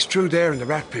 He's through there in the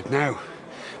rat pit now.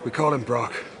 We call him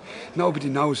Brock. Nobody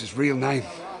knows his real name.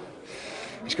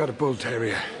 He's got a bull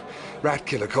terrier, rat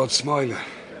killer called Smiler.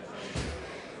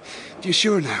 You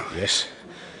sure now? Yes.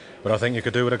 But I think you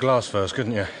could do with a glass first,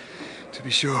 couldn't you? To be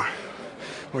sure,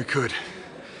 I could.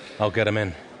 I'll get him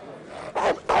in.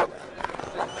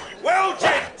 Well,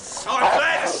 gents, I'm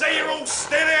glad to see you're all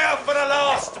still here for the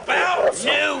last bout.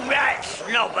 New rats,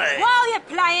 Nobby. While you're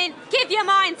playing, give your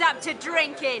minds up to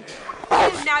drinking.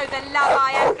 You know the love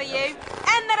I have for you,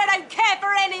 and that I don't care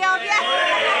for any of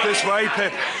you. This way,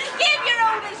 Pip. Give your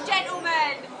orders,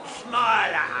 gentlemen.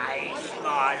 Smiler.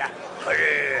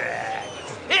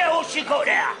 Here, what's you got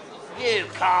there? You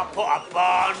can't put a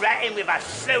barn rat in with a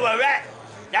sewer rat.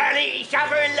 They'll eat each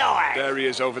other alive. There he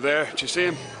is over there. Do you see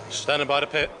him? Standing by the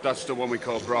pit. That's the one we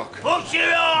call Brock. Put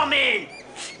your arm in.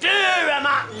 Stir him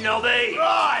up, Nobby.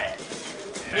 Right.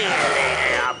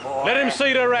 Yeah, boy. Let him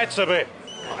see the rats a bit.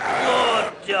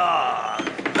 Good dog.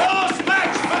 Last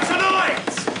match for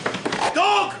tonight.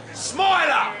 Dog,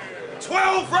 Smiler.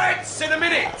 12 rats in a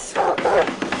minute.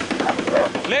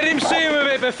 Let him see him a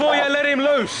bit before you let him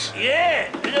loose. Yeah,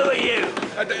 who are you?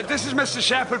 This is Mr.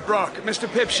 Shepherd, Brock.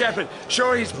 Mr. Pip Shepherd.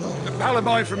 Sure, he's a pal of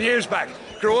mine from years back.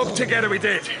 Grew up together, we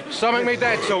did. Something me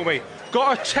dad told me.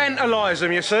 Got to tantalise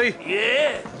him, you see?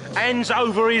 Yeah. Hands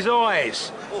over his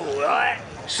eyes. All right.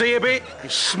 See a bit,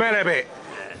 smell a bit.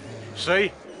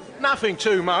 See? Nothing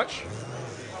too much.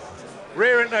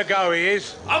 Rearing to go, he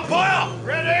is. Umpire!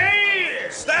 Ready?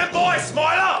 Stand by,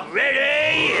 Smiler!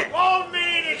 Ready? 1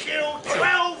 minute to kill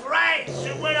 12 rats,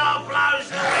 and when I blows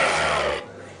the whistle.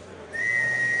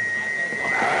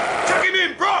 Chuck him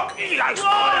in, Brock! Here you go,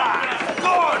 Smiler.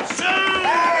 Go on, 2, 3.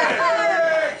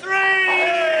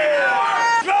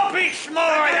 Drop it,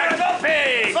 Smiler, drop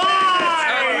it. 5.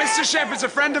 Mr. Mr. Shepherd's a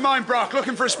friend of mine, Brock,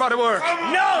 looking for a spot of work.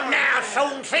 No, now,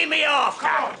 son, see me off.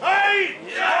 Hey!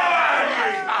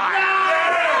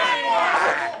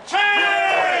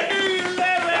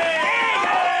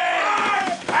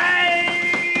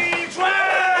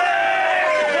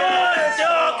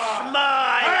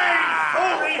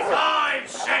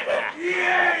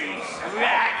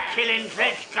 Killing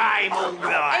Fletch game, all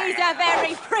right. He's a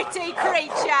very pretty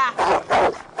creature.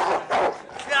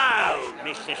 So,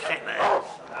 Mr. Shepherd,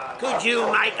 could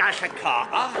you make us a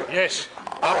carter? Yes,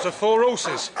 up to 4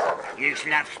 horses. You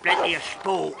shall have plenty of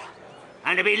sport,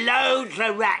 and there'll be loads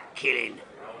of rat killing.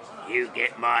 You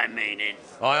get my meaning.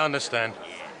 I understand.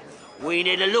 We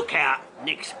need a lookout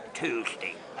next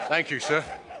Tuesday. Thank you, sir.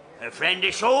 A friend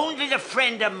of Sean's is a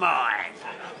friend of mine.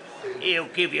 He'll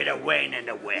give you the when and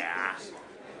the where.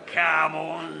 Come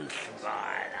on,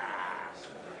 Spider.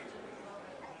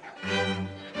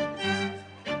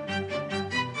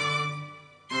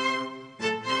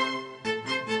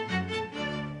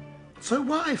 So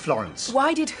why, Florence?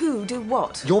 Why did who do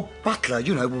what? Your butler,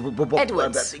 you know... what?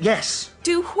 Edwards. Yes.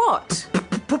 Do what?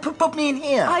 Put me in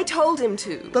here. I told him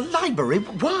to. The library?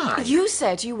 Why? You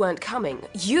said you weren't coming.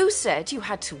 You said you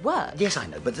had to work. Yes, I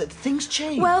know, but things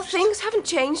changed. Well, things haven't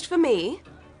changed for me.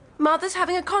 Mother's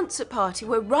having a concert party.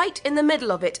 We're right in the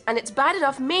middle of it, and it's bad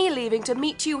enough me leaving to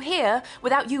meet you here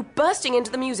without you bursting into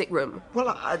the music room.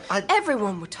 Well,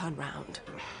 Everyone would turn round.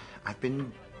 I've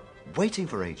been waiting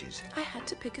for ages. I had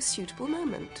to pick a suitable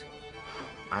moment.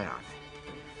 I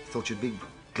thought you'd be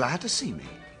glad to see me.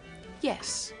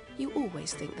 Yes, you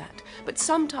always think that. But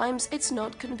sometimes it's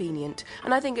not convenient,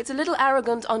 and I think it's a little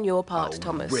arrogant on your part,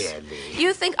 Thomas. Really?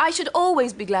 You think I should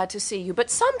always be glad to see you, but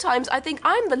sometimes I think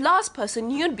I'm the last person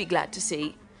you'd be glad to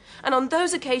see. And on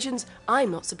those occasions,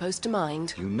 I'm not supposed to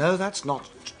mind. You know that's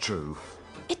not true.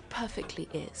 It perfectly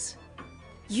is.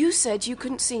 You said you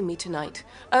couldn't see me tonight.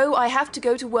 Oh, I have to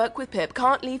go to work with Pip.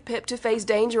 Can't leave Pip to face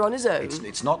danger on his own.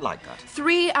 It's not like that.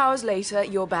 3 hours later,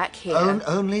 you're back here.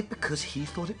 Only because he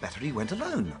thought it better he went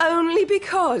alone. Only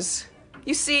because.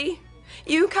 You see?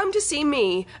 You come to see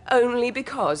me only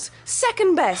because.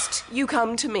 Second best, you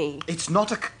come to me. It's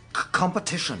not a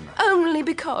competition. Only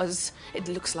because. It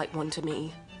looks like one to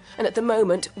me. And at the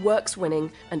moment, work's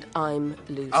winning and I'm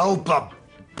losing. Oh,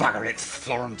 bugger it,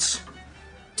 Florence.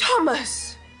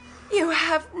 Thomas! You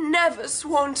have never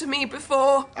sworn to me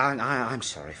before. I'm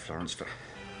sorry, Florence.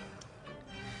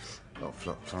 Oh,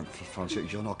 Florence,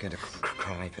 you're not going to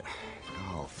cry, but...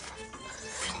 Oh,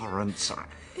 Florence,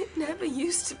 It never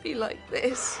used to be like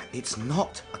this. It's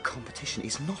not a competition.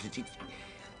 It's not.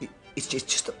 It's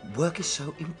just that work is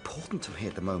so important to me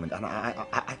at the moment, and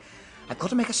I've got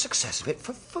to make a success of it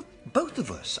for both of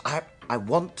us. I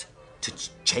want to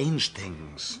change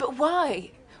things. But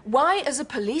why? Why as a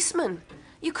policeman?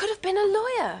 You could have been a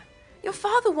lawyer. Your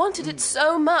father wanted it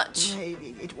so much.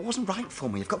 It wasn't right for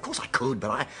me. Of course I could,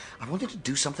 but I wanted to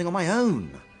do something on my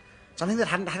own. Something that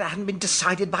hadn't been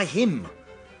decided by him.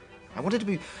 I wanted to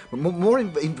be more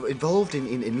involved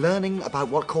in learning about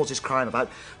what causes crime, about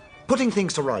putting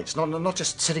things to rights, not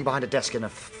just sitting behind a desk in a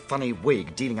funny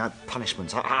wig, dealing out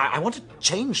punishments. I want to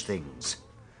change things.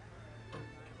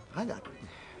 I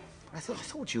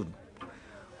thought you'd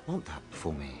want that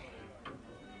for me.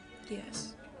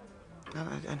 Yes.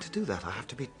 And to do that, I have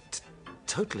to be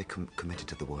totally committed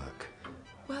to the work.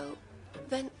 Well,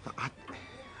 then... I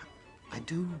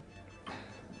do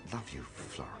love you,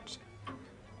 Florence.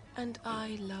 And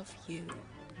I love you.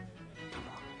 Come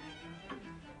on.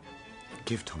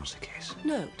 Give Thomas a kiss.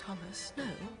 No, Thomas, no.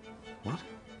 What?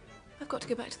 I've got to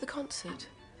go back to the concert.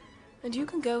 And you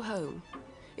can go home.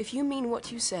 If you mean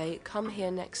what you say, come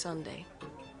here next Sunday.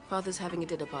 Father's having a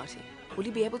dinner party. Will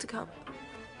you be able to come?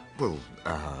 Well,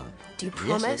 Do you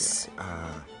promise?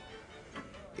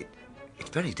 Yes, it's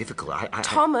very difficult.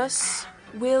 Thomas,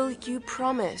 will you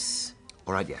promise?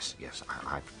 All right, yes,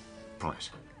 I promise.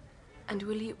 And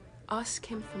will you ask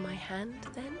him for my hand,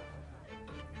 then?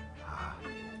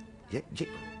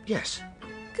 Yes.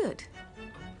 Good.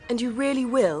 And you really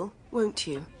will, won't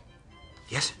you?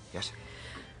 Yes.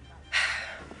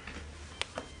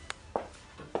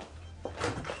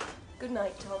 Good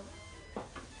night, Tom.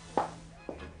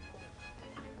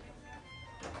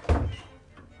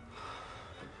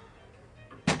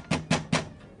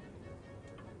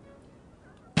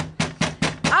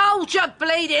 Hold your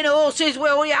bleeding horses,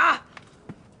 will ya?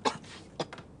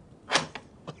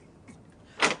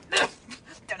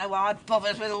 Don't know why I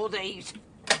bothers with all these.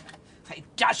 They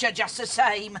does you just the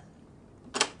same.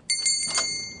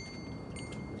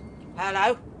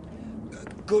 Hello?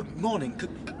 Good morning.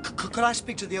 Could I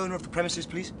speak to the owner of the premises,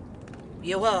 please?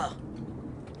 You are.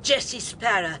 Jessie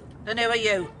Sparrow. And who are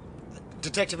you?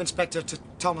 Detective Inspector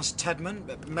Thomas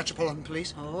Tedman, Metropolitan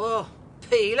Police. Oh,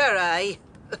 peeler, eh?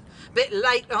 Bit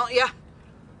late, aren't you?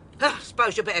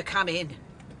 Suppose you better come in.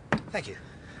 Thank you.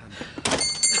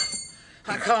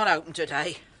 I can't open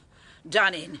today.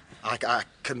 Done in. I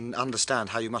can understand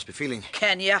how you must be feeling.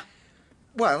 Can you?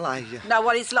 Well, I... Know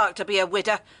what it's like to be a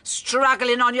widow,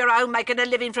 struggling on your own, making a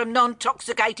living from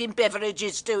non-toxicating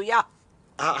beverages, do you?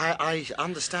 I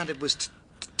understand it was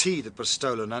tea that was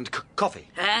stolen and coffee.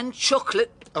 And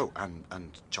chocolate. Oh, and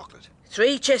chocolate.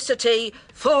 3 chests of tea,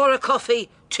 4 of coffee,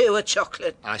 2 of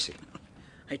chocolate. I see.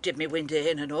 It did me window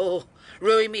in and all,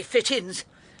 ruined me fittings,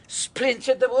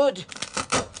 splintered the wood.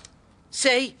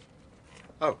 See?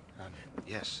 Oh,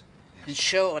 yes. And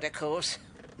short, of course.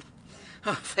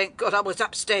 Oh, thank God I was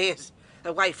upstairs,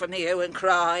 away from the hue and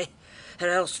cry, or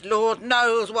else Lord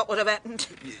knows what would have happened.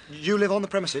 You live on the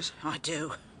premises? I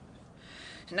do.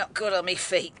 Not good on me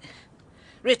feet.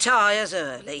 Retires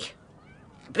early.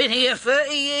 Been here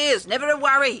 30 years, never a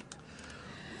worry.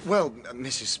 Well,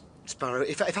 Mrs. Sparrow,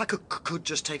 if I could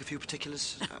just take a few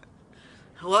particulars.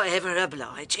 Whatever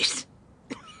obliges.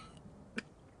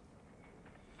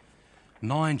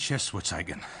 9 chests were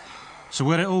taken. So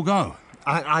where'd it all go?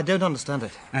 I don't understand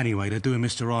it. Anyway, they're doing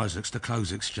Mr. Isaacs the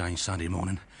clothes exchange Sunday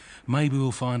morning. Maybe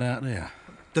we'll find out there.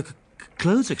 The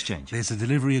clothes exchange? There's a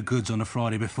delivery of goods on the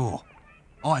Friday before.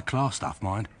 High-class stuff,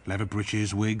 mind. Leather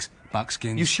breeches, wigs,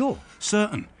 buckskins. You sure?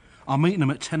 Certain. I'm meeting them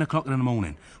at 10 o'clock in the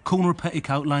morning. Corner of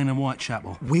Petticoat Lane and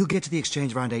Whitechapel. We'll get to the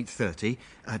exchange around 8:30.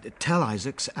 Tell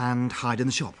Isaacs and hide in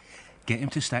the shop. Get him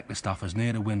to stack the stuff as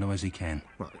near the window as he can.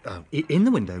 Well, in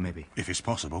the window, maybe? If it's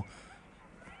possible.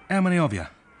 How many of you?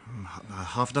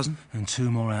 Half a dozen. And 2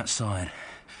 more outside.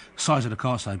 Size of the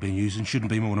carts they've been using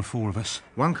shouldn't be more than 4 of us.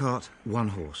 1 cart, 1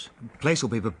 horse. Place will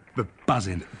be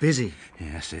buzzing. Busy.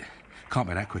 Yeah, that's it. Can't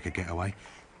be that quick a getaway.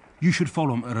 You should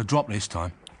follow them at a drop this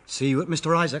time. See you at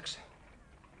Mr. Isaacs.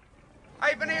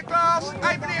 Halfpenny a glass,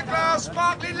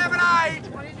 sparkling lemonade.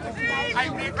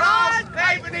 Halfpenny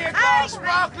a glass,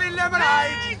 sparkling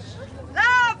lemonade.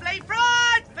 Lovely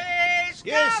fried fish!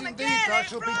 Yes, Come and indeed. get I it,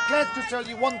 shall be glad to sell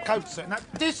you 1 coat, sir. Now,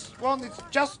 this one is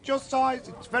just your size.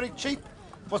 It's very cheap.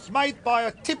 Was made by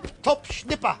a tip-top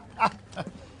schnipper.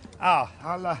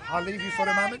 I'll leave you for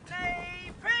a moment.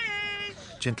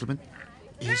 Gentlemen?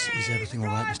 Is everything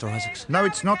all right, Mr. Isaacs? No,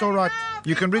 it's not all right.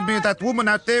 You can rid me of that woman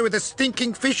out there with the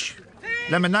stinking fish.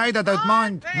 Lemonade, I don't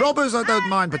mind. Robbers, I don't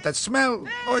mind. But that smell,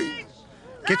 oi,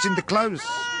 gets in the clothes.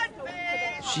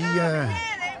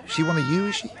 She one of you,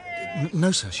 is she?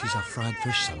 No, sir. She's a fried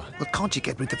fish seller. Well, can't you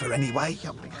get rid of her anyway?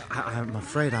 I'm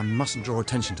afraid I mustn't draw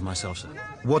attention to myself, sir.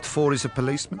 What for is a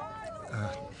policeman?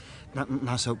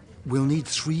 Now, sir, we'll need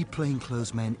 3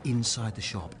 plainclothes men inside the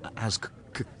shop as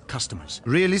customers.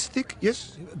 Realistic,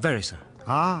 yes? Very, sir.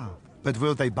 But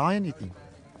will they buy anything?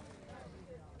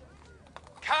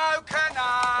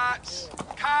 Coconuts!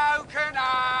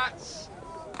 Coconuts!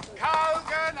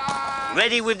 Coconuts!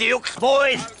 Ready with the hooks,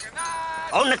 boys?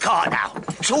 On the car now.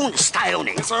 Don't stay on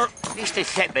it. Sir. Mr.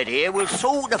 Shepherd here will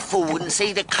sort the forward and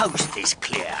see the coast is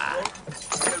clear.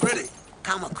 Ready?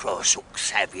 Come across hooks,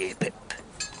 have you, Pip?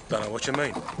 Don't know what you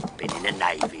mean. Been in the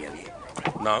Navy, have you?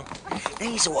 No.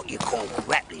 These are what you call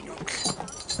grappling hooks.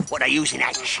 What they use in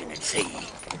action at sea.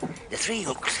 The 3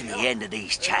 hooks in the end of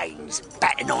these chains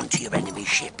batten onto your enemy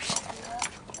ships.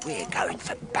 We're going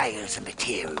for bales of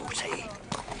materials here.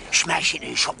 Smash into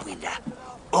the shop window,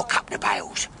 hook up the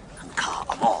bales and cart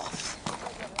them off.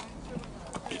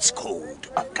 It's called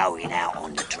going out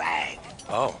on the drag.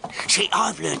 Oh. See,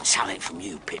 I've learnt something from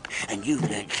you, Pip, and you've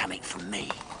learnt something from me.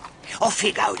 Off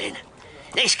you go, then.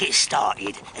 Let's get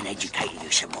started and educate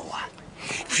you some more.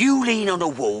 If you lean on the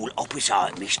wall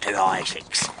opposite Mr.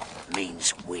 Isaacs,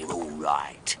 means we're all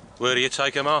right. Where do you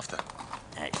take him after?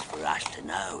 That's for us to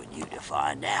know and you to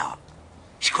find out.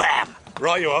 Scram!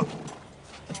 Right you are.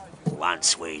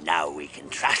 Once we know we can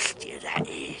trust you, that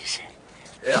is.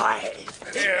 Right.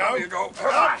 Here you go.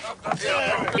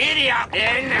 Giddy up,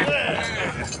 then.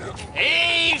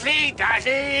 Easy does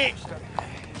it.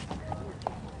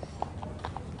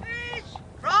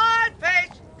 Fried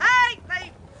fish!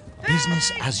 Halfpenny!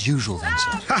 Business as usual, then,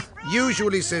 sir. Ha!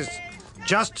 Usually says,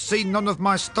 just seen none of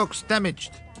my stocks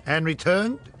damaged. And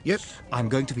returned, yes? I'm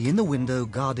going to be in the window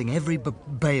guarding every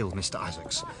bale, Mr.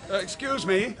 Isaacs. Excuse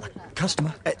me?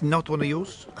 Customer? Not one of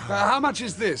yours. How much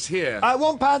is this here?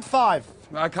 £1.5.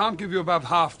 I can't give you above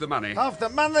half the money. Half the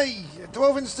money?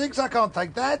 12 and 6, I can't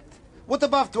take that. What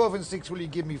above 12 and 6 will you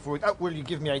give me for it? Will you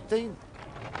give me 18?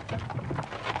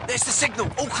 There's the signal.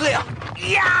 All clear.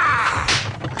 Yeah!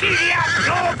 Giddy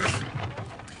up, dogs!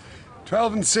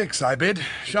 12 and 6, I bid.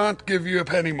 Shan't give you a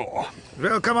penny more.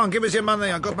 Well, come on, give us your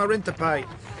money. I've got my rent to pay.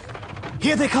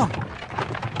 Here they come.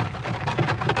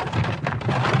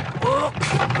 Hook,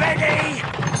 ready,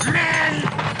 men!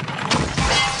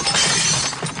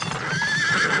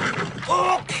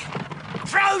 Hook!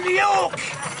 Throw the hook!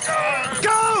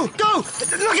 Go! Go!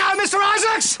 Look out, Mr.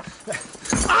 Isaacs!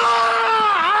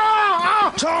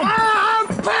 Tom!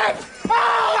 Pip!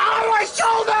 My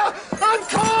shoulder! I'm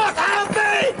caught! Help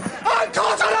me! I'm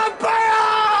caught on a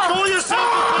bear! Call yourself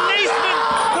a policeman!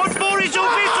 What for is your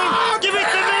whistle? Give it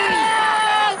to me!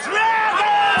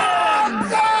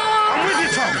 I'm with you,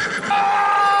 Tom.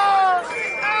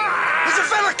 There's a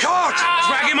fella caught!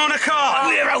 Drag him on a cart.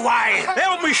 We're away!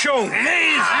 Help me, Sean.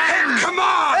 Leave! Come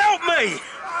on! Help me!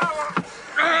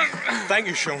 Thank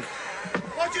you, Sean.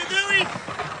 What you doing?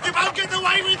 You won't get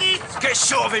away with it! Get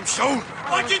short of him, Sean!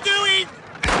 What you doing?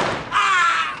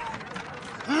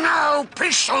 No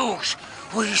pistols!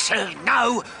 We say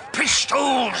no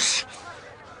pistols!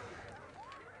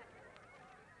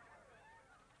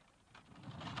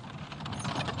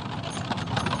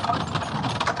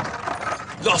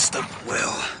 Lost them.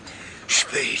 Well,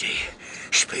 Speedy.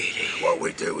 What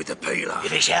we do with the peeler?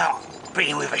 It is out. Bring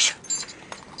him with us.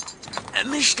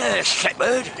 Mr.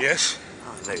 Shepherd? Yes?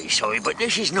 I'm very sorry, but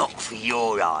this is not for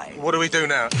your eye. What do we do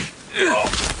now?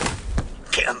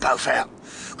 Get them both out.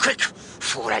 Quick,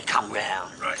 before they come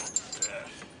round. Right.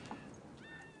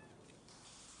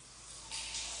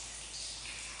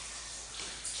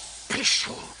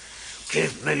 Pistol.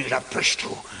 Give me the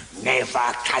pistol.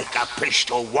 Never take a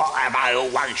pistol. What have I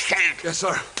always said? Yes,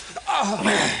 sir.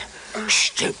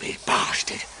 Stupid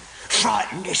bastard.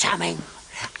 Frightened of something.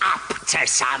 Up to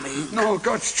something. No,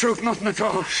 God's truth, nothing at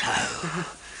all. So,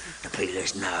 the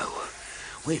peelers know.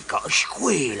 We've got a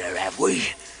squealer, have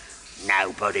we?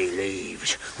 Nobody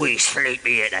leaves. We sleep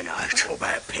here tonight. What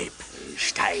about Pip? He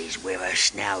stays with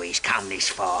us now he's come this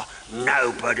far.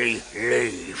 Nobody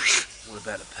leaves. What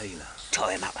about the peeler?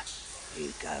 Tie him up.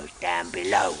 He goes down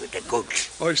below with the goods.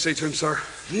 I'll see to him, sir.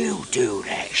 You do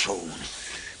that, Sean.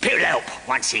 Pip'll help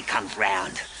once he comes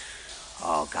round.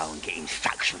 I'll go and get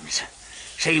instructions.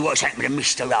 See what's happened to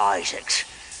Mr. Isaacs.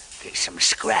 Get some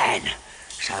scran,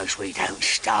 so's we don't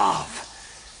starve.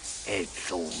 Heads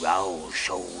will roll,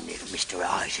 Sean, if Mr.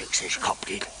 Isaacs has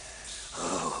copped it.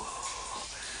 Oh,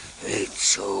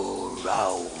 it's all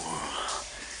roll.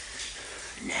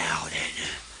 Now then.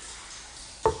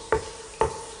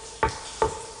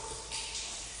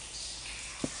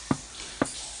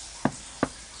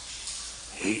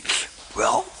 It's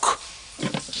rock.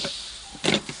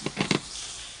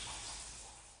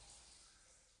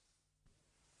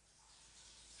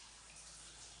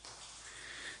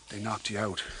 They knocked you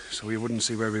out, so we wouldn't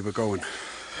see where we were going.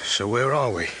 So where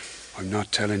are we? I'm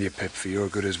not telling you, Pip, for your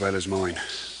good as well as mine.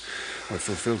 I've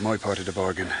fulfilled my part of the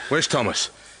bargain. Where's Thomas?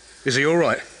 Is he all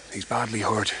right? He's badly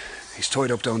hurt. He's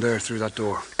tied up down there through that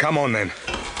door. Come on, then.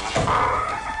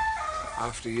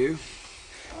 After you.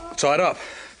 Tied up?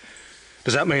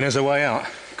 Does that mean there's a way out?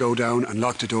 Go down and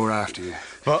lock the door after you.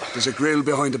 But... There's a grill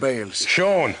behind the bales.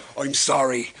 Sean! I'm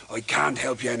sorry. I can't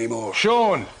help you anymore.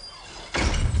 Sean!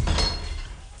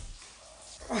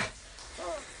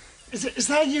 Is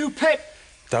that you, Pip?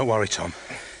 Don't worry, Tom.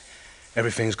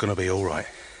 Everything's gonna be all right.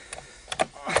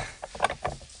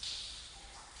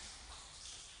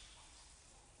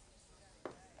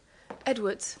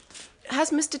 Edwards,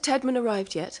 has Mr. Tedman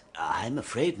arrived yet? I'm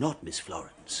afraid not, Miss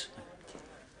Florence.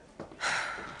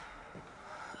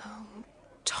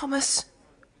 Thomas.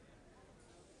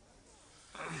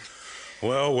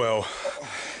 Well.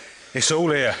 It's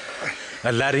all here.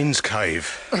 Aladdin's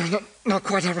cave. Not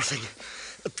quite everything.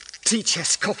 Tea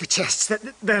chests, coffee chests,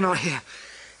 they're not here.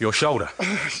 Your shoulder?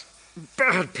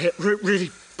 Bad, Pip.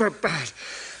 Really bad.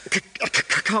 I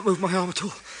can't move my arm at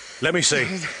all. Let me see.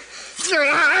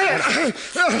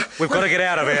 We've got to get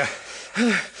out of here.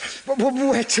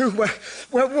 Where to?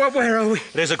 Where are we?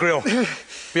 There's a grill.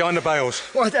 Behind the bales.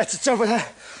 Oh, it's over there.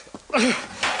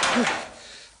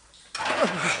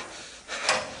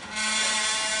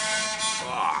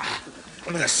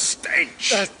 The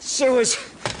stench. Sewers.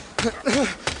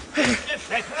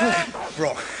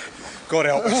 Brock, God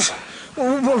help us.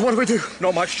 What do we do?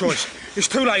 Not much choice. It's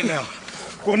too late now.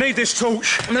 We'll need this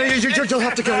torch. No, you'll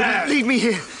have to go. Leave me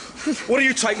here. What do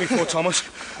you take me for, Thomas?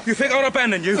 You think I'd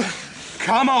abandon you?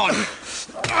 Come on!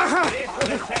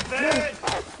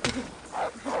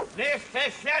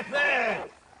 Mr. Shepherd!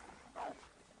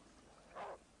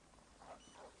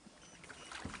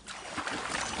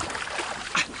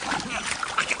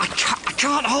 I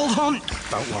can't hold on.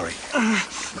 Don't worry.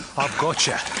 I've got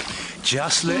you.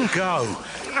 Just let go.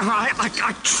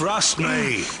 I Trust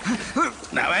me.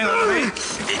 Now, hang on a minute.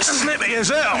 It's slippy as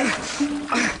hell.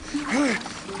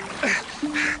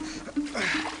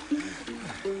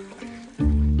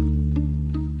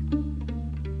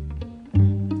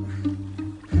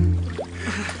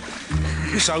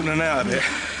 It's opening out a bit.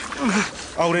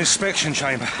 Old inspection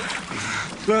chamber.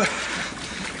 Look,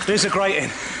 there's a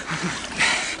grating.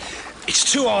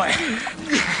 It's too high.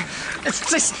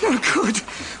 It's no good.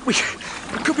 We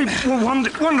could be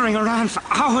wandering around for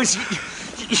hours.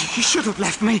 You should have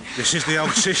left me. This is the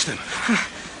old system.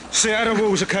 See how the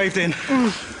walls are caved in?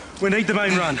 We need the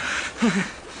main run.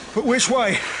 But which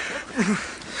way?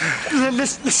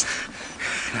 Listen.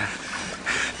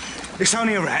 It's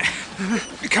only a rat.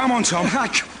 Come on, Tom. I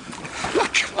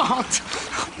can't.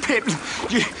 Pip,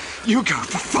 you go.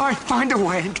 Find a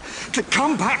way to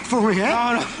come back for me, eh?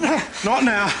 No, not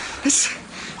now. It's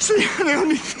the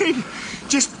only thing.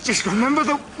 Just remember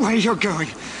the way you're going.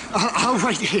 I'll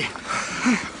wait here.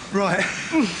 Right.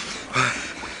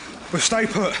 We'll stay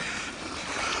put.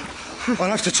 I'll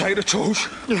have to take the torch.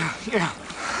 Yeah.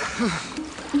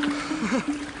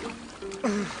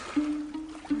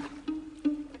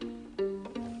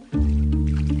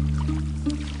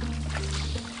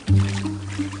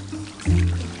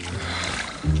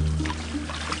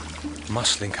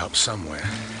 Must link up somewhere.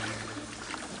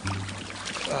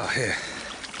 Ah, here.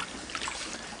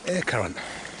 Air current.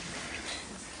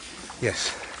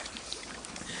 Yes.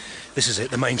 This is it,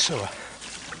 the main sewer.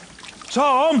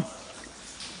 Tom!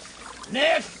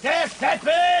 Next test,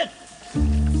 Tedford!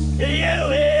 Do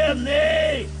you hear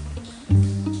me?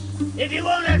 If you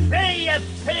want to see your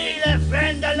peeler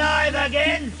friend alive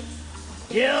again,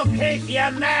 you'll keep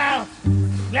your mouth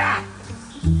shut.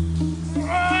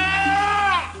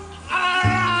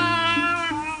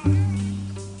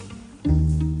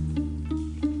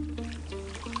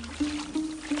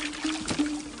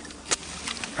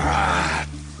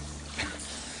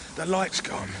 The light's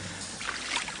gone.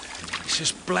 It's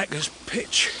as black as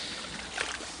pitch.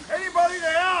 Anybody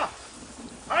there?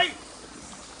 Hey,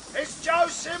 it's Joe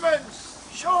Simmons,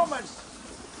 Shoreman.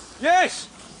 Yes!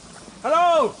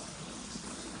 Hello!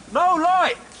 No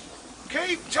light!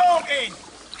 Keep talking!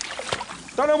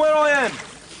 Don't know where I am.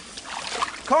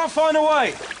 Can't find a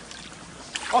way.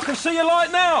 I can see your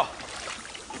light now.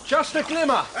 Just a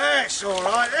glimmer. That's all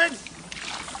right then.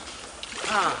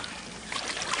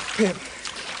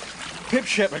 Pip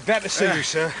Shepherd, glad to see you,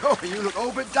 sir. Oh, you look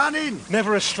all but done in.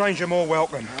 Never a stranger more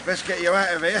welcome. I best get you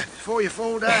out of here before you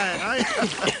fall down, eh?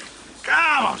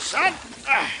 Come on, son.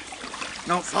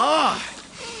 Not far.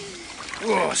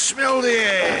 Oh, smell the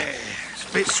air. It's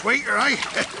a bit sweeter, eh?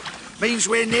 Means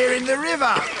we're nearing the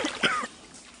river.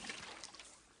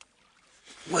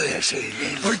 Where's he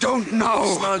live? I don't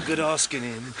know. It's no good asking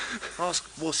him. Ask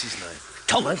what's his name?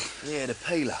 Thomas? Yeah, the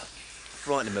peeler.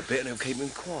 Frighten him a bit and he'll keep him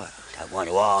quiet. Don't want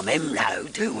to harm him, no,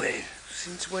 do we?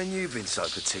 Since when you been so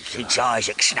particular? Since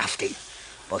Isaac snuffed him.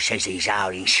 Boss says he's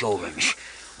our insurance.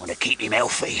 Want to keep him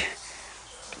healthy.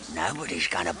 Nobody's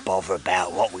going to bother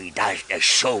about what we does to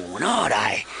Sean, are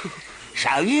they?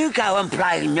 So you go and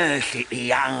play nursey to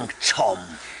young Tom.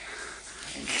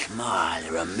 And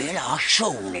Smiler and Mill ask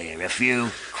Sean here a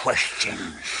few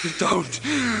questions. Don't,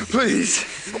 please.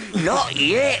 Not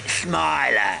yet,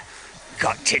 Smiler.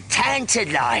 Got to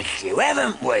tantalise you,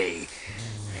 haven't we?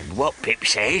 And what Pip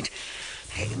said,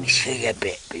 let him see a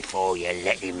bit before you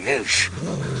let him loose.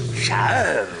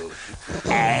 So,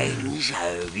 hands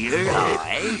over your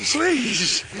eyes.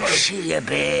 Please. See a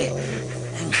bit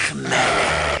and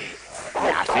smell it.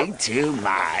 Nothing too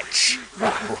much.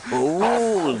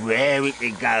 Oh, where it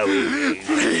be going?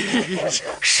 Please.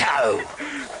 So,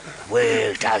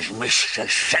 where does Mr.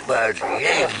 Shepherd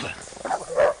live?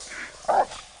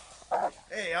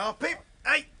 There you are, Pip.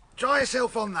 Hey, try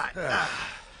yourself on that.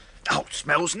 Oh,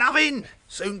 smells nothing.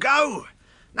 Soon go.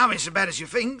 Nothing so bad as you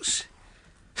thinks.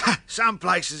 Some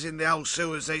places in the old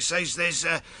sewers, they says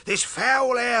there's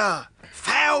foul air.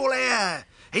 Foul air.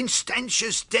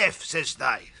 Instantious death, says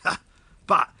they.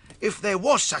 But if there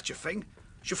was such a thing,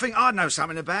 you'd think I'd know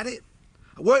something about it.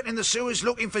 I worked in the sewers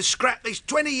looking for scrap these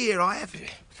 20 years, I have.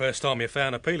 First time you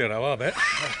found a peeler, though, I bet.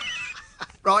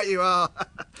 Right you are.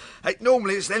 Hey,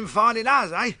 normally it's them finding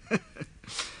us, eh?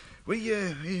 Will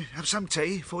you have some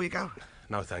tea before you go?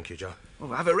 No, thank you, Joe.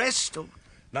 Well, have a rest, or...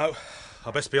 No,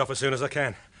 I'll best be off as soon as I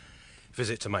can.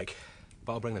 Visit to make.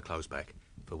 But I'll bring the clothes back,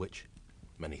 for which,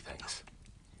 many thanks.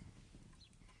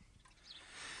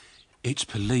 It's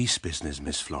police business,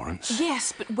 Miss Florence.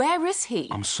 Yes, but where is he?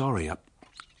 I'm sorry,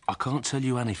 I can't tell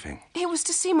you anything. He was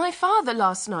to see my father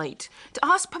last night, to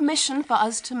ask permission for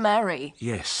us to marry.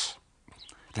 Yes,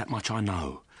 that much I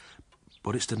know.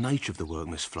 But it's the nature of the work,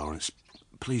 Miss Florence.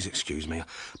 Please excuse me.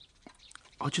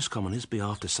 I just come on his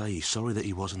behalf to say he's sorry that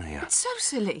he wasn't here. It's so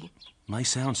silly. May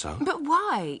sound so. But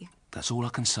why? That's all I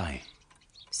can say.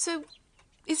 So,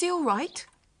 is he all right?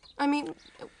 I mean,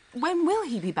 when will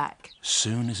he be back?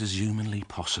 Soon as is humanly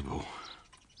possible.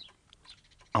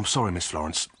 I'm sorry, Miss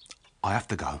Florence. I have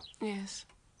to go. Yes.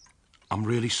 I'm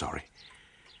really sorry.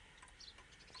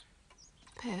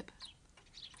 Pip,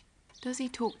 does he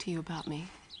talk to you about me?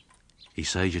 He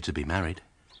says you're to be married.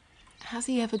 Has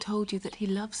he ever told you that he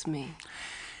loves me?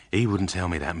 He wouldn't tell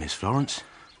me that, Miss Florence.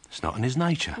 It's not in his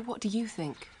nature. But what do you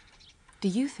think? Do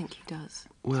you think he does?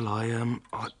 Well,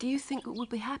 Do you think we'll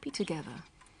be happy together?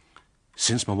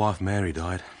 Since my wife Mary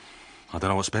died, I don't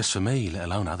know what's best for me, let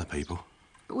alone other people.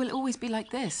 Will it always be like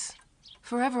this?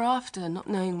 Forever after, not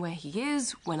knowing where he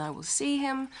is, when I will see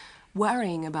him,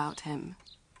 worrying about him.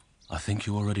 I think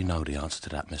you already know the answer to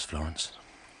that, Miss Florence.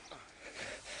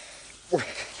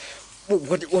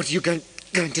 What are you going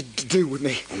to do with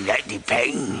me? That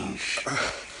depends.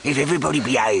 If everybody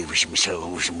behaves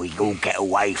themselves and we all get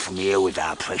away from here with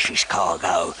our precious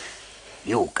cargo,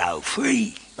 you'll go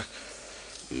free.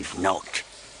 If not,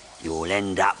 you'll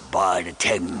end up by the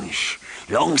Thames,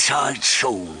 alongside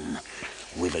Saun,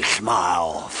 with a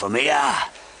smile from here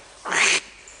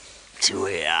to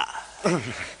here.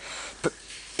 But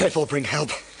Pip will bring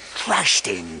help. Trust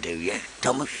him, do you,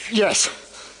 Thomas? Yes.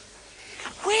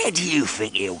 Where do you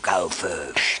think he'll go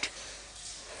first?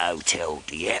 Hotel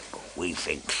Dieppe, we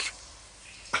think.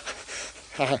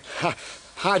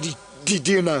 How did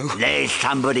you know? There's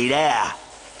somebody there,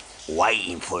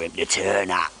 waiting for him to turn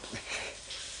up.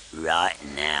 Right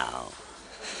now.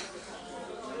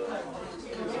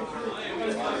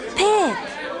 Pip,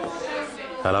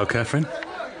 Hello, Catherine.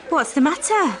 what's the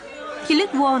matter? You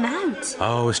look worn out.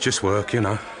 Oh, it's just work, you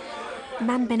know.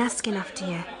 Man been asking after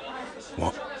you.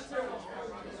 What?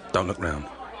 Don't look round.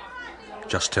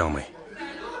 Just tell me.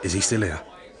 Is he still here?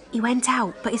 He went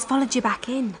out, but he's followed you back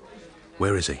in.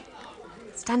 Where is he?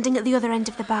 Standing at the other end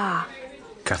of the bar.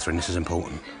 Catherine, this is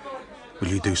important. Will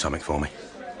you do something for me?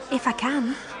 If I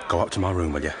can. Go up to my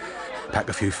room, will you? Pack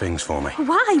a few things for me.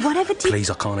 Why? Whatever do you... Please,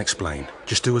 I can't explain.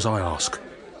 Just do as I ask.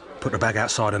 Put the bag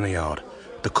outside in the yard.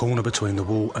 The corner between the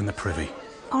wall and the privy.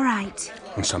 All right.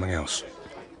 And something else.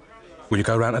 Will you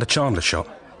go round to the chandler's shop?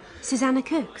 Susanna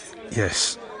Cooks?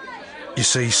 Yes. You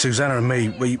see, Susanna and me,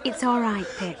 we... It's all right,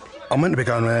 Pip. I'm meant to be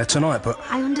going there tonight, but...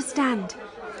 I understand.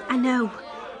 I know.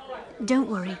 Don't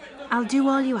worry. I'll do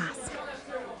all you ask.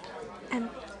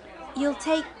 You'll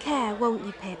take care, won't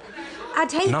you, Pip?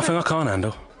 I'd hate... Nothing I can't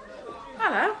handle.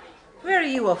 Hello. Where are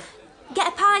you off? Get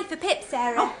a pie for Pip,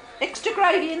 Sarah. Oh, extra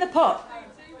gravy in the pot.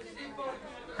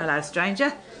 Hello,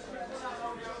 stranger.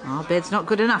 Our bed's not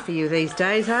good enough for you these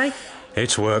days, eh?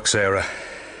 It's work, Sarah.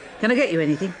 Can I get you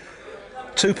anything?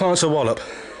 2 pints of wallop.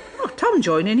 Oh, Tom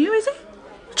joining you, is he?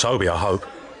 Toby, I hope.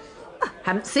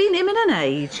 Haven't seen him in an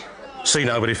age. See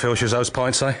nobody filches those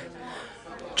pints, eh?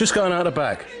 Just going out the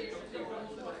back.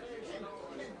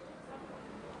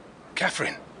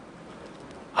 Catherine.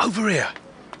 Over here.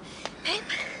 Pip?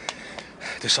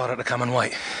 Decided to come and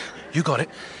wait. You got it?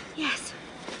 Yes.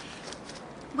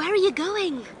 Where are you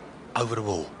going? Over the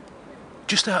wall.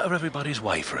 Just out of everybody's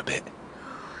way for a bit.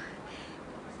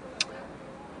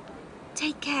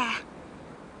 Take care.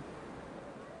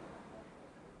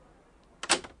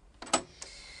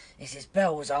 This is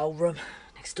Belle's old room,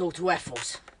 next door to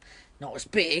Ethel's. Not as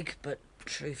big, but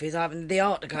truth is I haven't had the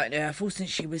heart to go into Ethel's since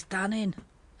she was done in.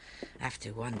 Have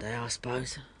to one day, I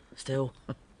suppose. Still,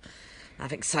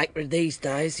 nothing sacred these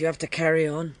days. You have to carry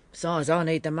on. Besides, I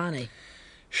need the money.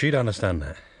 She'd understand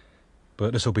that.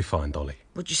 But this'll be fine, Dolly.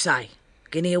 What'd you say?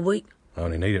 Guinea a week? I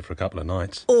only need it for a couple of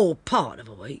nights. Or part of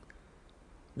a week?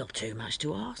 Not too much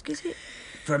to ask, is it?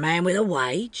 For a man with a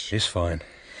wage? It's fine.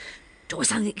 Do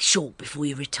something short before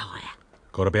you retire.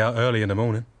 Got to be out early in the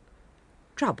morning.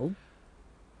 Trouble?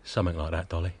 Something like that,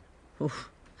 Dolly. Oof.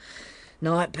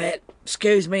 Night, pet.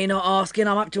 Excuse me not asking.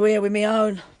 I'm up to here with me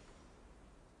own.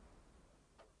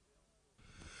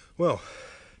 Well,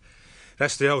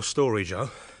 that's the old story,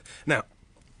 Joe. Now,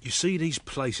 you see these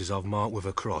places I've marked with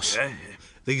a cross? Yeah.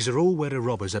 These are all where the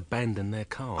robbers abandoned their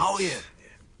cars. Oh, yeah.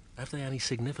 Have they any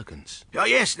significance? Oh,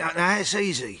 yes, now it's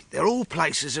easy. They're all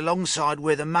places alongside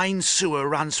where the main sewer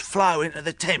runs flow into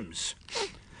the Thames.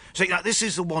 See, now, this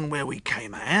is the one where we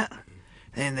came out.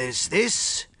 Then there's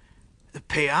this, the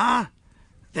PR,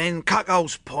 then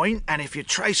Cuckold's Point, and if you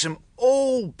trace them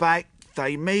all back,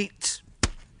 they meet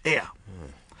here.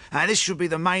 Now, this should be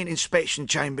the main inspection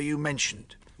chamber you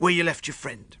mentioned, where you left your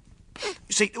friend.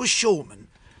 You see, to a shoreman,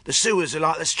 the sewers are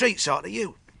like the streets are to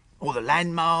you. All the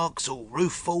landmarks, all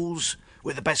roof falls,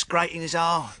 where the best gratings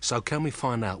are. So can we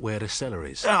find out where the cellar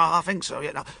is? Oh, I think so,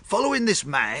 yeah. Now, following this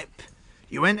map,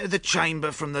 you enter the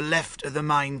chamber from the left of the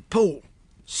main pool.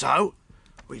 So,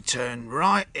 we turn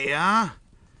right here,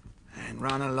 and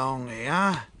run along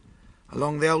here,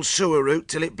 along the old sewer route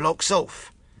till it blocks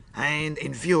off. And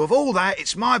in view of all that,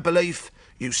 it's my belief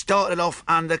You started off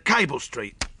under Cable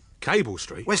Street. Cable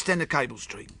Street? West end of Cable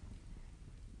Street.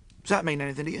 Does that mean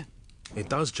anything to you? It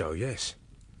does, Joe, yes.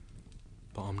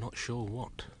 But I'm not sure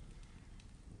what.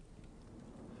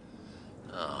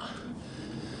 Ah,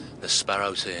 the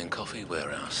Sparrow Tea and Coffee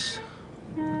Warehouse.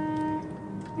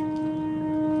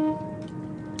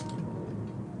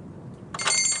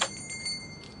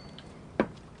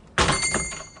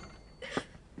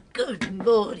 Good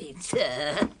morning,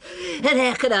 sir. And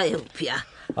how can I help you?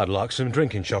 I'd like some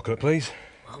drinking chocolate, please.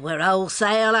 We're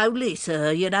wholesale only,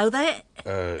 sir. You know that?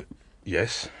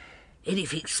 Yes.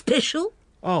 Anything special?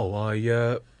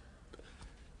 Oh,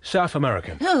 South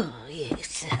American. Oh,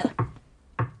 yes.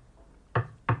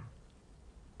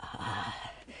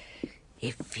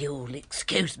 If you'll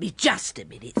excuse me just a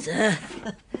minute, sir.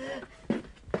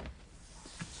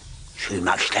 She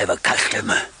must have a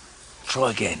customer.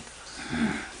 Try again.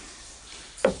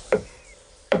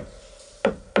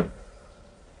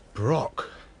 Brock.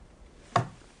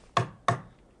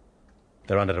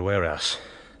 They're under the warehouse.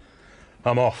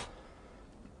 I'm off.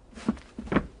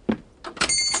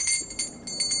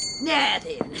 Now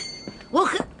then,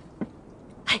 what can...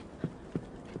 Hey.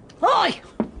 Oi!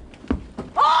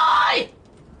 Oi!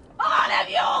 I'll have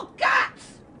your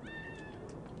guts!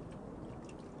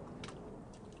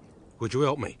 Would you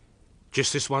help me?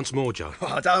 Just this once more, Joe. Oh,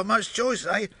 I don't have much choice,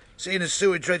 eh? Seeing as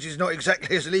sewer dredge is not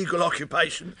exactly a legal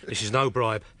occupation. This is no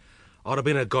bribe. I'd have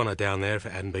been a goner down there if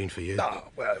it hadn't been for you. Oh,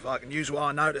 well, if I can use what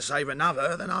I know to save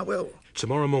another, then I will.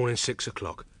 Tomorrow morning, 6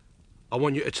 o'clock. I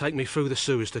want you to take me through the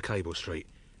sewers to Cable Street.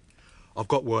 I've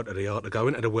got word to the yard to go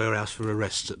into the warehouse for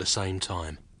arrests at the same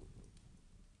time.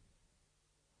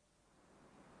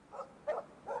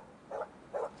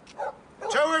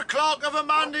 "2 o'clock of a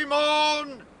Monday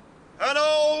morn, and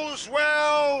all's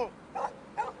well."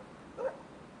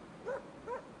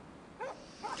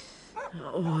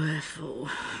 Awful.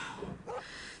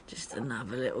 Just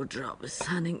another little drop of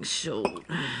something short.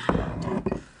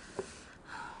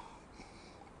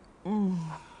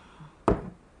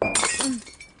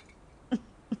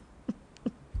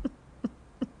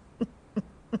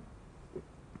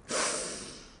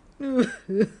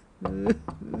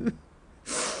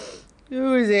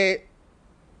 Who is it?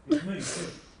 It's me, Sid.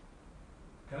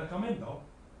 Can I come in, Doc?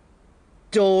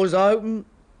 Doors open.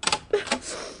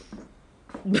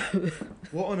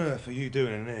 What on earth are you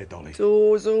doing in there, Dolly?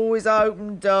 Doors always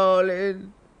open,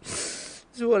 darling. That's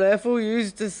what Ethel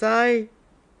used to say.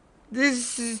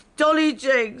 This is Dolly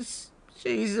Jenks.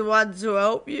 She's the one to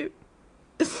help you.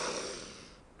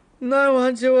 No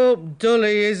one to help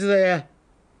Dolly, is there?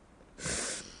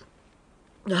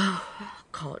 Oh, I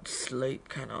can't sleep,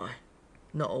 can I?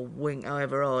 Not a wink,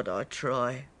 however hard I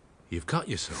try. You've cut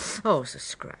yourself. Oh, it's a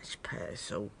scratch pad,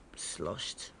 it's all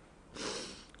sloshed.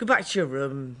 Go back to your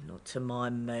room, not to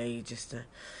mind me, just a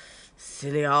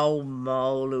silly old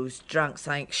mole who's drunk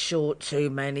something short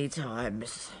too many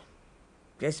times.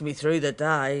 Gets me through the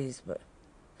days, but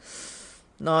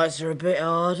nights are a bit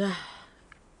harder.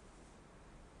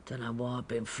 Don't know why I've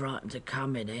been frightened to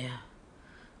come in here.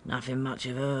 Nothing much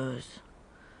of hers.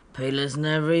 Peeler's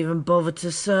never even bothered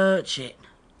to search it.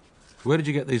 Where did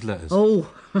you get these letters?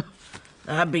 Oh,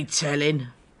 that'd be telling.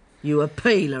 You a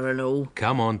peeler and all.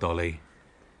 Come on, Dolly.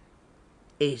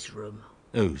 His room.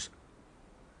 Whose?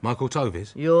 Michael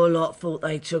Tovey's? Your lot thought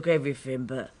they took everything,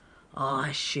 but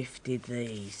I shifted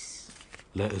these.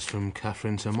 Letters from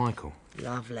Catherine to Michael.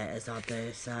 Love letters, I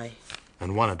dare say.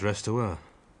 And one addressed to her.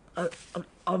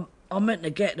 I meant to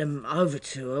get them over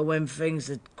to her when things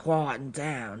had quietened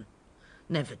down.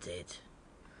 Never did.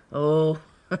 Oh,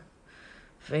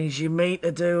 things you mean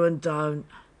to do and don't.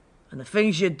 And the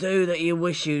things you do that you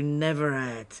wish you never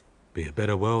had. Be a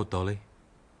better world, Dolly.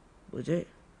 Would it?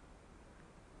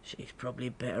 She's probably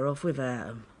better off without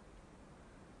 'em.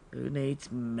 Who needs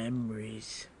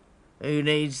memories? Who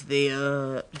needs the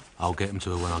hurt? I'll get 'em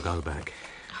to her when I go back.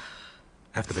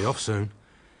 Have to be off soon.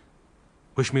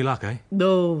 Wish me luck, eh?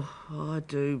 No, I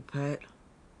do, pet.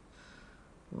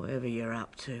 Whatever you're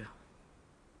up to.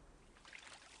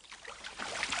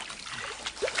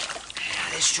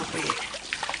 This should be it.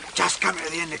 Just coming to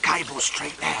the end of Cable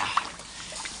Street now.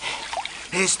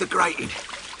 Here's the grating.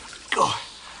 God,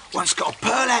 once got a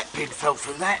pearl hat pin fell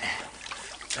through that.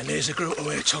 And there's a group of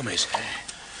where Tom is.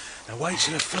 Now wait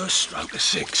till the first stroke of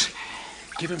 6.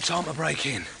 Give him time to break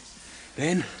in.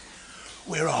 Then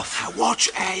we're off. Now watch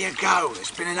how you go.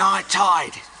 There's been an high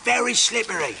tide. Very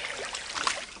slippery.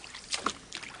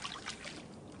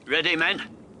 Ready, men?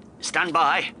 Stand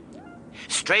by.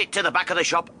 Straight to the back of the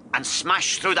shop and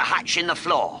smash through the hatch in the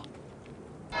floor.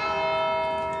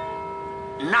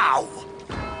 Now!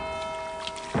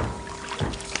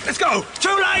 Let's go!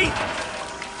 Too late!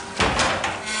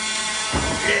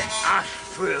 Hush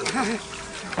through.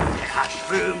 Hush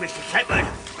through, Mr. Shepherd.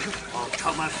 Old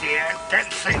Thomas here,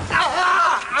 dead sick.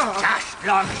 Just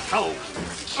like so.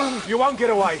 You won't get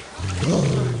away.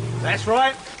 That's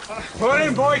right. Pull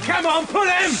him, boy. Come on, pull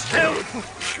him. Still,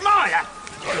 Smiler,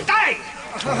 stay.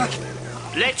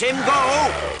 Let him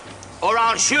go, or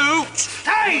I'll shoot.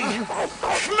 Stay.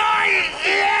 Smiler.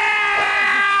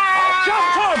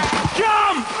 Jump, Tom!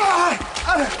 Jump!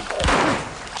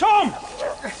 Tom!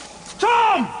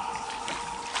 Tom!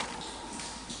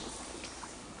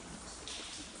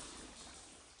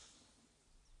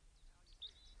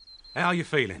 How are you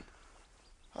feeling?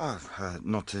 Oh,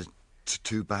 not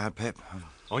too bad, Pip.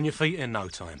 On your feet in no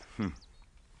time.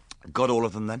 Got all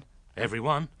of them then? Every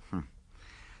one.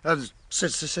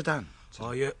 Sit down.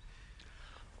 Are you?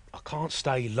 I can't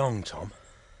stay long, Tom.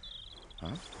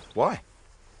 Huh? Why?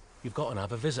 You've got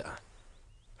another visitor.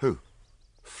 Who?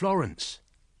 Florence.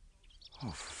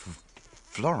 Oh,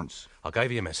 Florence? I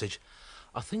gave you a message.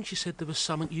 I think she said there was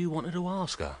something you wanted to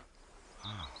ask her.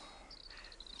 Oh.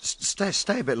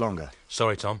 Stay a bit longer.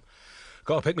 Sorry, Tom.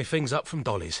 Got to pick me things up from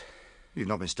Dolly's. You've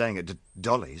not been staying at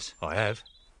Dolly's? I have.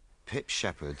 Pip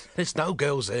Shepherd. There's no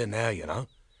girls there now, you know.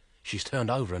 She's turned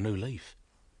over a new leaf.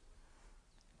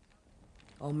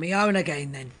 On me own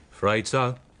again, then. Afraid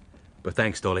so. But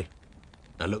thanks, Dolly.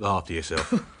 Now look after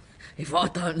yourself. If I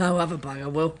don't know, other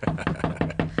bugger will.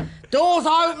 Door's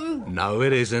open! No,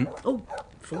 it isn't. Oh,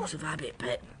 force of habit,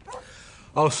 Pet.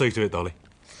 I'll see to it, Dolly.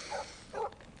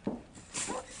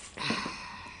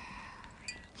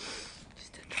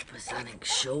 Just a drop of something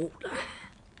short.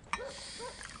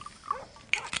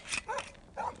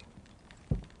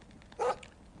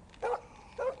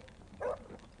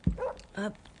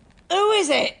 Who is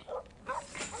it?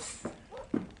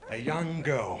 A young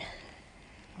girl.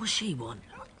 What's she want?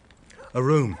 A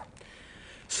room.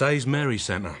 Says Mary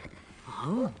sent her.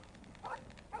 Oh.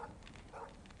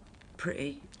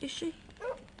 Pretty, is she?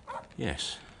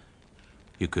 Yes.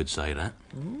 You could say that.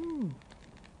 Ooh.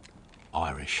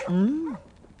 Irish.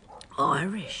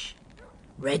 Irish.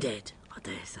 Redhead, I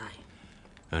dare say.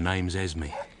 Her name's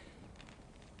Esme.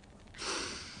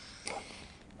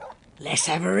 Let's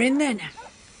have her in then.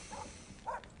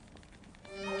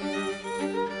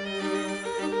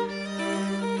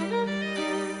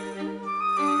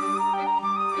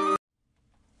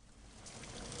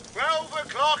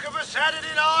 Of a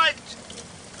Saturday night,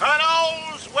 and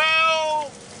all's well.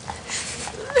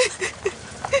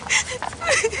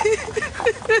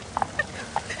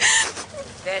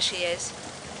 There she is,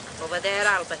 over there,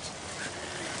 Albert.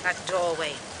 That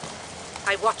doorway.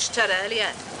 I watched her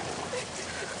earlier.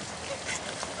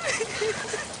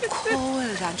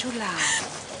 Cold, aren't you, lad?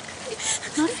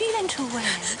 Not feeling too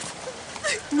well.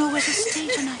 Nowhere to stay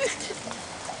tonight.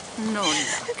 No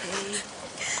luck, eh?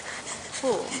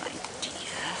 Oh, my dear.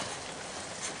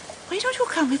 Why don't you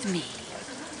come with me?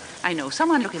 I know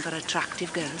someone looking for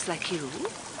attractive girls like you.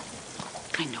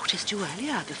 I noticed you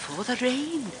earlier before the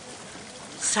rain.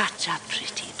 Such a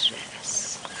pretty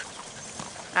dress.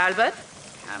 Albert?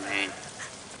 Come in.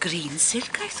 Green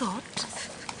silk, I thought.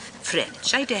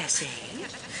 French, I dare say.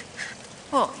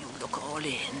 Oh, you look all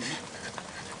in.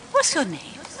 What's your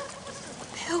name?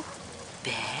 Belle.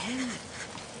 Belle.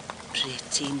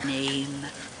 Pretty name.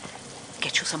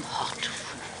 Get you some hot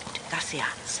food. That's the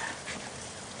answer.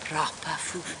 Proper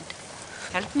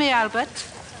food. Help me, Albert.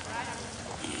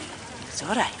 It's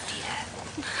all right,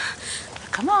 dear.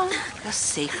 Come on, you're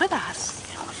safe with us.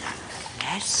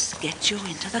 Let's get you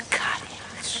into the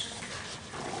carriage.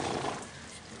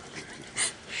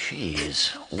 She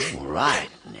is all right,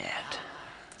 Ned.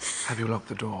 Have you locked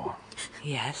the door?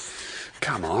 Yes.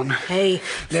 Come on. Hey,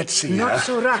 let's see not her.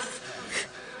 so rough.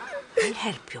 I'll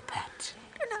help you, Pat.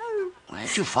 No.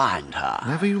 Where'd you find her?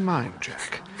 Never you mind,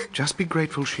 Jack. Just be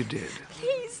grateful she did.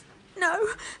 Please, no.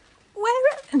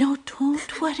 Where? No,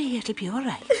 don't worry. It'll be all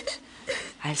right.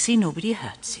 I'll see nobody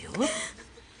hurts you.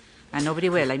 And nobody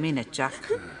will, I mean it, Jack.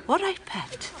 All right,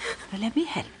 Pat. Now let me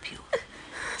help you.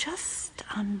 Just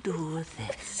undo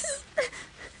this.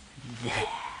 There.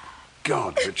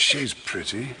 God, but she's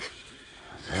pretty.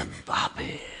 The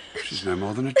Bobby. She's no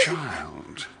more than a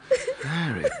child.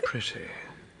 Very pretty.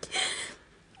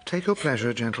 Take your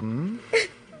pleasure, gentlemen.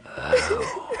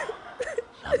 Oh,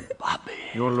 the Bobby.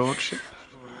 Your lordship.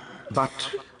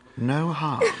 But no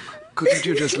harm. Couldn't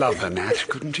you just love her, Nat?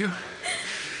 Couldn't you?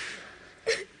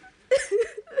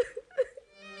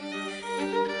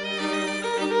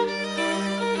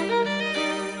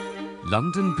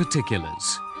 London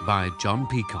Particulars by John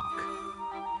Peacock,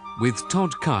 with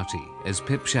Todd Carty as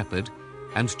Pip Shepherd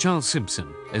and Charles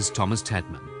Simpson as Thomas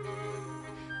Tedman.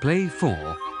 Play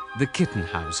 4, The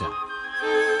Kittenhauser.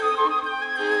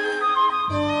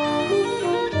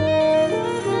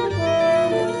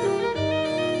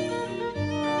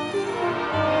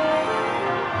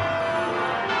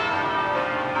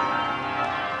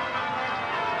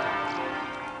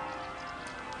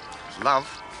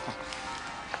 Love?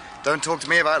 Don't talk to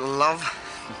me about love.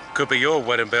 Could be your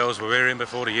wedding bells we're hearing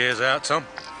before the year's out, Tom.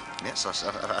 Yes,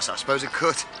 I suppose it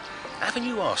could. Haven't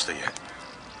you asked her yet?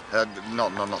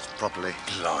 Not properly.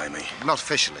 Blimey. Not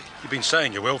officially. You've been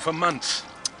saying you will for months.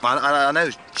 I know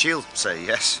she'll say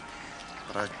yes,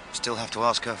 but I still have to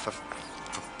ask her for...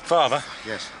 Father?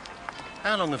 Yes.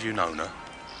 How long have you known her?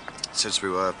 Since we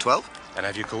were 12. And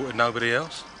have you courted nobody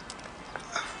else?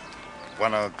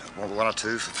 One or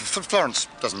two. Florence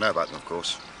doesn't know about them, of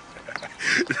course.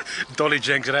 Dolly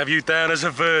Jenks would have you down as a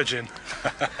virgin.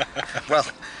 Well,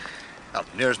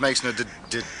 nearest makes no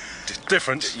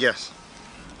difference. Yes.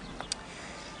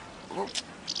 Well,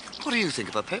 what do you think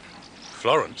of her, Pip?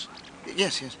 Florence?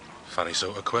 Yes. Funny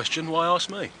sort of question. Why ask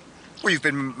me? Well, you've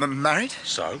been married?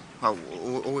 So? I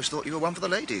always thought you were one for the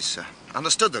ladies.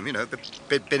 Understood them, you know.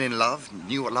 Been in love,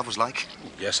 knew what love was like.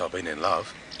 Yes, I've been in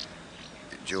love.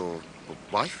 Your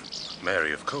wife?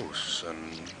 Mary, of course,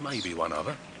 and maybe one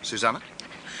other. Susanna?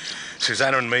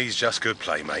 Susanna and me's just good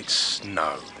playmates.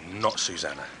 No, not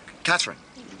Susanna. Catherine?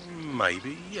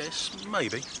 Maybe, yes,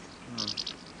 maybe.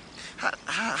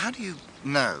 How do you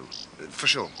know for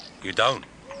sure? You don't.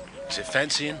 Is it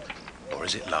fancying or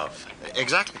is it love?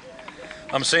 Exactly.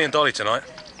 I'm seeing Dolly tonight.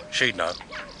 She'd know.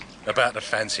 About the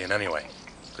fancying anyway.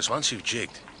 Because once you've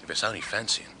jigged, if it's only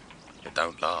fancying, it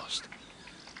don't last.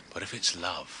 But if it's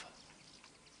love...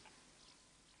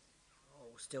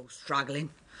 Oh, still struggling.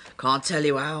 Can't tell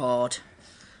you how hard.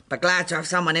 But glad to have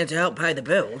someone here to help pay the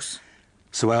bills.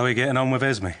 So how are we getting on with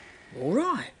Esme? All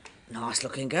right.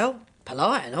 Nice-looking girl.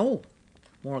 Polite and all.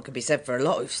 More than could be said for a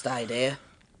lot who've stayed here.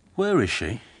 Where is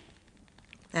she?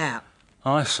 Out.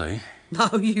 I see.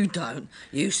 No, you don't.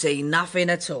 You see nothing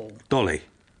at all. Dolly,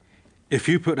 if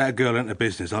you put that girl into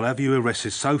business, I'll have you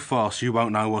arrested so fast you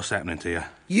won't know what's happening to you.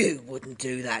 You wouldn't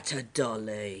do that to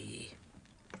Dolly.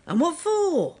 And what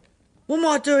for? What am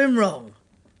I doing wrong?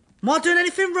 Am I doing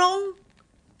anything wrong?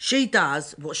 She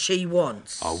does what she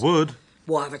wants. I would.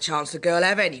 What have a chance the girl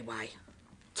have anyway?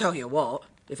 Tell you what,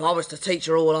 if I was to teach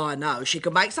her all I know, she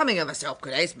could make something of herself,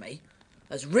 could Esme.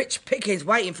 There's rich pickings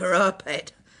waiting for her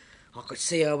pet. I could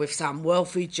see her with some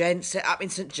wealthy gent set up in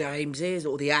St James's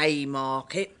or the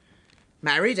Haymarket.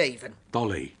 Married even.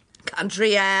 Dolly.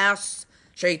 Country house.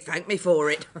 She'd thank me for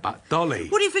it. But Dolly...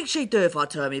 What do you think she'd do if I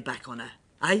turned me back on her,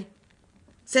 eh?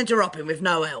 Sent her hopping with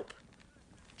no help.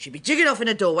 She'd be jigging off in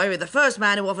a doorway with the first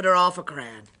man who offered her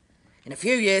 £5,000. In a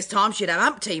few years' time, she'd have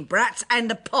umpteen brats and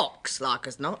the pox, like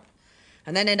as not.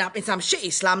 And then end up in some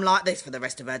shitty slum like this for the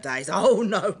rest of her days. Oh,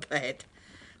 no, Ped.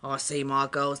 I see my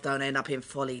girls don't end up in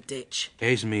Folly Ditch.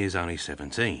 Esme is only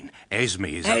 17. Esme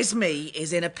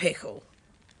is in a pickle.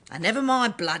 And never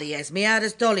mind bloody Esme, how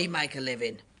does Dolly make a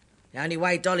living? The only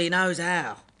way Dolly knows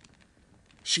how.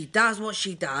 She does what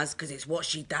she does because it's what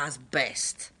she does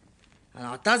best. And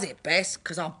I does it best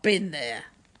because I've been there.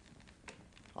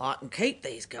 I can keep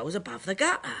these girls above the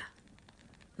gutter.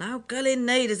 No girl in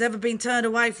need has ever been turned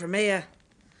away from here.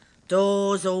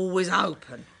 Doors always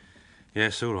open.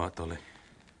 Yes, all right, Dolly.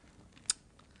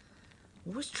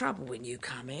 Always trouble when you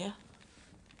come here.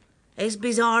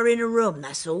 Esme's hiring a room,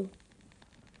 that's all.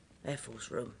 Ethel's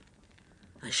room.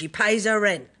 And she pays her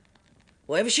rent.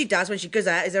 Whatever she does when she goes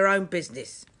out is her own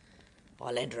business.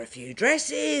 I lend her a few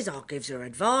dresses, I gives her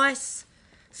advice.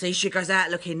 See she goes out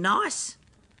looking nice.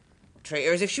 Treat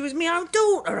her as if she was my own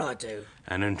daughter, I do.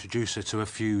 And introduce her to a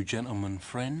few gentlemen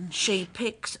friends? She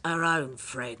picks her own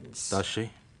friends. Does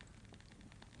she?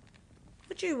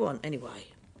 What do you want, anyway?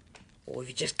 Or have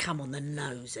you just come on the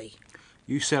nosy?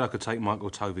 You said I could take Michael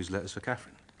Tovey's letters for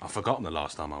Catherine. I've forgotten the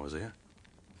last time I was here.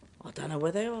 I don't know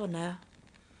where they are now.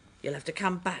 You'll have to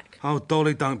come back. Oh,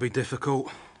 Dolly, don't be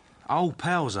difficult. Old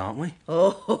pals, aren't we?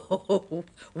 Oh,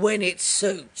 when it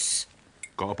suits.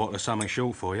 Got a bottle of something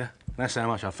short for you. That's how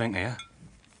much I think of you.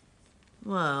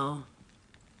 Well,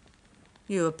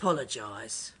 you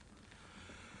apologise.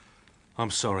 I'm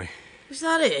sorry. Is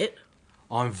that it?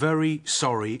 I'm very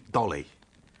sorry, Dolly.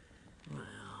 Well,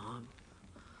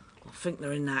 I think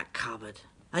they're in that cupboard.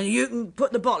 And you can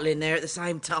put the bottle in there at the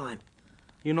same time.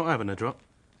 You're not having a drop?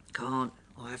 Can't.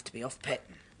 I have to be off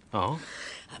petting. Oh?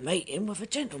 A meeting with a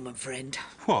gentleman friend.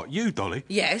 What, you, Dolly?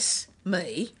 Yes,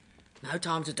 me. No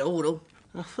time to dawdle.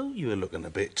 I thought you were looking a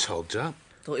bit togged up.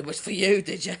 Thought it was for you,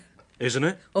 did you? Isn't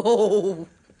it? Oh,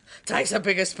 takes a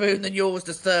bigger spoon than yours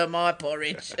to stir my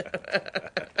porridge.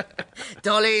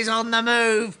 Dolly's on the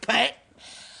move, pet.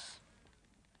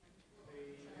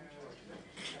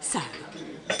 So,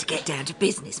 to get down to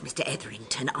business, Mr.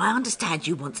 Etherington, I understand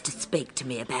you wants to speak to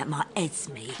me about my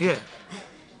Esme. Yeah.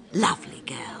 Lovely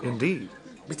girl. Indeed.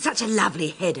 With such a lovely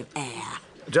head of hair.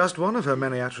 Just one of her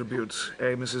many attributes,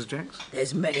 eh, Mrs. Jenks?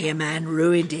 There's many a man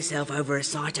ruined himself over a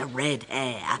sight of red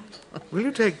hair. Will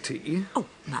you take tea? Oh,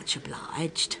 much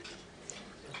obliged.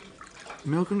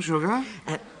 Milk and sugar?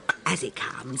 As it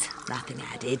comes, nothing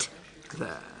added.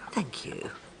 There. Thank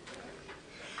you.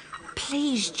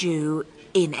 Pleased you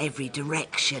in every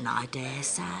direction, I dare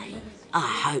say. I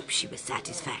hope she was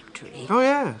satisfactory. Oh,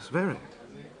 yes, very.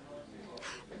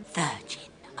 Virgin,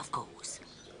 of course.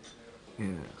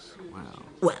 Yes, well...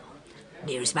 Well,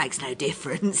 nearest makes no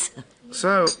difference.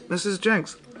 So, Mrs.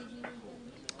 Jenks,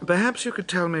 perhaps you could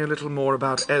tell me a little more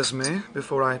about Esme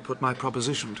before I put my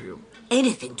proposition to you.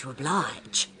 Anything to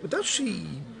oblige. Does she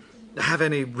have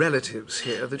any relatives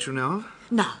here that you know of?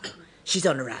 No, she's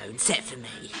on her own, set for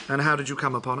me. And how did you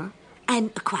come upon her?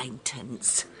 An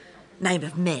acquaintance. Name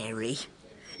of Mary.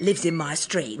 Lives in my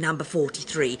street, number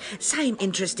 43. Same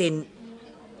interest in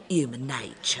human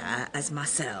nature as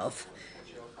myself.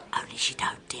 Only she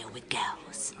don't deal with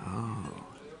girls. Oh,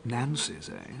 Nancy's,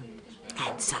 eh?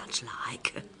 And such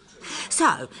like.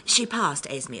 So, she passed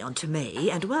Esme on to me,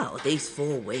 and, well, these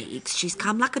 4 weeks she's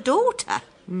come like a daughter.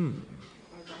 Do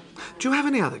you have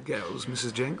any other girls,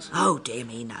 Mrs. Jenks? Oh, dear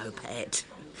me, no, pet.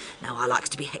 No, I likes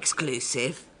to be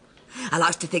exclusive. I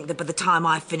likes to think that by the time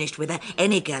I've finished with her,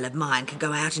 any girl of mine can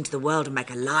go out into the world and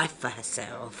make a life for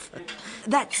herself.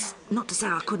 That's not to say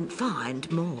I couldn't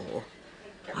find more.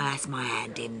 I has my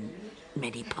hand in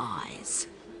many pies.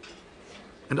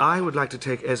 And I would like to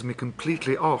take Esme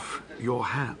completely off your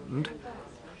hand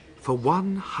for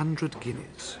 100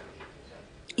 guineas.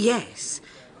 Yes,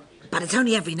 but it's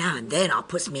only every now and then I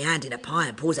puts me hand in a pie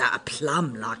and pulls out a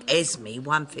plum like Esme,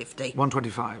 150.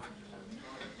 125.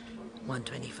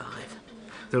 125.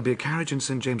 There'll be a carriage in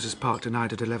St. James's Park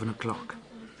tonight at 11 o'clock.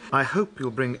 I hope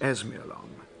you'll bring Esme along.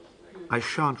 I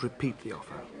shan't repeat the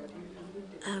offer.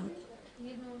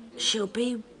 She'll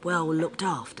be well looked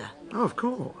after. Oh, of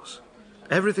course.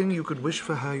 Everything you could wish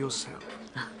for her yourself.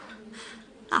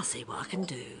 I'll see what I can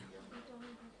do.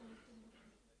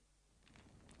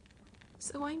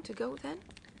 So I'm to go then?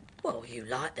 Well, you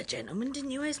liked the gentleman,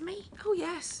 didn't you, Esme? Oh,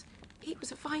 yes. He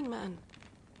was a fine man.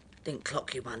 Didn't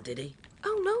clock you one, did he?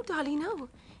 Oh, no, Dolly, no.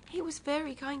 He was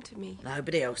very kind to me.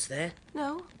 Nobody else there?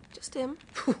 No, just him.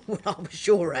 When I was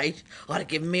your age, I'd have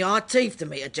given me eye teeth to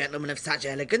meet a gentleman of such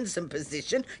elegance and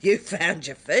position. You found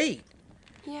your feet.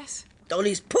 Yes.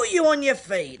 Dolly's put you on your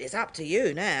feet. It's up to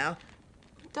you now.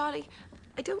 Dolly,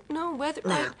 I don't know whether...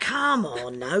 Now, come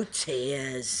on, no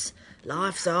tears.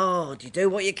 Life's hard. You do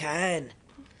what you can.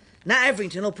 Nat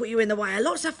Everington will put you in the way of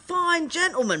lots of fine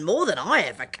gentlemen, more than I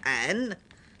ever can.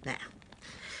 Now,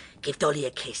 give Dolly a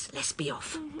kiss. Let's be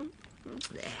off.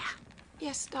 There.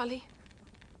 Yes, Dolly.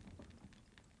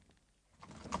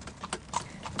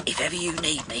 If ever you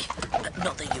need me,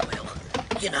 not that you will,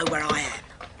 you know where I am.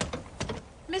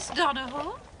 Miss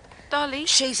Donahoe? Dolly?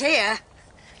 She's here.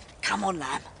 Come on,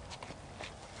 lamb.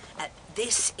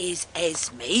 This is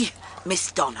Esme,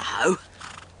 Miss Donahoe.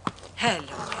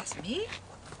 Hello, Esme.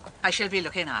 I shall be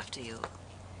looking after you.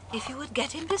 If you would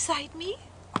get in beside me.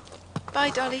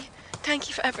 Bye, Dolly. Thank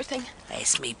you for everything.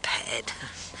 Esme, pet.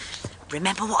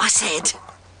 Remember what I said?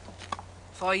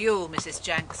 For you, Mrs.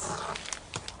 Jenks.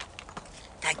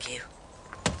 Thank you.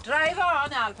 Drive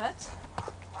on, Albert.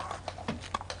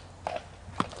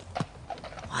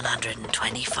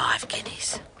 125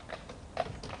 guineas.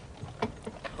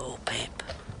 Oh, Pip.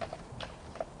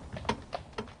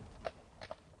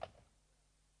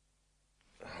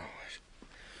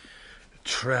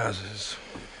 Trousers.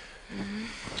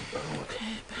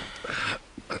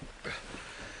 Pip.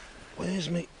 Where's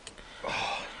me?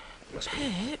 Oh, must be...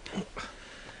 Pip?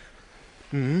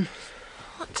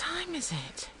 What time is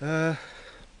it?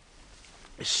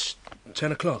 It's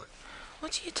 10 o'clock.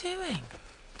 What are you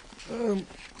doing?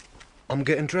 I'm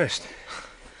getting dressed.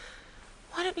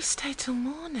 Why don't we stay till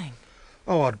morning?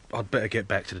 Oh, I'd better get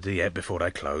back to the Dieppe before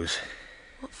they close.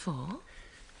 What for?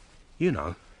 You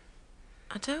know.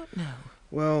 I don't know.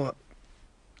 Well...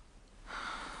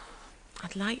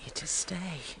 I'd like you to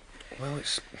stay. Well,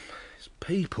 it's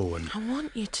people and... I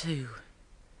want you to.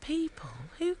 People?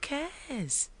 Who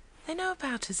cares? They know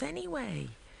about us anyway.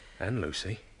 And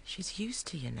Lucy. She's used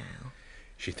to you now.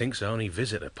 She thinks I only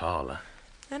visit her parlour.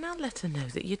 Then I'll let her know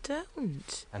that you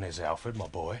don't. And there's Alfred, my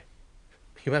boy.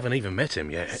 You haven't even met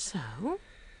him yet. So?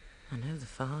 I know the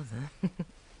father.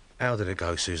 How did it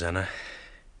go, Susanna?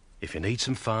 If you need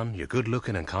some fun, you're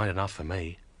good-looking and kind enough for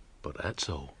me. But that's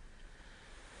all.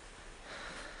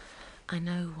 I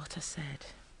know what I said.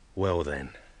 Well,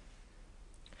 then.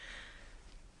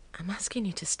 I'm asking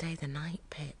you to stay the night,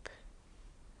 Pip.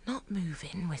 Not move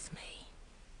in with me.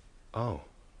 Oh.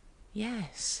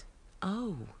 Yes.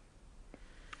 Oh.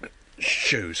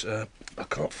 Shoes. I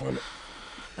can't find it.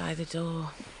 By the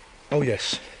door. Oh,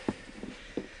 yes.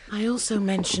 I also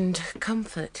mentioned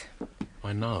comfort.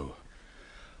 I know.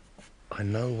 I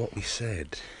know what we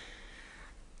said.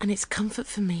 And it's comfort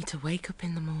for me to wake up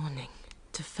in the morning,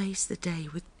 to face the day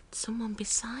with someone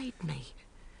beside me.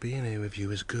 Being here with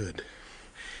you is good.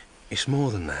 It's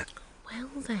more than that. Well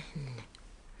then.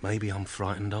 Maybe I'm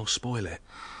frightened I'll spoil it.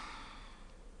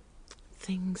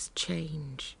 Things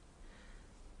change.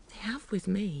 They have with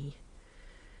me.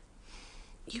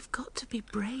 You've got to be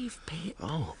brave, Pip.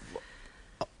 Oh,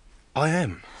 I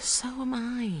am. So am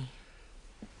I.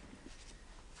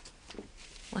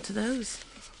 What are those?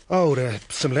 Oh, they're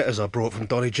some letters I brought from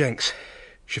Dolly Jenks.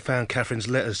 She found Catherine's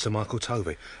letters to Michael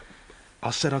Tovey. I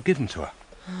said I'd give them to her.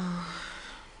 Oh.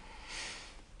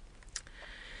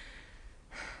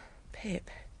 Pip.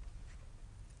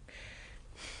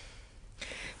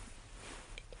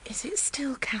 Is it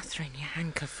still Catherine you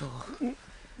hanker for?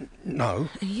 No.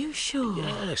 Are you sure?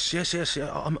 Yes.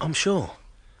 I'm sure.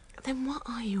 Then what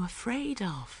are you afraid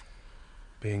of?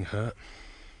 Being hurt.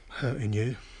 Hurting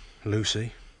you,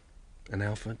 Lucy, and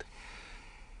Alfred.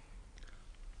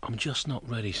 I'm just not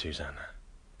ready, Susanna.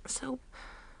 So,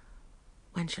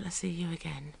 when shall I see you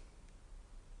again?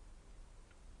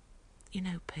 You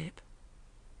know, Pip,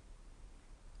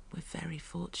 we're very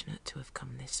fortunate to have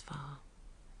come this far.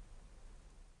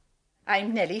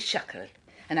 I'm Nellie Shuckle,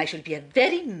 and I shall be a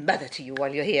very mother to you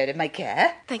while you're here in my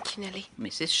care. Thank you, Nellie.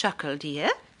 Mrs. Shuckle,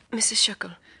 dear. Mrs.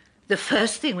 Shuckle. The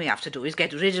first thing we have to do is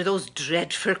get rid of those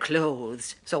dreadful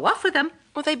clothes. So off with them.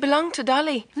 Well, they belong to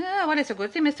Dolly. Yeah, well, it's a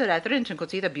good thing Mr. Etherington could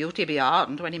see the beauty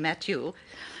beyond when he met you.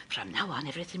 From now on,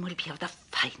 everything will be of the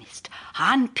finest,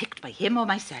 hand-picked by him or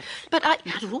myself. But I...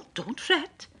 Now, don't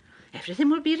fret. Everything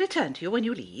will be returned to you when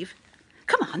you leave.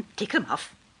 Come on, take them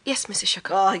off. Yes, Mrs.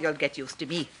 Shuckle. Oh, you'll get used to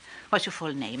me. What's your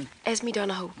full name? Esme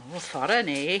Donahoe. Oh, foreign,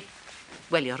 eh?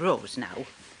 Well, you're Rose now.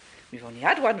 We've only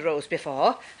had one Rose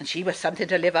before, and she was something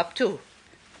to live up to.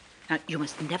 Now, you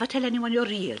must never tell anyone your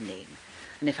real name.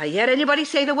 And if I hear anybody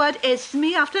say the word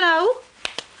Esme after now,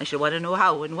 I shall want to know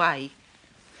how and why.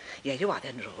 Here you are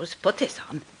then, Rose. Put this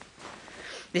on.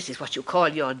 This is what you call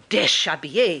your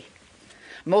déshabillé.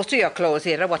 Most of your clothes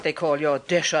here are what they call your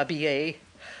déshabillé.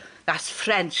 That's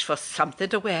French for something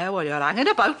to wear while you're hanging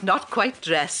about not quite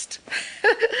dressed.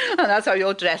 And that's how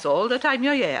you'll dress all the time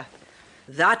you're here.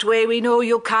 That way we know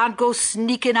you can't go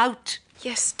sneaking out.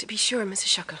 Yes, to be sure,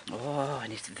 Mrs. Shuckle. Oh,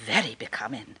 and it's very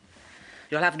becoming.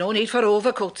 You'll have no need for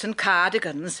overcoats and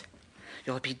cardigans.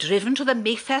 You'll be driven to the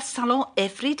Mayfair Salon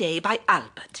every day by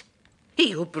Albert,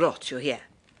 he who brought you here.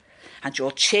 And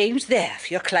you'll change there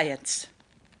for your clients.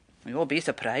 You'll be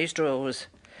surprised, Rose.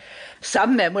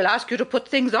 Some men will ask you to put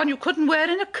things on you couldn't wear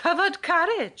in a covered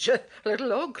carriage, let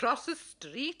alone cross the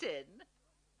street in.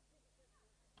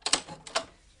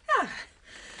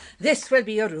 This will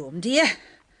be your room, dear.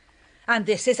 And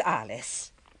this is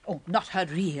Alice. Oh, not her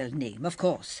real name, of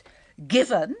course.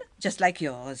 Given, just like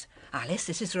yours. Alice,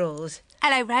 this is Rose.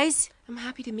 Hello, Rose. I'm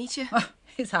happy to meet you. Oh,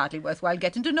 it's hardly worthwhile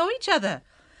getting to know each other.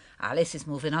 Alice is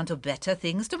moving on to better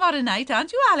things tomorrow night,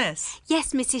 aren't you, Alice?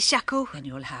 Yes, Mrs. Shuckle. Then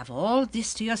you'll have all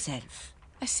this to yourself.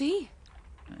 I see.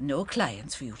 No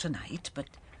clients for you tonight, but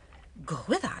go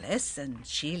with Alice and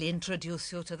she'll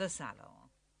introduce you to the salon.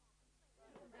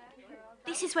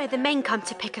 This is where the men come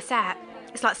to pick us out.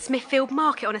 It's like Smithfield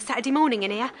Market on a Saturday morning in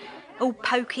here. All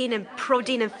poking and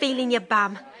prodding and feeling your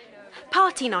bum.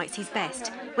 Party nights is best,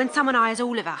 when someone hires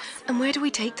all of us. And where do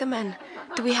we take the men?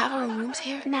 Do we have our own rooms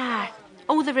here? Nah,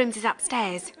 all the rooms is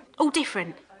upstairs. All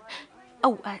different.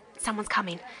 Oh, someone's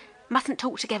coming. Mustn't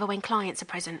talk together when clients are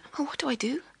present. Oh, what do I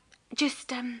do?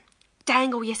 Just,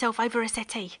 dangle yourself over a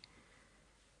settee.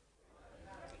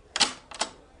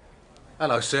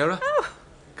 Hello, Sarah. Oh.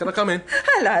 Can I come in?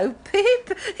 Hello,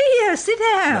 Pip. Here, sit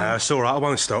down. No, it's all right. I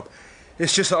won't stop.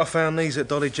 It's just that I found these at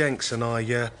Dolly Jenks and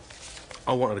I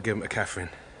wanted to give them to Catherine.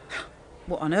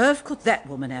 What on earth could that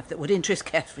woman have that would interest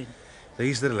Catherine?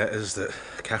 These are the letters that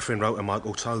Catherine wrote to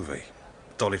Michael Tovey.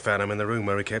 Dolly found them in the room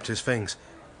where he kept his things.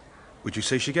 Would you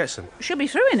see she gets them? She'll be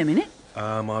through in a minute.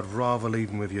 I'd rather leave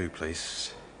them with you,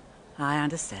 please. I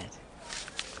understand.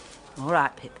 All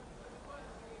right, Pip.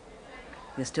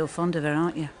 You're still fond of her,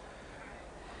 aren't you?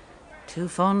 Too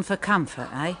fond for comfort,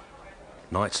 eh?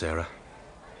 Night, Sarah.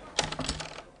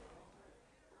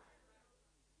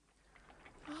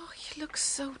 Oh, you look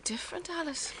so different,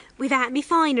 Alice. Without me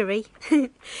finery.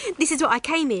 This is what I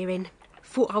came here in.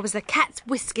 Thought I was the cat's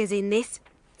whiskers in this.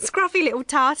 Scruffy little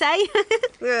tart, eh?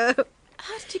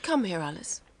 How did you come here,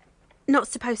 Alice? Not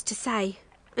supposed to say,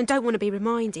 and don't want to be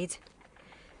reminded.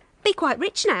 Be quite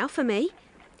rich now for me.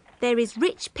 There is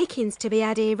rich pickings to be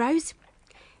had here, Rose.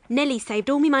 Nellie saved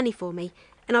all my money for me,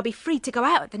 and I'll be free to go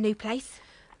out at the new place.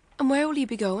 And where will you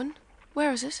be going?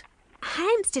 Where is it?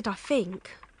 Hampstead, I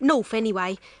think. North,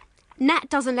 anyway. Nat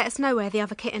doesn't let us know where the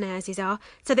other kitten houses are,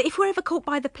 so that if we're ever caught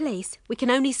by the police, we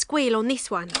can only squeal on this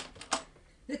one.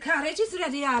 The carriage is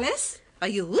ready, Alice. Are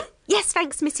you? Yes,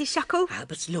 thanks, Mrs. Shuckle.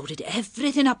 Albert's loaded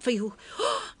everything up for you.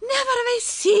 Never have I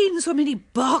seen so many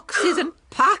boxes and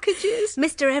packages.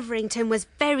 Mr. Everington was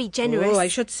very generous. Oh, I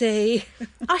should say.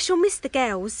 I shall miss the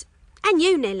girls. And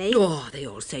you, Nellie. Oh, they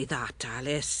all say that,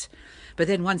 Alice. But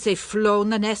then once they've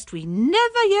flown the nest, we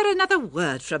never hear another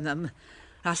word from them.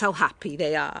 That's how happy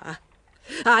they are.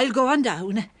 I'll go on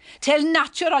down. Tell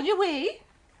Nat you're on your way.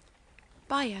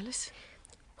 Bye, Alice.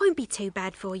 Won't be too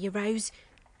bad for you, Rose.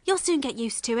 You'll soon get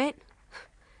used to it.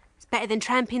 It's better than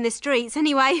tramping the streets,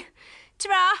 anyway.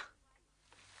 Ta-ra!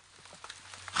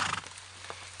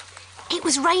 It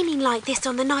was raining like this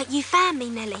on the night you found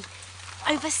me, Nellie.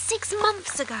 Over 6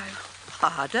 months ago.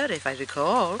 Harder, if I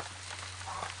recall.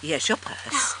 Here's your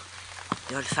purse.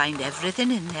 You'll find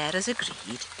everything in there as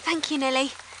agreed. Thank you,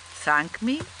 Nellie. Thank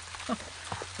me?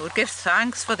 Who would give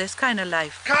thanks for this kind of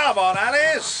life? Come on,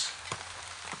 Alice!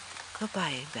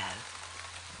 Goodbye, Belle.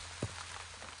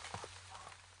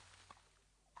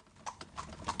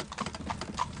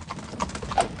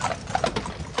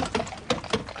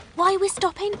 Why are we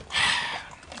stopping?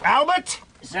 Albert?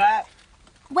 Sir?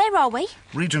 Where are we?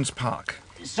 Regent's Park.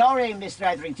 Sorry, Mr.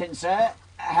 Etherington, sir.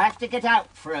 I have to get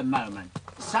out for a moment.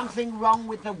 Something wrong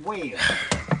with the wheel.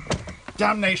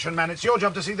 Damnation, man. It's your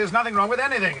job to see there's nothing wrong with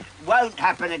anything. Won't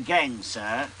happen again,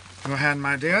 sir. Your hand,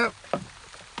 my dear.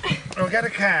 We'll get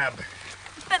a cab.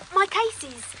 But my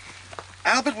cases.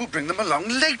 Albert will bring them along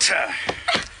later.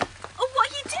 Oh,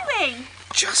 what are you doing?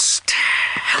 Just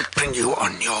helping you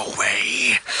on your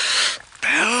way.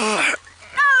 Belle.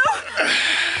 No! No!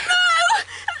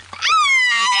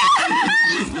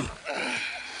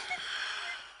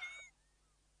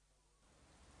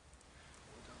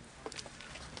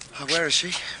 Where is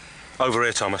she? Over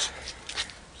here, Thomas.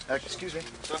 Excuse me.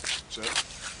 Sir.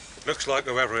 Looks like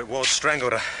whoever it was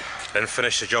strangled her, then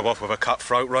finished the job off with a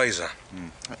cut-throat razor.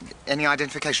 Any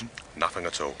identification? Nothing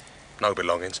at all. No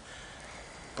belongings.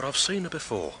 But I've seen her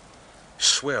before.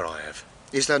 Swear I have.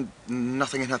 Is there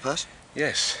nothing in her purse?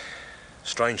 Yes.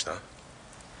 Strange, though.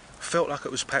 Felt like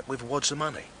it was packed with wads of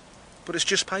money. But it's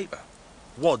just paper.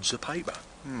 Wads of paper.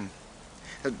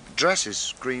 The dress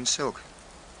is green silk.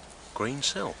 Green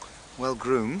silk? Well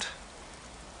groomed.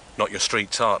 Not your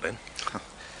street tart, then?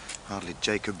 Hardly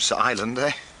Jacob's Island,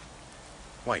 eh?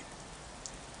 Wait.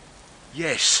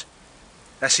 Yes.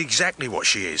 That's exactly what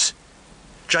she is.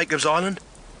 Jacob's Island,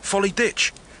 Folly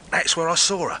Ditch. That's where I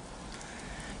saw her.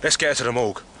 Let's get her to the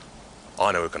morgue.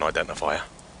 I know who can identify her.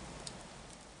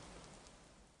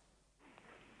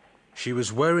 She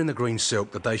was wearing the green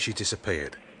silk the day she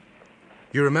disappeared.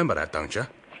 You remember that, don't you?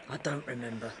 I don't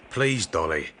remember. Please,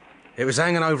 Dolly. It was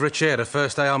hanging over a chair the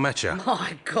first day I met you.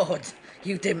 My God,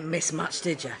 you didn't miss much,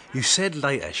 did you? You said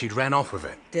later she'd ran off with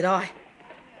it. Did I?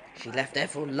 She left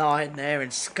Ethel lying there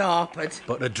and scarpered.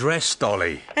 But the dress,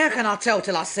 Dolly. How can I tell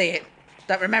till I see it?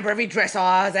 Don't remember every dress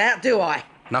I has out, do I?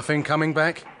 Nothing coming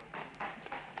back?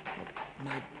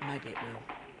 Maybe it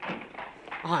will.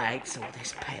 I hates all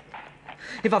this, Pet.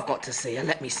 If I've got to see her,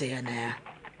 let me see her now.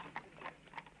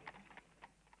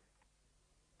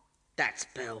 That's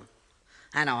Belle.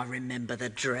 And I remember the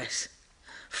dress.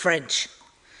 French.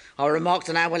 I remarked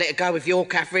on how well it'd go with your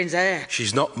Catherine's hair.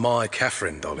 She's not my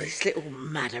Catherine, Dolly. This little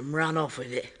madam run off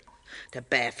with it. The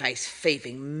barefaced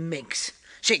thieving minx.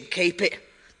 She can keep it.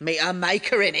 Meet her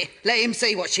maker in it. Let him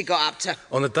see what she got up to.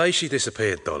 On the day she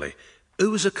disappeared, Dolly,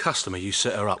 who was a customer you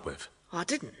set her up with? I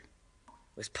didn't.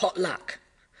 It was pot luck.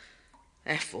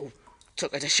 Ethel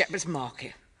took her to Shepherd's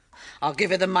Market. I'll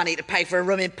give her the money to pay for a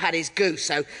room in Paddy's Goose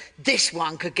so this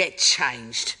one could get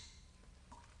changed.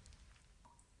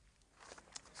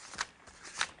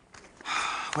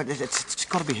 Well, it's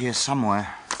got to be here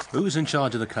somewhere. Who was in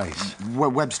charge of the case?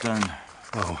 Webstone.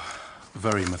 Oh,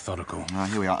 very methodical.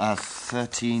 Here we are.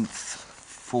 13th,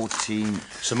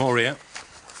 14th... Some more here?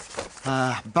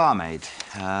 Barmaid.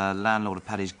 Landlord of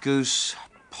Paddy's Goose.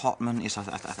 Potman. Yes, I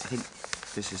think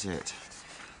this is it.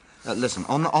 Listen,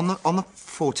 on the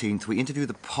 14th, we interview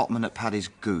the potman at Paddy's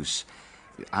Goose.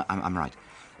 I'm right.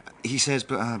 He says,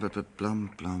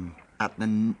 blum. At the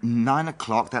 9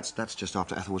 o'clock, that's just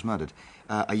after Ethel was murdered,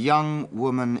 a young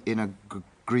woman in a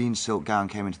green silk gown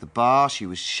came into the bar. She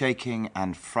was shaking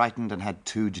and frightened and had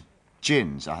 2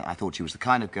 gins. I thought she was the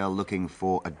kind of girl looking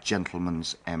for a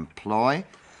gentleman's employ.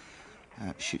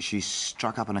 She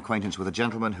struck up an acquaintance with a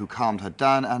gentleman who calmed her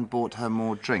down and bought her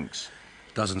more drinks.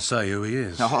 Doesn't say who he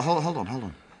is. Now, hold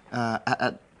on.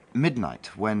 At midnight,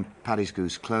 when Paddy's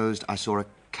Goose closed, I saw a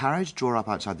carriage draw up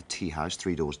outside the tea house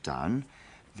 3 doors down.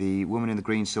 The woman in the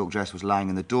green silk dress was lying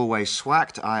in the doorway,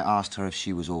 swacked. I asked her if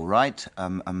she was all right.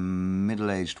 A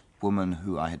middle-aged woman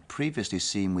who I had previously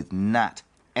seen with Nat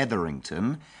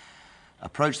Etherington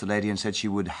approached the lady and said she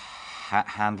would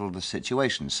handle the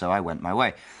situation, so I went my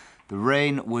way. The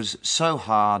rain was so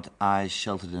hard I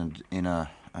sheltered in a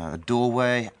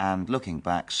doorway and, looking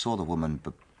back, saw the woman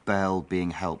Belle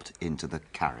being helped into the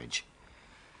carriage.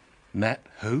 Nat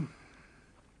who?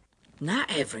 Nat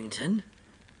Etherington?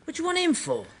 What do you want him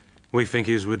for? We think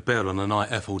he was with Belle on the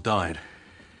night Ethel died.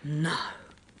 No.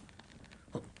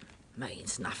 Well,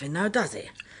 means nothing though, does it?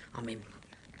 I mean,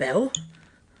 Belle?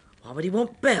 Why would he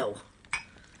want Belle?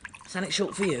 Something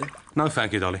short for you? No,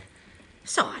 thank you, Dolly.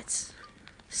 Besides,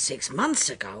 6 months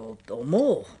ago or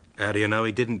more. How do you know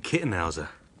he didn't kittenhouse her?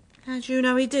 How do you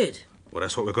know he did? Well,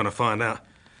 that's what we're going to find out.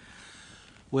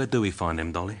 Where do we find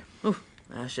him, Dolly? Oh,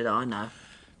 how should I know?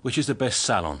 Which is the best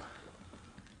salon?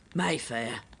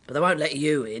 Mayfair. But they won't let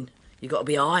you in. You've got to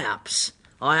be high-ups.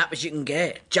 High-up as you can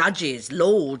get. Judges,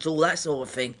 lords, all that sort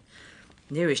of thing.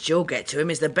 Nearest you'll get to him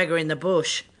is the beggar in the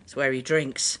bush. It's where he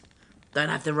drinks. Don't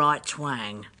have the right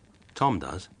twang. Tom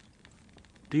does.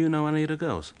 Do you know any of the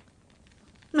girls?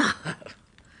 No.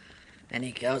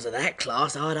 Any girls of that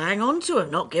class, I'd hang on to 'em,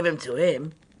 not give 'em to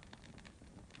him.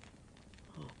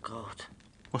 Oh, God.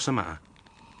 What's the matter?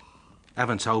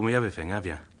 Haven't told me everything, have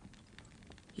you?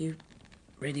 You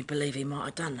really believe he might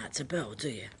have done that to Belle, do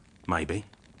you? Maybe.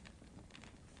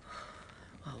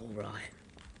 Well, all right.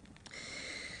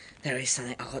 There is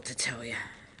something I've got to tell you.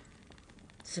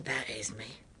 It's about Esme.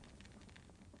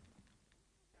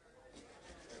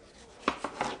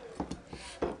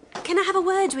 Can I have a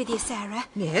word with you, Sarah?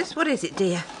 Yes, what is it,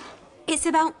 dear? It's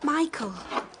about Michael.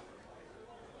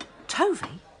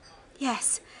 Tovey?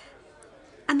 Yes.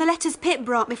 And the letters Pip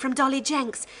brought me from Dolly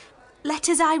Jenks.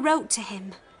 Letters I wrote to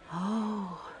him.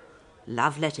 Oh,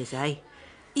 love letters, eh?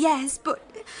 Yes, but...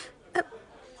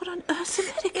 what on earth's the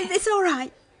matter? It's all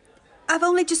right. I've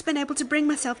only just been able to bring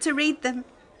myself to read them.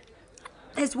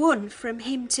 There's one from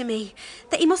him to me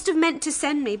that he must have meant to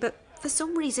send me, but for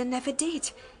some reason never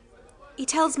did. He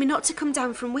tells me not to come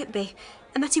down from Whitby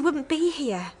and that he wouldn't be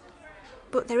here.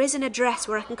 But there is an address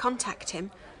where I can contact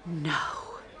him. No.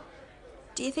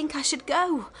 Do you think I should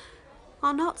go?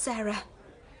 Or not, Sarah?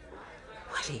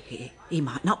 Well, he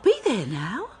might not be there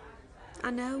now.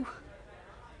 I know.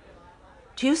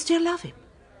 Do you still love him?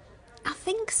 I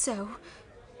think so.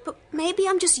 But maybe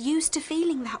I'm just used to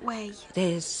feeling that way.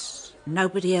 There's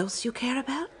nobody else you care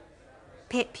about?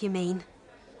 Pip, you mean?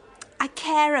 I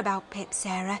care about Pip,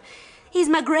 Sarah. He's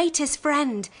my greatest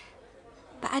friend.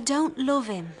 But I don't love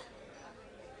him.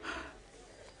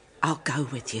 I'll go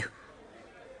with you.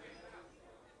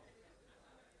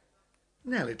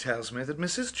 Nellie tells me that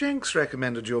Mrs. Jenks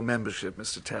recommended your membership,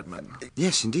 Mr. Tedman.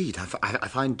 Yes, indeed. I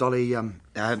find Dolly,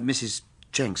 Mrs.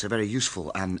 Jenks, a very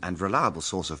useful and reliable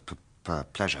source of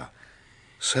pleasure.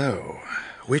 So,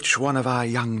 which one of our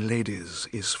young ladies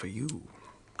is for you?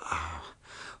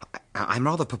 I'm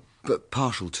rather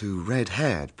partial to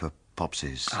red-haired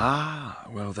popsies. Ah,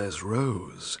 well, there's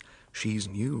Rose. She's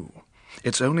new.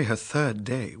 It's only her 3rd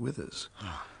day with us.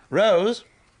 Rose?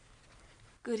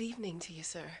 Good evening to you,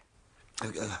 sir.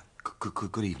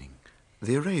 Good evening.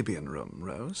 The Arabian room,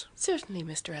 Rose? Certainly,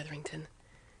 Mr. Etherington.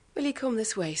 Will you come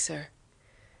this way, sir?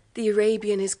 The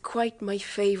Arabian is quite my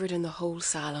favourite in the whole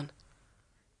salon.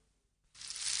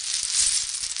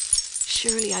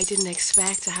 Surely I didn't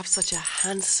expect to have such a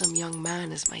handsome young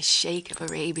man as my Sheikh of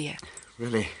Arabia.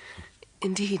 Really?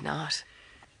 Indeed not.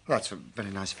 Well, that's very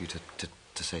nice of you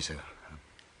to say so.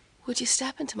 Would you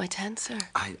step into my tent, sir?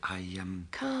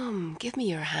 Come, give me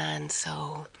your hand,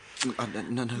 so...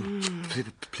 No.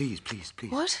 Please.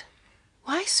 What?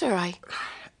 Why, sir,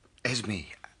 Esme.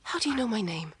 How do you know my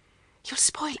name? You'll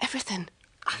spoil everything.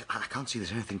 I can't see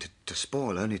there's anything to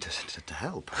spoil, only to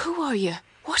help. Who are you?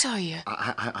 What are you?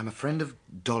 I'm a friend of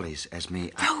Dolly's, Esme.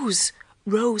 Rose.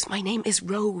 Rose. My name is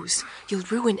Rose. You'll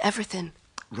ruin everything.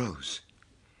 Rose.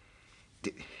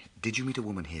 Did you meet a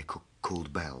woman here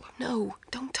called Belle? No,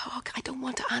 don't talk. I don't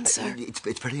want to answer.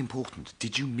 It's very important.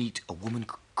 Did you meet a woman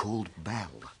called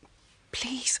Belle?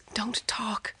 Please, don't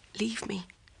talk. Leave me.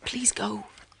 Please go.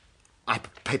 I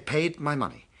paid my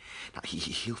money. Now,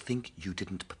 he'll think you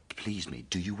didn't please me.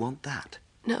 Do you want that?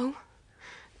 No.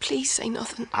 Please say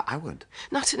nothing. I won't.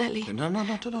 Not to Nellie. No,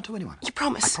 not to anyone. You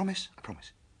promise? I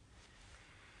promise.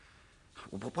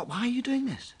 Why are you doing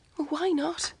this? Well, why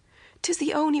not? 'Tis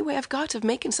the only way I've got of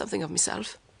making something of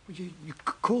myself. You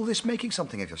call this making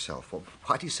something of yourself? Well,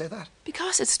 why do you say that?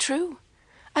 Because it's true.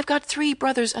 I've got 3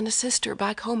 brothers and a sister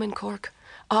back home in Cork.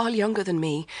 all younger than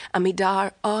me, and me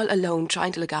dar all alone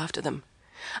trying to look after them.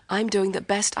 I'm doing the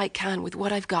best I can with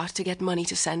what I've got to get money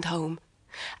to send home.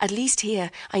 At least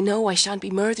here, I know I shan't be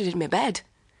murdered in my bed.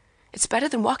 It's better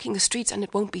than walking the streets, and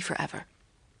it won't be forever.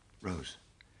 Rose,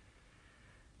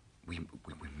 we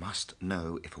must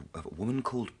know if a woman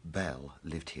called Belle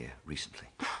lived here recently.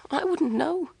 I wouldn't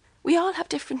know. We all have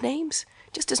different names,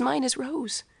 just as mine is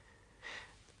Rose.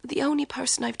 The only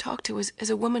person I've talked to is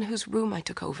a woman whose room I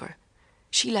took over.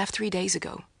 She left 3 days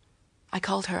ago. I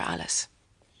called her Alice.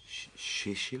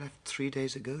 She left 3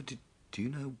 days ago? Do you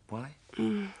know why?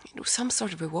 It was some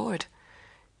sort of reward.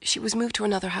 She was moved to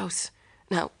another house.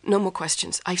 Now, no more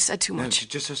questions. I've said too much. No,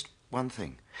 just one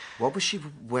thing. What was she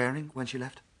wearing when she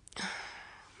left?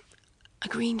 A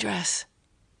green dress,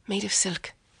 made of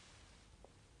silk.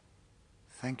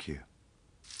 Thank you.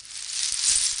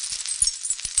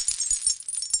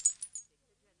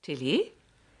 Tilly,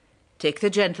 take the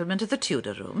gentleman to the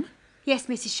Tudor room. Yes,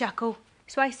 Mrs. Shackle.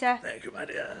 This way, sir. Thank you, my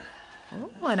dear.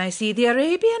 Oh, and I see the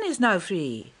Arabian is now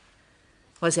free.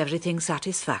 Was everything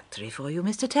satisfactory for you,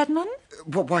 Mr. Tedman?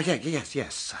 Why,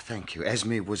 yes, thank you.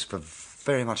 Esme was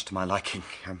very much to my liking.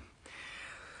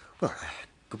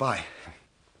 Goodbye.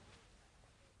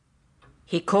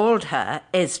 He called her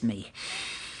Esme.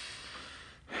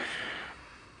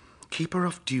 Keep her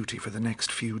off duty for the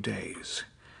next few days.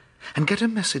 And get a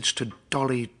message to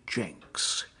Dolly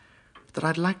Jenks that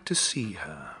I'd like to see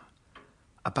her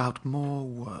about more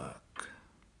work.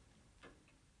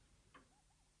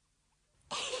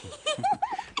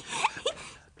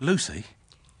 Lucy,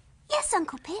 Yes,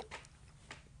 Uncle Pip.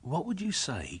 what would you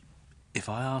say if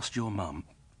I asked your mum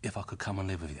if I could come and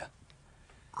live with you?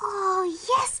 Oh,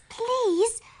 yes,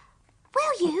 please.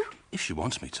 Will you? If she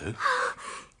wants me to.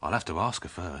 I'll have to ask her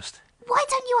first. Why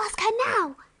don't you ask her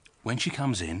now? When she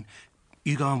comes in,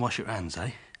 you go and wash your hands,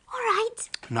 eh? All right.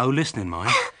 No listening,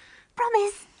 mind.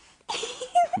 Promise.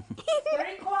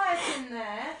 Very quiet in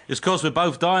there. It's 'cause we're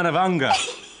both dying of hunger.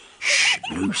 Shh,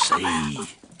 Lucy.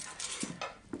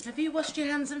 Have you washed your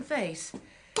hands and face?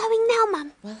 Going now,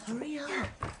 Mum. Well, hurry up.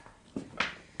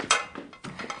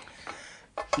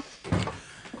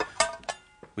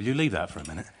 Will you leave that for a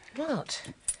minute? What?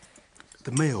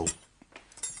 The meal.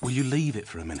 Will you leave it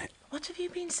for a minute? What have you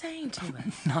been saying to her?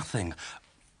 Nothing.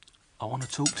 I want to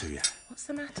talk to you. What's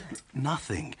the matter?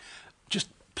 Nothing. Just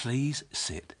please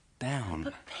sit down.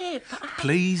 But Pip,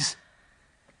 Please.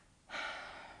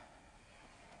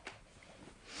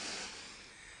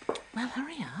 Well,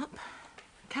 hurry up.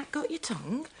 Cat got your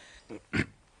tongue?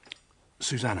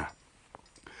 Susanna,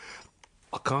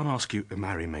 I can't ask you to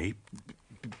marry me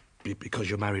because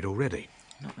you're married already.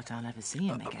 Not that I'll ever see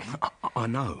him again. I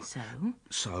know. So?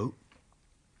 So,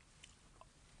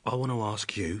 I want to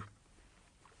ask you,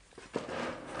 What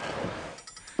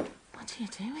are you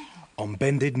doing? on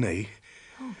bended knee,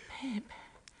 Oh, Pip.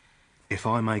 if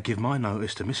I may give my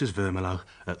notice to Mrs. Vermelo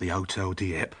at the Hotel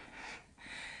Dieppe,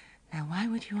 Now, why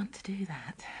would you want to do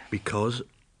that? because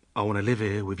I want to live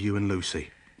here with you and Lucy,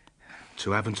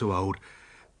 to have and to hold,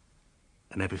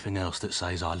 and everything else that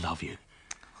says I love you.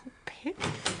 Oh, Pip.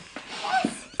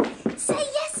 Yes. Say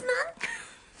yes,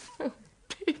 Mum.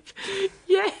 Pip.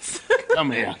 Yes.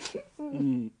 Come here.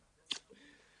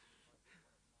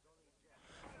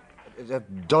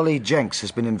 Dolly Jenks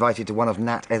has been invited to one of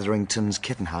Nat Etherington's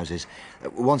kitten houses.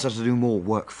 Wants her to do more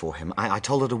work for him. I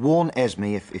told her to warn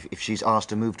Esme if she's asked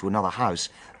to move to another house,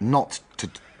 not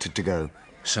to go.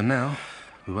 So now,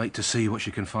 we wait to see what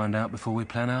she can find out before we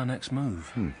plan our next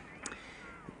move.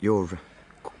 You're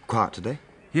quiet today?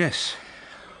 Yes.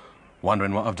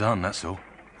 Wondering what I've done, that's all.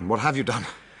 And what have you done?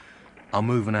 I'm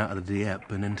moving out of the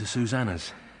Dieppe and into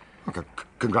Susanna's. Okay,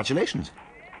 congratulations.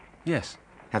 Yes.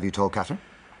 Have you told Catherine?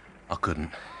 I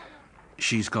couldn't.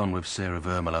 She's gone with Sarah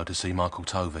Vermelo to see Michael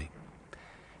Tovey.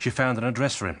 She found an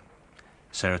address for him.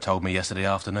 Sarah told me yesterday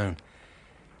afternoon.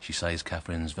 She says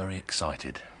Catherine's very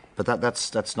excited. But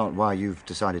that's not why you've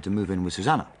decided to move in with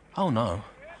Susanna. Oh, no.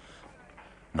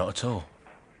 Not at all.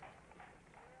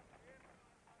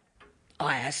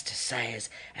 I has to say as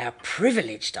how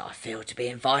privileged I feel to be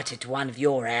invited to one of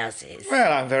your houses.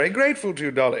 Well, I'm very grateful to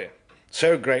you, Dolly.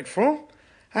 So grateful,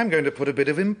 I'm going to put a bit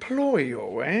of employ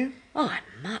your way. I'm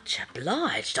much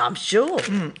obliged, I'm sure.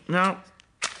 Now,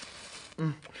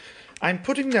 I'm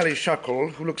putting Nellie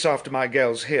Shuckle, who looks after my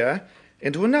girls here,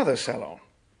 into another salon.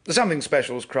 Something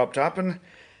special's cropped up, and,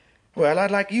 well,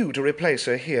 I'd like you to replace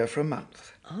her here for a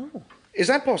month. Oh. Is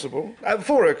that possible?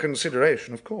 For a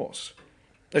consideration, of course.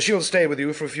 She'll stay with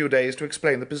you for a few days to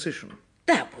explain the position.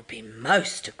 That would be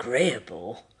most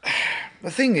agreeable.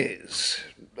 The thing is,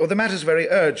 the matter's very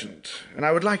urgent, and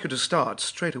I would like you to start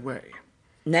straight away.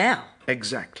 Now?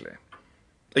 Exactly.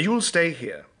 You'll stay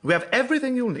here. We have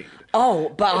everything you'll need. Oh,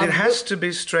 but... It has to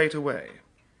be straight away.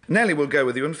 Nellie will go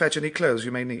with you and fetch any clothes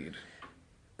you may need.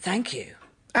 Thank you.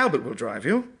 Albert will drive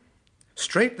you.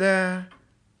 Straight there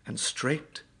and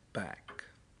straight back.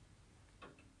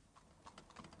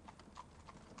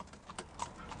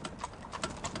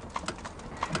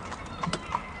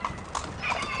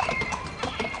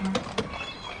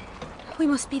 We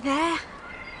must be there.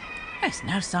 There's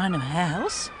no sign of a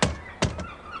house.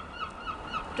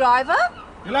 Driver?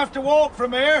 You'll have to walk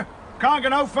from here. Can't go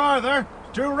no further.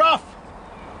 It's too rough.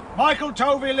 Michael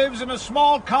Tovey lives in a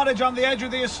small cottage on the edge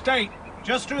of the estate,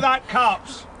 just through that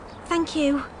copse. Thank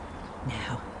you.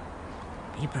 Now,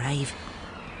 be brave.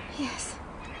 Yes.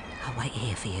 I'll wait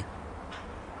here for you.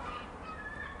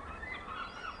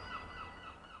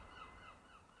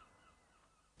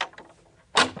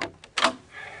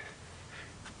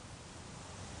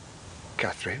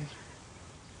 Catherine?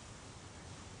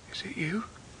 Is it you?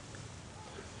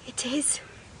 It is.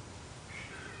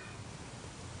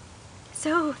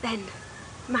 So then,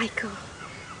 Michael.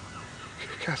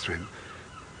 Catherine?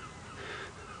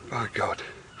 By God,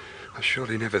 I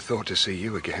surely never thought to see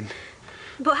you again.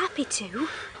 But happy to.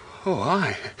 Oh,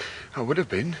 I would have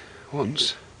been,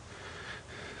 once.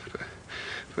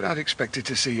 But I'd expected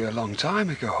to see you a long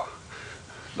time ago.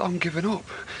 Long given up.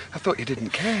 I thought you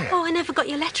didn't care. Oh, I never got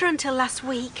your letter until last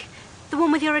week. The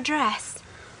one with your address.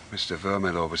 Mr.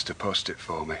 Vermilor was to post it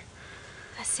for me.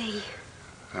 I see.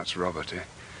 That's Robert, eh?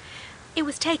 It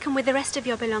was taken with the rest of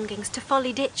your belongings to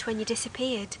Folly Ditch when you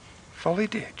disappeared. Folly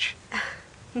Ditch?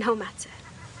 No matter.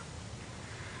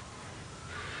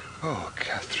 Oh,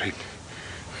 Catherine.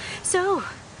 So,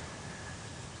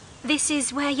 this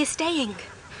is where you're staying?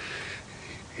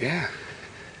 Yeah.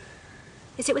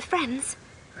 Is it with friends?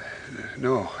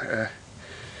 No,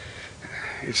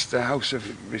 it's the house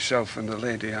of myself and the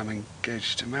lady I'm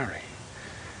engaged to marry.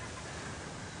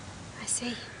 I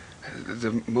see.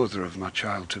 The mother of my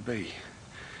child-to-be.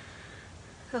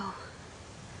 Oh.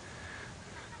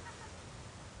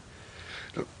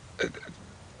 Look,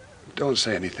 don't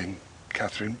say anything,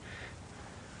 Catherine.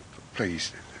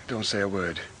 Please, don't say a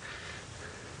word.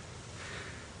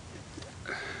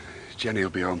 Jenny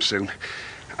will be home soon.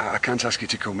 I can't ask you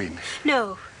to come in.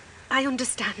 No, I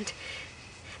understand.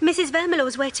 Mrs. Vermilor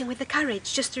was waiting with the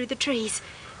carriage just through the trees.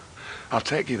 I'll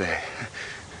take you there.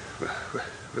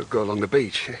 We'll go along the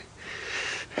beach.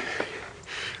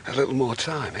 A little more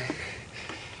time, eh?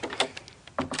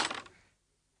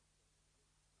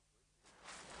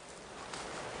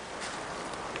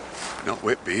 Not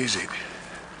Whitby, is it?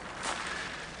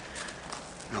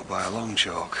 Not by a long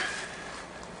chalk.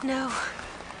 No.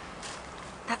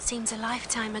 That seems a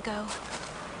lifetime ago.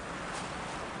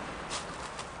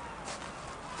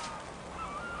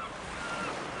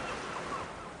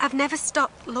 I've never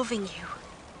stopped loving you.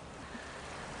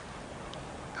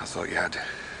 I thought you had.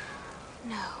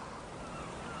 No.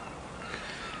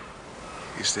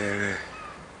 Is there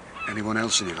anyone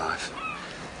else in your life?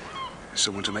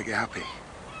 Someone to make you happy?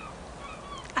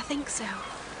 I think so.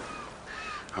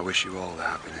 I wish you all the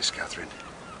happiness, Catherine.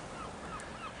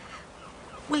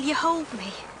 Will you hold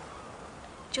me?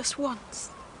 Just once?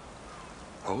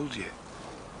 Hold you?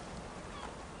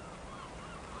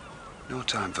 No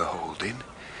time for holding.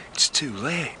 It's too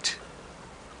late.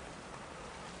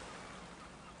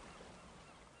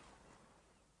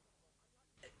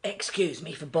 Excuse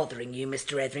me for bothering you,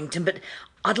 Mr. Etherington, but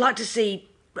I'd like to see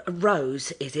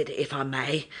Rose, is it, if I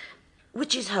may?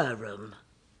 Which is her room?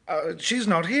 She's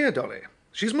not here, Dolly.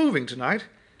 She's moving tonight.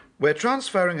 We're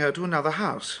transferring her to another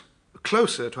house,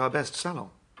 closer to our best salon.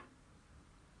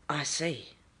 I see.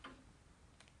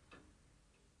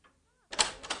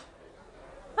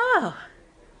 Oh,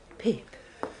 Pip.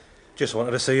 Just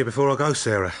wanted to see you before I go,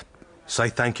 Sarah. Say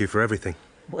thank you for everything.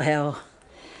 Well,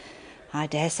 I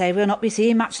dare say we'll not be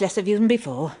seeing much less of you than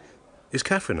before. Is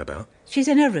Catherine about? She's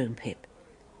in her room, Pip.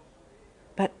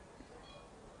 But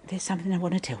there's something I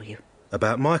want to tell you.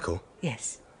 About Michael?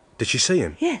 Yes. Did she see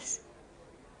him? Yes.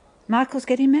 Michael's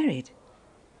getting married.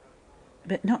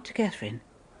 But not to Catherine.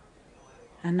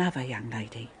 Another young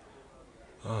lady.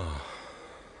 Oh.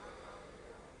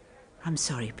 I'm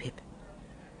sorry, Pip.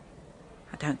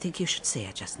 I don't think you should see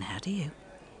her just now, do you?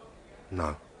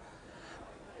 No.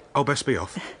 I'll best be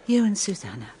off. You and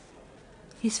Susanna.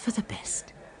 It's for the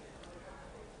best.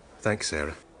 Thanks,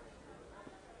 Sarah.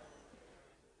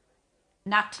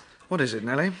 Nat. What is it,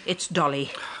 Nellie? It's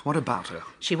Dolly. What about her?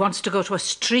 She wants to go to a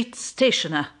street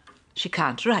stationer. She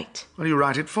can't write. Will you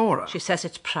write it for her? She says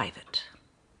it's private.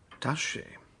 Does she?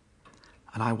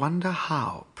 And I wonder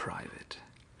how private.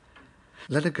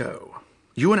 Let her go.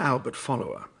 You and Albert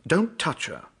follow her. Don't touch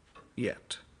her.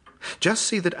 Yet. Just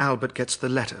see that Albert gets the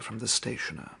letter from the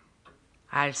stationer.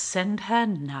 I'll send her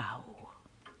now.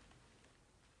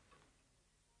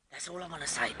 That's all I want to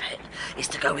say, Pet, is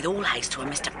to go with all haste to a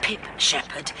Mr. Pip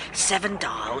Shepherd, 7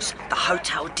 Dials, the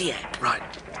Hotel Dieppe. Right.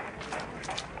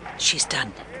 She's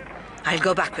done. I'll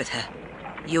go back with her.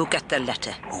 You'll get the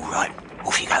letter. All right,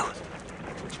 off you go.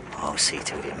 I'll see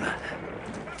to him.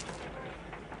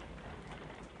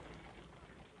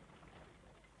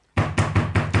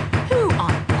 Who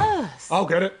on earth? I'll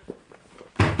get it.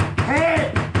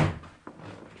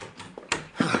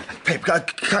 Pip,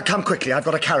 come quickly. I've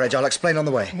got a carriage. I'll explain on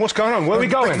the way. What's going on? Where are we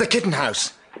going? The kitten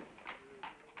house.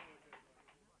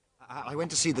 I went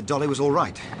to see that Dolly was all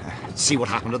right. See what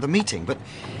happened at the meeting, but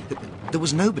there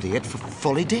was nobody at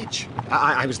Folly Ditch.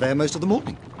 I was there most of the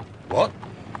morning. What?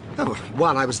 Oh,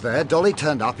 while I was there, Dolly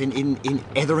turned up in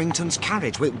Etherington's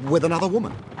carriage with another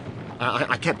woman.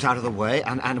 I kept out of the way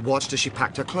and watched as she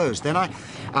packed her clothes. Then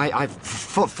I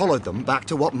followed them back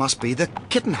to what must be the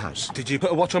kitten house. Did you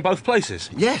put a watch on both places?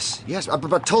 Yes,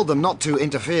 but told them not to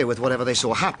interfere with whatever they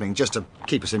saw happening, just to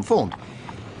keep us informed.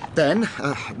 Then,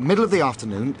 middle of the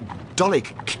afternoon, Dolly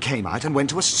came out and went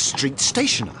to a street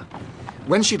stationer.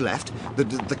 When she'd left,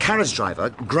 the carriage driver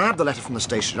grabbed the letter from the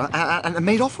stationer and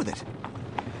made off with it.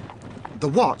 The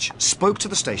watch spoke to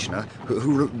the stationer,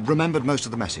 who remembered most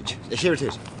of the message. Here it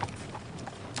is.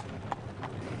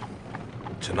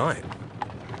 Tonight?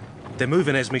 They're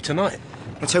moving Esme tonight.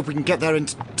 Let's hope we can get there in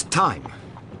time.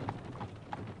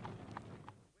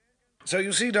 So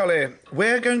you see, Dolly,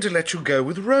 we're going to let you go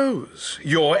with Rose.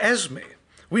 You're Esme.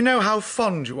 We know how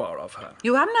fond you are of her.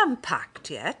 You haven't unpacked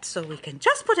yet, so we can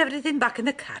just put everything back in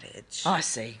the carriage. I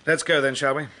see. Let's go then,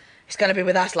 shall we? It's going to be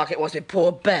with us like it was with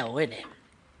poor Belle, isn't it?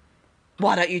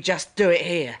 Why don't you just do it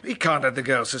here? We can't let the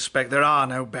girls suspect there are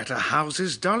no better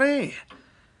houses, Dolly.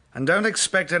 And don't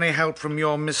expect any help from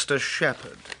your Mr.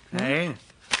 Shepherd, eh?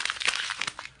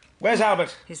 Where's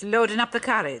Albert? He's loading up the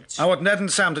carriage. I want Ned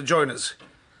and Sam to join us,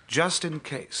 just in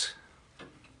case.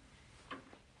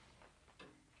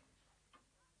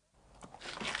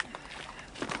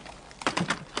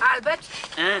 Albert,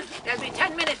 there'll be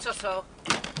 10 minutes or so.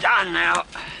 Done now.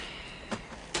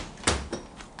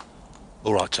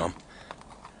 All right, Tom.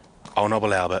 I'll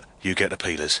nobble Albert, you get the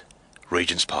peelers.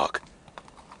 Regent's Park.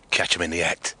 Catch 'em in the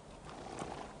act.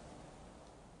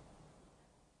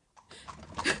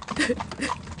 It's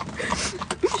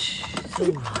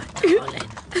all right, darling.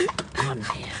 I'm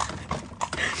here.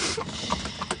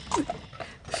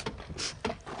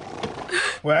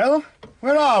 Well,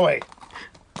 where are we?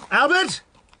 Albert?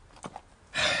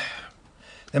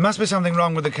 There must be something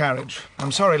wrong with the carriage.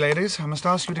 I'm sorry, ladies. I must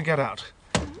ask you to get out.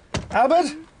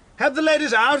 Albert, have the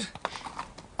ladies out.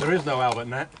 There is no Albert,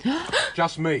 Nat.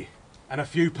 Just me and a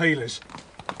few peelers.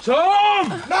 Tom!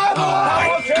 No! Oh,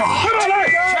 my God! Come on,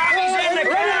 mate! Charlie's in the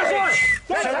carriage!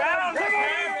 Surround the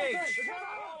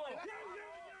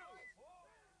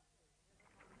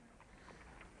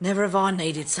Never have I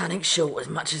needed something short as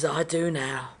much as I do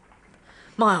now.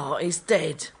 My heart is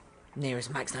dead. Near as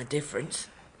makes no difference.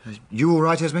 You all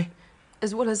right, Esme?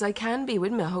 As well as I can be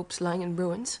with my hopes lying in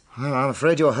ruins. Well, I'm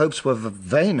afraid your hopes were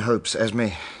vain hopes, Esme.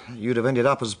 You'd have ended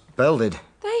up as Belle did.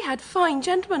 They had fine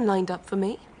gentlemen lined up for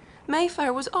me.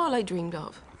 Mayfair was all I dreamed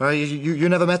of. You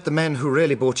never met the men who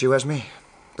really bought you, Esme.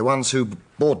 The ones who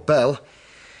bought Belle.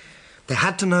 They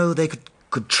had to know they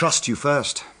could trust you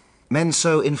first. Men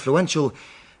so influential,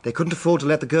 they couldn't afford to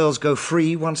let the girls go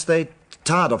free once they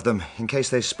tired of them, in case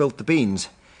they spilt the beans.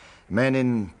 Men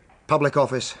in public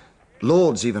office,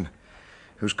 lords even,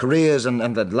 whose careers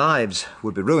and their lives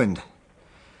would be ruined.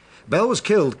 Belle was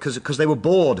killed because they were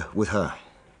bored with her.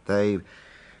 They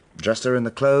dressed her in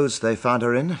the clothes they found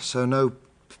her in, so no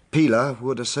peeler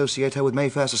would associate her with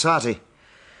Mayfair society.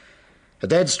 A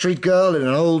dead street girl in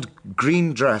an old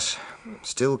green dress,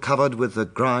 still covered with the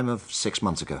grime of 6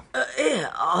 months ago. Here,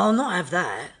 I'll not have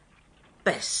that.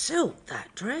 Best silk,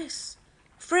 that dress.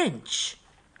 French.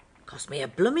 Cost me a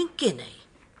blooming guinea.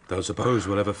 Don't suppose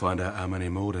we'll ever find out how many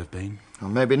more there've been. Well,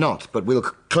 maybe not, but we'll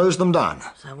close them down.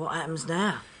 So what happens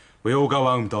now? We all go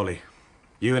home, Dolly.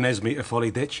 You and Esme to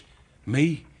Folly Ditch.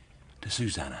 Me to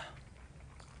Susanna.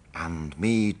 And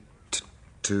me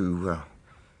to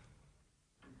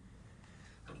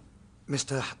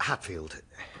Mr. Hatfield.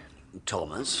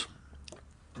 Thomas?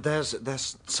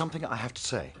 There's something I have to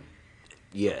say.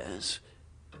 Yes.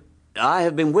 I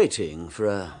have been waiting for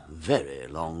a very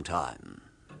long time.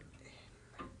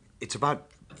 It's about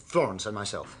Florence and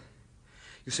myself.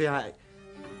 You see, that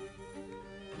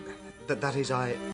is,